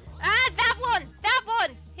 Yeah. Ah, that one! That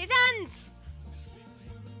one! His hands!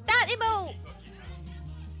 That emote! Fuck you,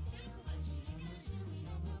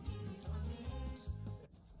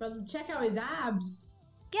 But check out his abs.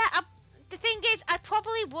 Yeah, the thing is, I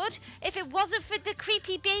probably would if it wasn't for the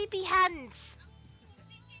creepy baby hands.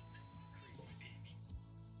 creepy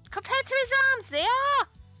baby. Compared to his arms, they are!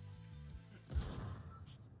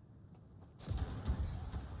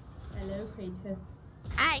 Hello, Kratos.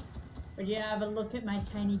 Hi. Would you have a look at my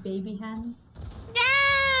tiny baby hands?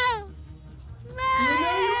 No! You Run!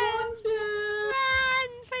 know you want to!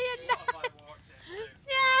 Run for your What have I walked into?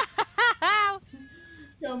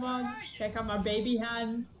 No! Come on, check out my baby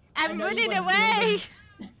hands. I'm I know you running wanna away! see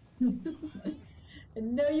them. I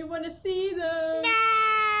know you want to see them.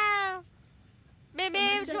 No! My on,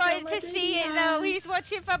 moves check out wanted my to see baby it though, hands. he's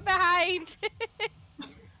watching from behind.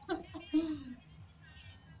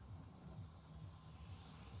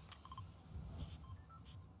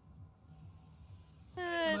 Oh,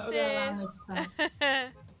 We're gonna land this time.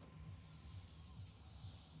 dear.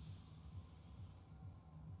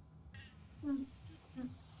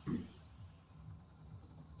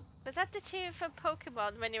 Was that the tune from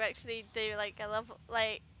Pokemon when you actually do like a level,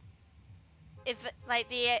 like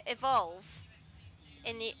the evolve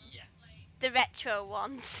in Yes. the retro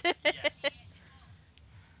ones? Yes.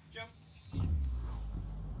 Jump.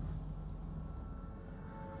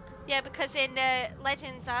 Yeah, because in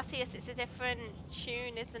Legends Arceus it's a different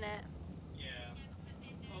tune, isn't it? Yeah.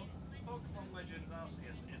 Well, Pokemon Legends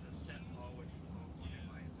Arceus is a step forward for Pokemon in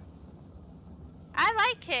my opinion. I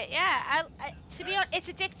like it. Yeah, to be honest, it's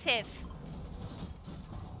addictive.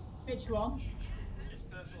 Which one? It's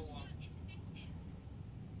purple one.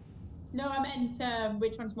 No, I meant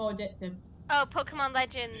which one's more addictive. Oh, Pokemon New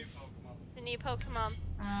Legends, Pokemon. the new Pokemon.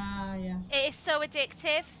 Ah, yeah. It is so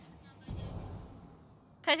addictive.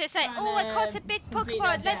 Because it's like, Trying oh, I caught to a big complete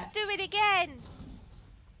Pokemon, that let's do depth. it again.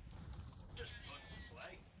 Just fun to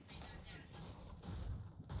play.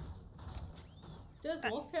 Just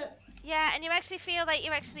look at. Yeah, and you actually feel like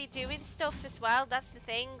you're actually doing stuff as well. That's the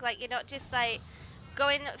thing. Like, you're not just like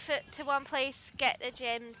going to one place, get a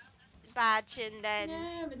gym badge, and then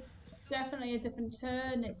Yeah, it's definitely a different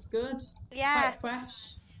turn. It's good. yeah. Quite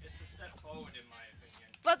fresh. It's a step forward in my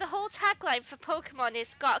opinion. But the whole tagline for Pokemon is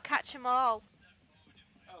 "Gotta catch 'em all,"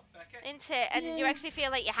 Oh, Beckett. isn't it? And you Yeah. actually feel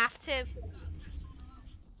like you have to.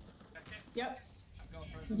 Beckett. Yep. I've got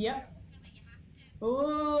a present. Yep.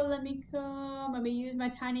 Oh, let me come. Let me use my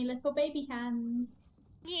tiny little baby hands.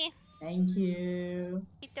 Yeah. Thank you.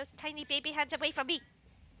 Keep those tiny baby hands away from me.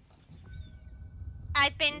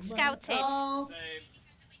 I've been scouted. Oh, Same.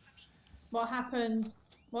 what happened?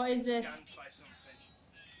 What is this? Scanned by something.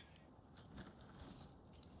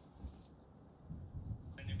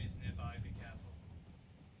 Enemies nearby, be careful.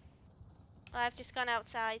 I've just gone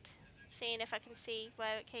outside, seeing if I can see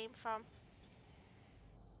where it came from.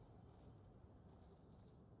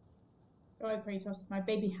 Alright, Kratos, my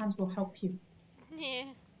baby hands will help you. Yeah.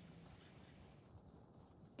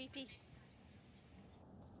 Creepy.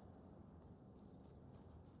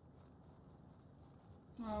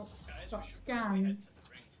 Well, Guys, got we should scanned. probably head to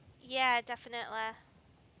the ring. Yeah, definitely.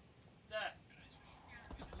 There.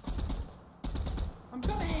 I'm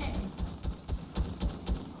coming!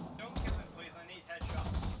 Don't kill him, please. I need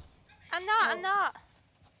headshots. I'm not. Oh. I'm not.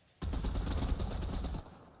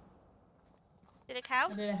 Did it how.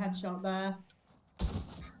 I did a headshot there.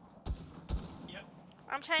 Yep,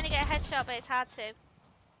 I'm trying to get a headshot, but it's hard to. I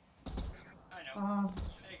know. Oh,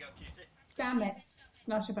 There you go, cutie. damn it.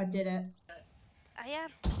 Not sure if I did it. I am.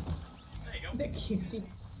 There you go. The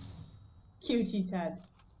cutie's head.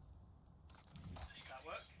 That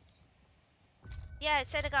work? Yeah, it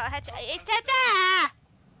said I got a headshot. Oh, It I'm said dead. that!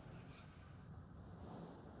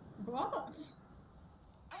 What?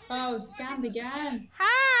 Oh, scammed again.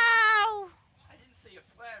 How? I didn't see a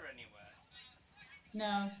flare anywhere.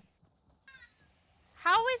 No.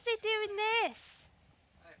 How is it doing this?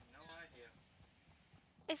 I have no idea.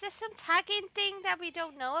 Is there some tagging thing that we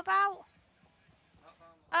don't know about? Not that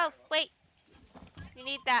I'm Oh, aware of. wait. You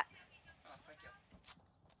need that. Oh, thank you.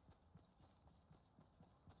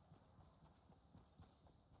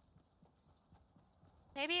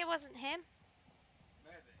 Maybe it wasn't him.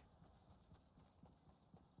 Maybe.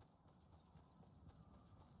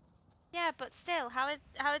 Yeah, but still, how did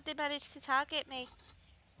they manage to target me?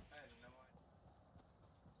 I have no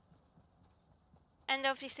idea. And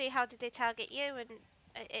obviously, how did they target you? And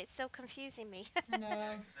it's so confusing me. No,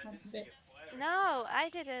 Yeah, 'cause I that's didn't a see bit. a flare. No, I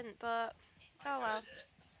didn't, but I oh well. heard it,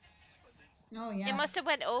 but didn't see Oh, It yeah. must have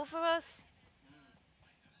went over us. Hmm.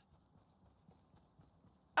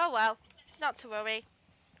 Oh well, it's not to worry.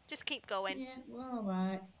 Just keep going. Yeah, well,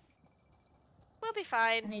 alright. We'll be I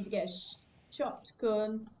fine. need to get a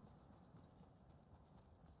shotgun.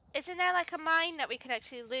 Isn't there like a mine that we can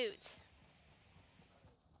actually loot?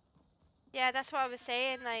 Yeah, that's what I was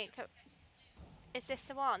saying. Like, is this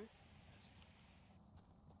the one?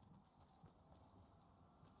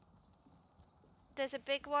 There's a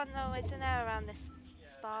big one though, isn't there, around this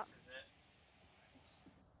Yeah, spot? this is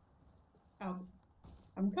it. Oh,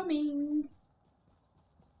 I'm coming.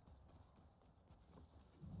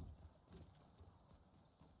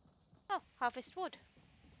 Oh, harvest wood.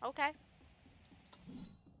 Okay.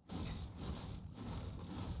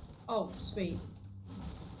 Oh, sweet.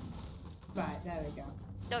 Right, there we go.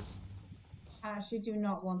 Done. I actually do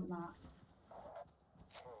not want that.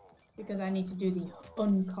 Because I need to do the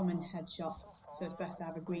uncommon headshots, so it's best to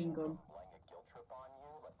have a green gun.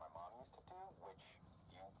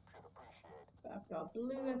 But I've got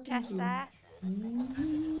blue SMG. Chest there. La,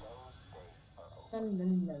 la,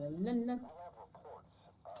 la, la, la.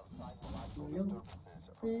 Hello.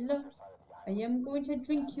 Hello. I am going to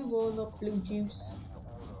drink you all up, blue juice.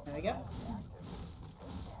 There we go.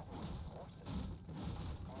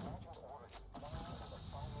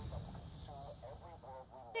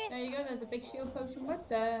 There you go, there's a big shield potion right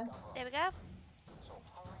there. There we go.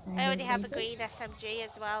 There you I go, already have a green potatoes. SMG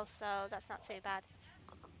as well, so that's not too bad.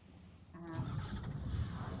 Ah.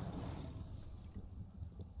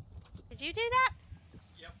 Did you do that?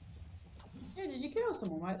 Yep. Yeah, did you kill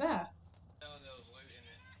someone right there? No, there was loot in it.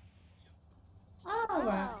 Oh,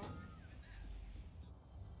 right.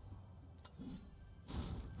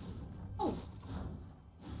 Oh.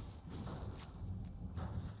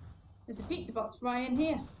 There's a pizza box right in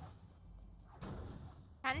here.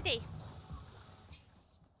 Handy.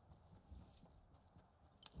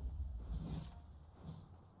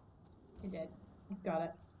 You did. You've got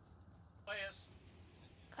it. Players.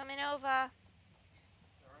 Coming over.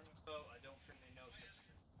 They're on a boat. I don't think they noticed.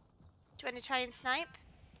 Do you want to try and snipe?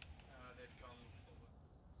 They've gone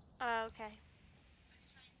over. Oh, okay.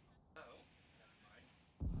 Oh, never mind.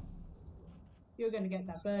 You were going to get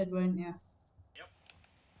that bird, weren't you? Yep.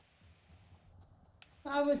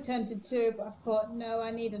 I was tempted to, but I thought, no,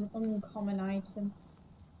 I need an uncommon item.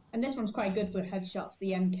 And this one's quite good for headshots,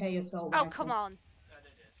 the MK assault Oh, rifle. come on. That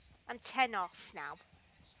it is. I'm 10 off now.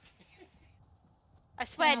 I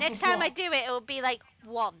swear, 10 off next of time I what? do it, it will be like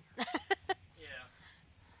 1. Yeah.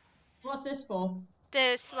 What's this for?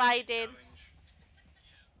 The sliding. Challenge.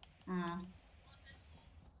 Ah.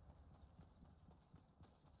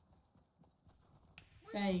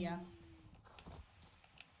 There you go.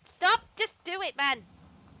 Stop! Just do it, man.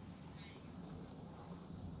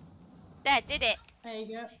 There, did it. There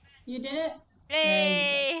you go. You did it?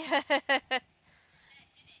 Yay!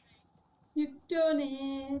 You've done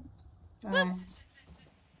it. Right.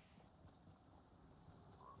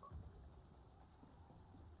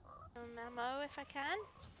 Ammo if I can.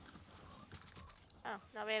 Oh,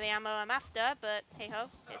 not really ammo I'm after, but hey ho,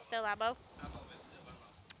 it's still ammo. Ammo is still ammo.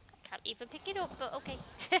 Can't even pick it up, but okay.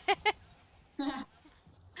 I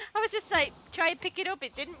was just like, try and pick it up,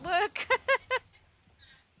 it didn't work.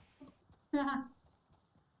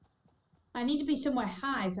 I need to be somewhere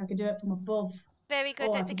high so I can do it from above. Very good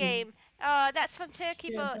Oh, I at the can just- game. Oh, that's from Turkey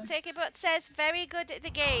Yeah, Butt. Turkey Butt says, very good at the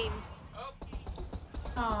game. Oh,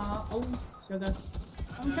 Ah, oh, sugar.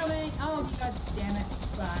 I'm coming. Oh, god damn it.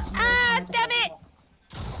 Right. I'm Ah, gonna try damn to it! find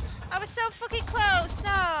fucking close.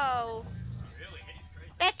 No. Really, he's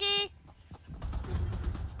crazy. Becky.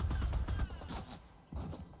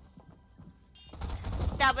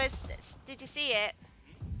 That was. Did you see it?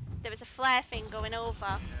 There was a flare thing going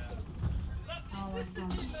over. Yeah. Oh, Is this the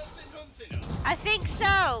okay. team that's been hunting us? I think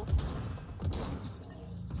so.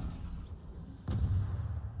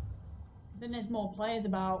 I think there's more players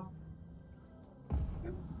about.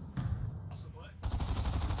 Possibly.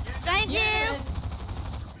 Thank Yeah, you. there is.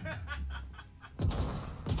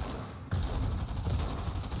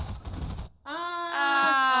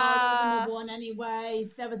 Oh, there was another one anyway.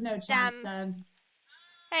 There was no chance Damn. then.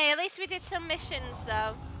 Hey, at least we did some missions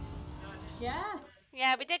though. Yeah.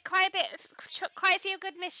 Yeah, we did quite a few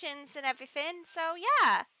good missions and everything. So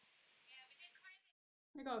yeah.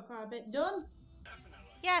 We got quite a bit done.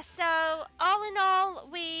 Definitely. Yeah. So all in all,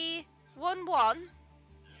 we won one.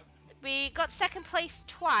 Yep. We got second place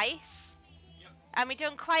twice. Yep. And we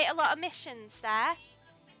done quite a lot of missions there.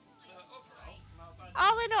 So overall, not bad.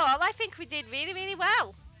 All in all, I think we did really, really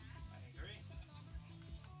well. I agree.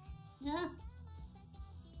 Yeah.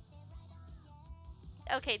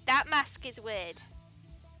 Okay, that mask is weird.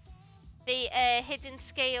 The hidden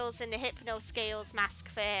scales and the hypno scales mask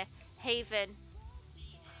for Haven.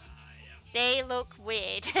 Yeah. They look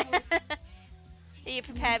weird. Are you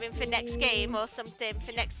preparing for next game or something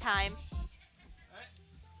for next time? Right.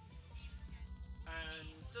 And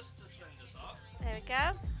just to send us off, There we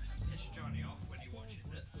go. piss Johnny off when he watches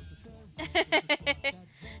it.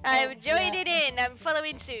 I'm joining in. I'm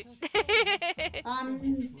following suit.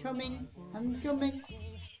 I'm coming. I'm coming.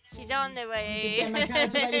 She's on the Just way. getting my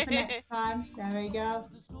character ready for next time. There we go.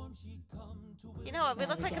 You know what? We There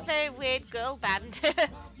look we like a go. very weird girl band.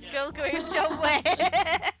 Girl group, don't we?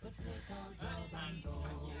 And thank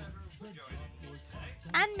you everyone for joining me today.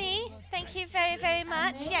 And me. Thank you very, very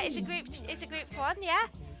much. And Yeah, it's a me. group. It's a group one. Yeah.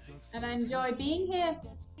 And I enjoy being here.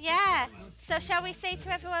 Yeah. So shall we say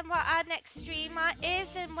to everyone what our next stream is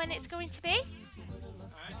and when it's going to be?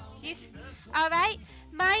 Alright. You. All right.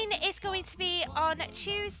 Mine is going to be on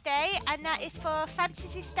Tuesday, and that is for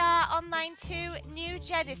Fantasy Star Online 2 New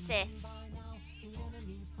Genesis. Okay.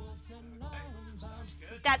 Sounds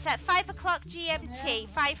good. That's at 5 o'clock GMT,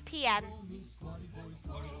 5 p.m.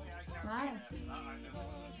 Unfortunately, I can't Nice. be there for that.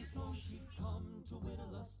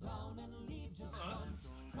 I'm in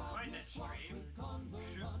But my next stream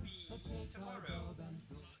should be tomorrow.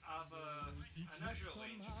 I have an Azure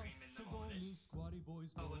Lane stream in the morning,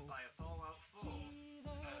 followed by a Fallout 4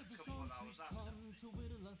 a couple of hours after.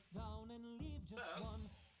 So,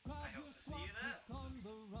 I hope to see you there.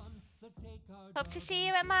 Hope to see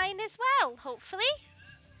you at mine as well, hopefully.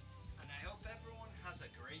 And I hope everyone has a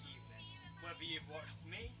great evening. Whether you've watched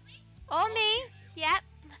me Or me. YouTube. Yep.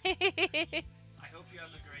 I hope you have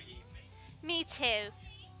a great evening. Me too.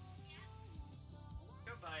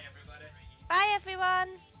 Goodbye, everybody. Bye, everyone.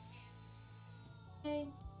 Hey.